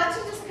we love not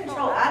to just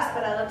control us,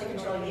 but I love to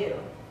control you.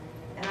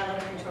 And I love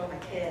to control my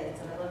kids,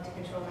 and I love to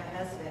control my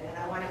husband, and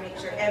I want to make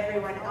sure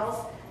everyone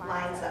else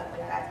lines up with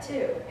that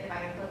too. if I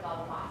can click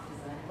all the boxes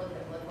and look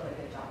what a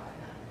good job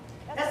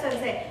I've done. That's what I'm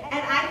saying.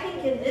 And I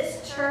think in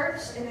this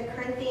church, in the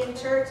Corinthian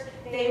church,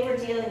 they were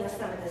dealing with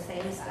some of the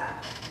same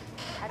stuff.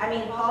 I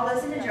mean, Paul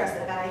doesn't address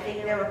it, but I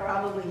think there were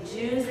probably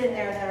Jews in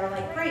there that are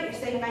like, great, you're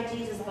saved by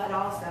Jesus, but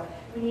also,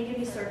 we need to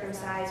be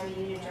circumcised,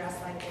 we need to dress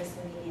like this,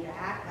 we need to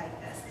act like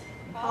this.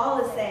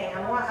 Paul is saying,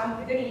 I'm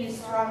going to use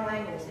strong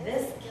language.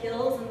 This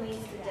kills and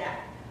leads to death.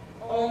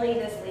 Only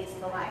this leads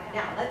to life.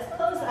 Now, let's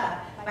close up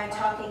by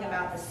talking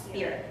about the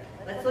Spirit.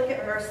 Let's look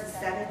at verses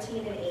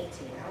 17 and 18.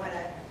 I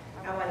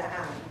want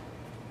to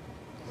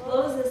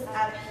close this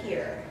up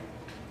here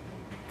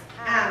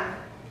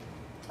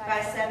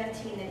by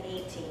 17 and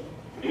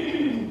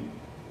 18.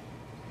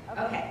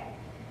 Okay.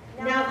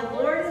 Now, the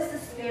Lord is the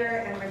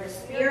Spirit, and where the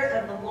Spirit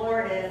of the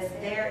Lord is,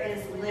 there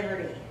is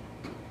liberty.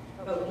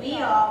 But we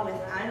all, with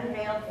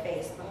unveiled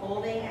face,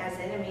 beholding as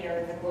in a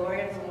mirror the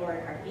glory of the Lord,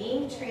 are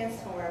being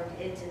transformed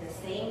into the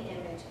same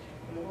image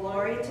from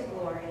glory to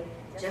glory,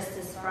 just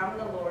as from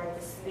the Lord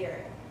the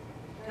Spirit.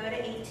 Go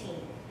to 18.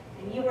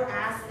 And you were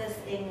asked this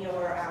in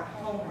your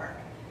homework.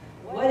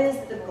 What is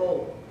the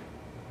goal?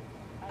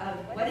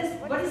 What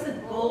is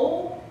the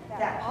goal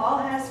that Paul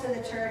has for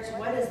the church?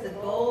 What is the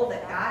goal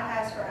that God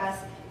has for us?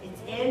 It's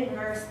in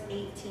verse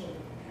 18.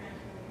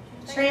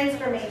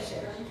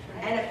 Transformation.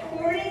 And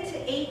according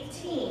to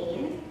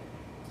 18,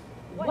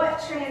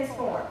 what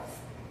transforms?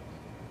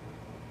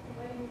 The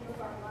way we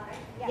live our life.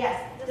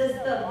 Yes. Does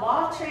the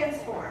law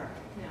transform?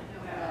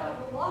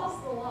 The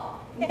law's the law.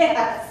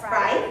 Yes,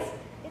 right?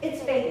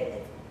 It's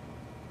faded.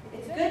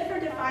 It's good for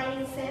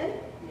defining sin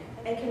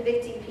and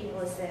convicting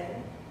people of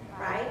sin,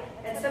 right?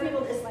 And some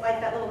people just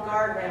like that little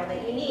guardrail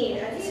that you need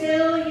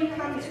until you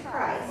come to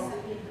Christ.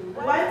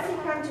 Once you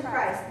come to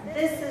Christ,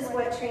 this is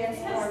what Because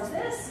transforms.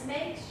 this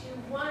makes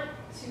you want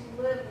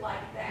to live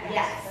like that.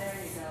 Yes.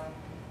 There you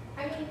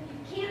go. I mean,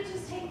 you can't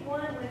just take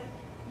one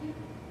with,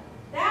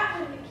 that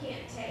one you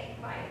can't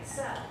take by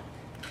itself.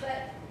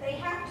 But they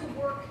have to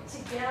work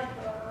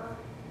together.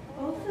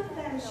 Both of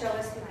them show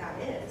us who God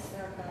is.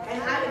 And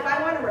if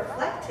I want to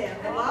reflect Him,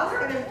 the law's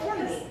going to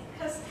inform me.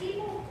 Because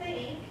people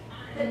think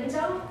that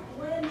don't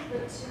blend the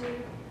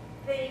two,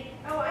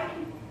 oh,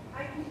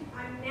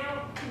 I'm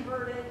now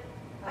converted,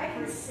 I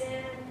can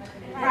sin,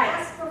 and Right.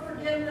 ask for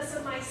forgiveness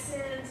of my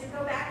sins, and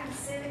go back and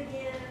sin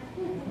again.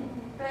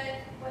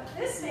 But what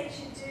this makes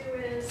you do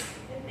is,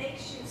 it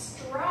makes you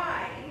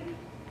strive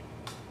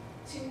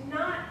to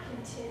not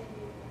continue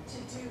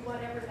to do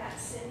whatever that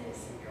sin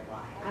is in your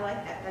life. I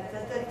like that.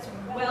 That's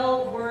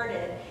well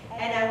worded.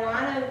 And I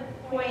want to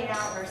point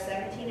out verse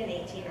 17 and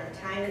 18, our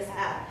time is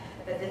up.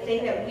 But the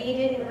thing that we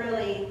didn't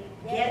really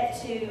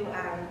get to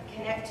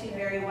connect to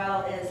very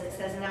well is it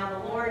says, now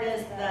the Lord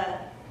is the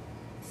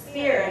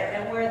Spirit,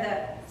 and where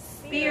the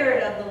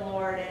Spirit of the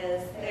Lord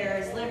is, there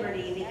is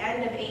liberty. The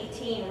end of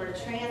 18, we're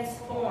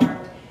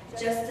transformed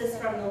just as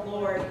from the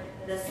Lord,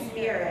 the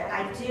Spirit.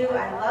 I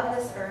love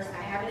this verse.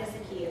 I have it as a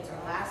key. It's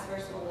our last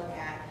verse we'll look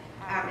at.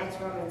 It's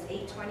Romans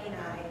 8:29.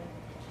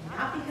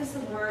 Not because the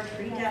word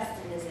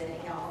predestined is in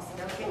it, y'all, so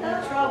don't get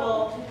in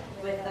trouble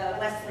with the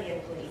Wesleyan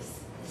police.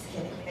 Just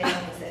kidding, they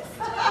don't exist.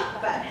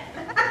 But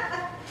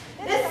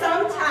this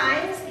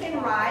sometimes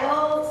can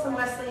rile some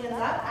Wesleyans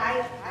up.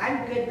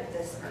 I'm good with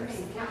this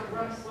verse.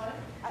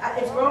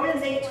 It's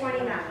Romans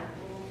 8:29.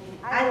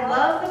 I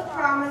love the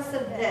promise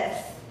of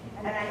this,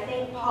 and I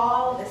think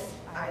Paul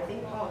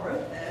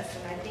wrote this,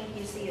 and I think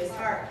you see his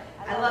heart.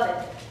 I love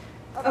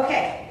it.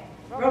 Okay,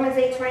 Romans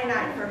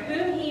 8:29. For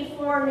whom He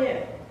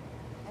foreknew,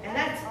 and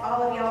that's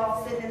all of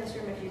y'all sitting in this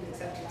room if you've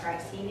accepted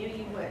Christ. He knew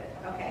you would.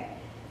 Okay.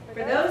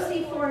 For those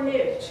He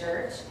foreknew,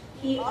 church,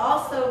 He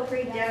also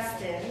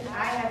predestined,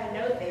 I have a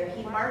note there,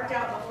 he marked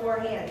out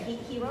beforehand.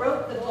 He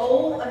wrote the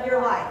goal of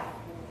your life.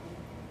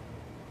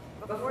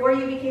 Before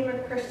you became a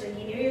Christian,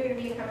 he knew you were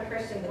going to become a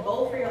Christian. The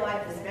goal for your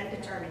life has been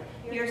determined.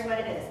 Here's what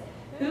it is.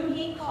 Whom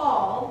he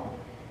called,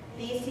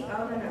 he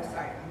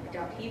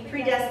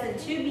predestined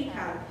to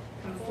become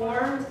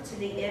conformed to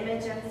the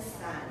image of the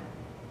Son,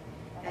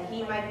 that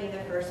he might be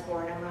the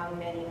firstborn among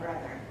many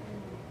brethren.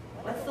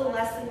 What's the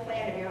lesson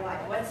plan of your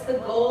life? What's the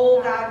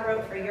goal God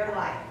wrote for your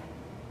life?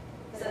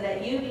 So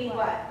that you be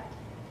what?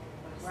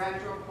 A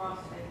gradual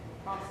process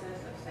of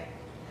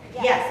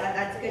sanctification. Yes,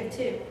 that's good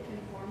too.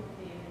 Conform to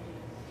the image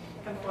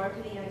of Conform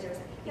to the image of,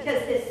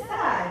 because his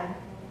Son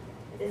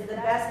is the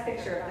best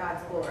picture of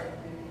God's glory.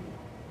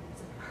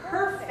 It's a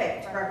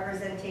perfect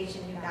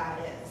representation who God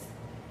is.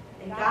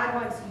 And God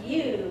wants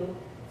you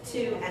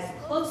to, as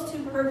close to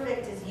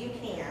perfect as you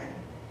can,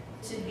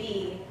 to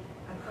be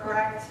a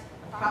correct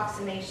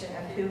approximation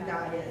of who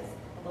God is.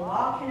 The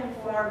law can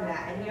inform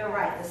that, and you're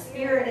right, the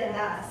Spirit in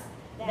us,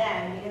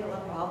 then, you didn't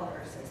look at all the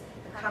verses,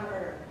 the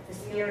Comforter, the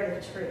Spirit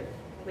of truth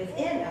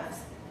within us,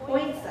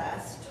 points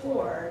us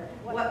toward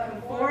what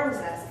conforms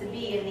us to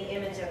be in the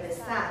image of His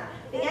Son.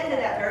 The end of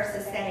that verse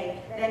is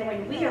saying, then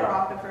when we are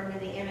all conformed to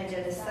the image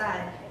of His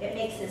Son, it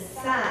makes His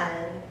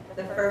Son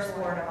the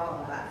firstborn of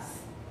all of us.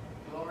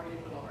 Glory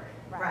to glory.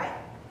 Right.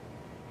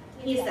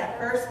 He's that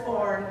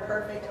firstborn,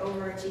 perfect,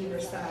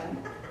 overachiever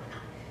son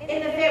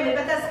in the family.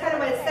 But that's kind of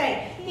what it's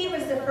saying. He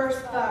was the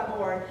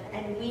firstborn,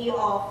 and we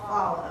all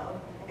follow,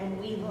 and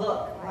we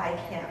look like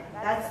him.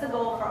 That's the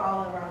goal for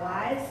all of our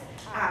lives.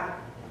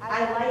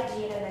 I like,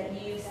 Gina,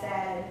 that you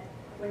said,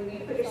 when you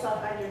put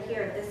yourself under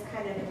here, this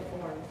kind of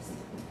informs,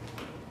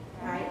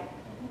 right?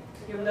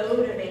 You're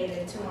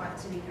motivated to want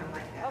to become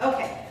like that.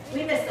 Okay,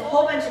 we missed a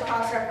whole bunch of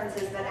cross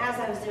references, but as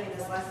I was doing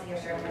this lesson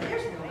yesterday, I'm like,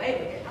 there's no way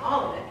we get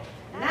all of it.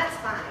 And that's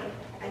fine.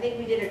 I think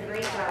we did a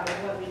great job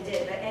of what we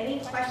did. But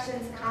any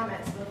questions,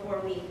 comments before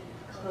we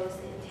close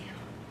it down?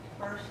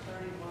 Verse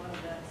 31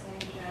 of that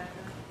same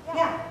chapter.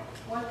 Yeah.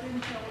 What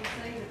then shall we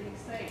say to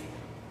these things?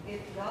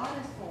 If God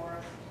is for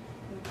us,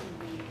 who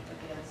can be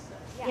against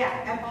us?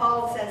 Yeah, and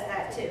Paul says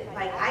that too.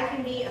 Like, I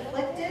can be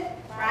afflicted,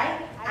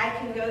 right? I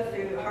can go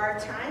through hard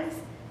times.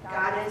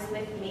 God is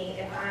with me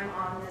if I'm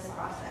on this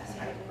process,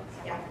 right?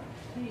 Yeah.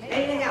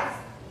 Anything else?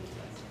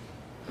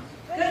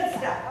 Good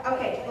stuff.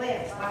 Okay,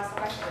 Lance, last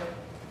question.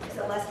 Is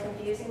it less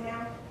confusing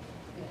now?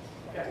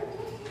 Good.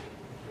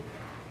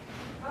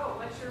 Oh,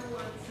 what's your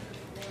one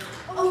sentence name?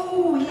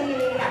 Oh,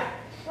 yeah.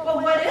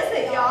 Well, what is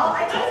it, y'all?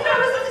 I told you I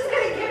wasn't just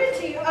going to give it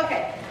to you.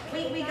 Okay,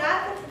 we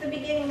got the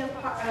beginning of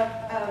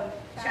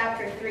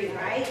chapter 3,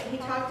 right? He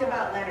talked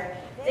about letter.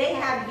 They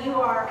have, you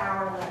are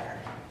our letter.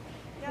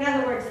 In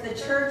other words, the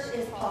church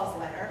is Paul's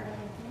letter.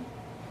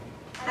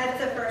 That's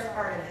the first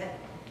part of it.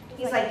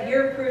 He's like,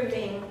 you're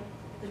proving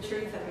the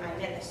truth of my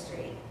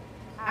ministry.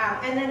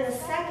 And then the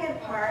second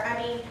part, I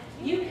mean,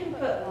 you can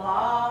put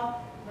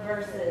law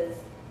versus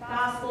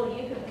gospel.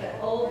 You can put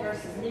old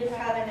versus new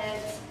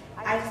covenant.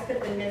 I just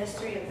put the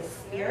ministry of the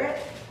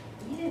Spirit.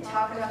 We didn't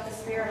talk about the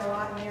Spirit a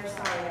lot in here.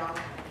 Sorry, y'all.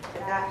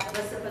 But that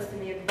was supposed to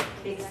be a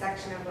big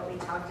section of what we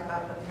talked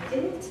about, but we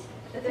didn't.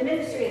 But the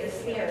ministry of the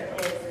Spirit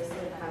is this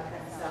new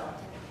covenant.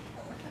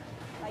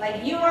 So,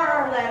 like, you are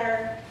our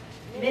letter.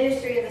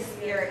 Ministry of the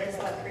Spirit is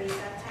what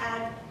Precepts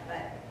had,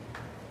 but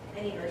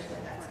any version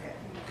of that's good.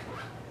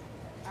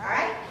 All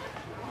right?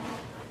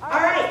 All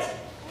right.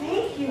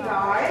 Thank you,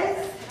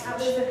 guys. That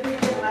was a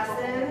pretty good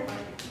lesson.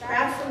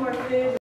 Grab some more food.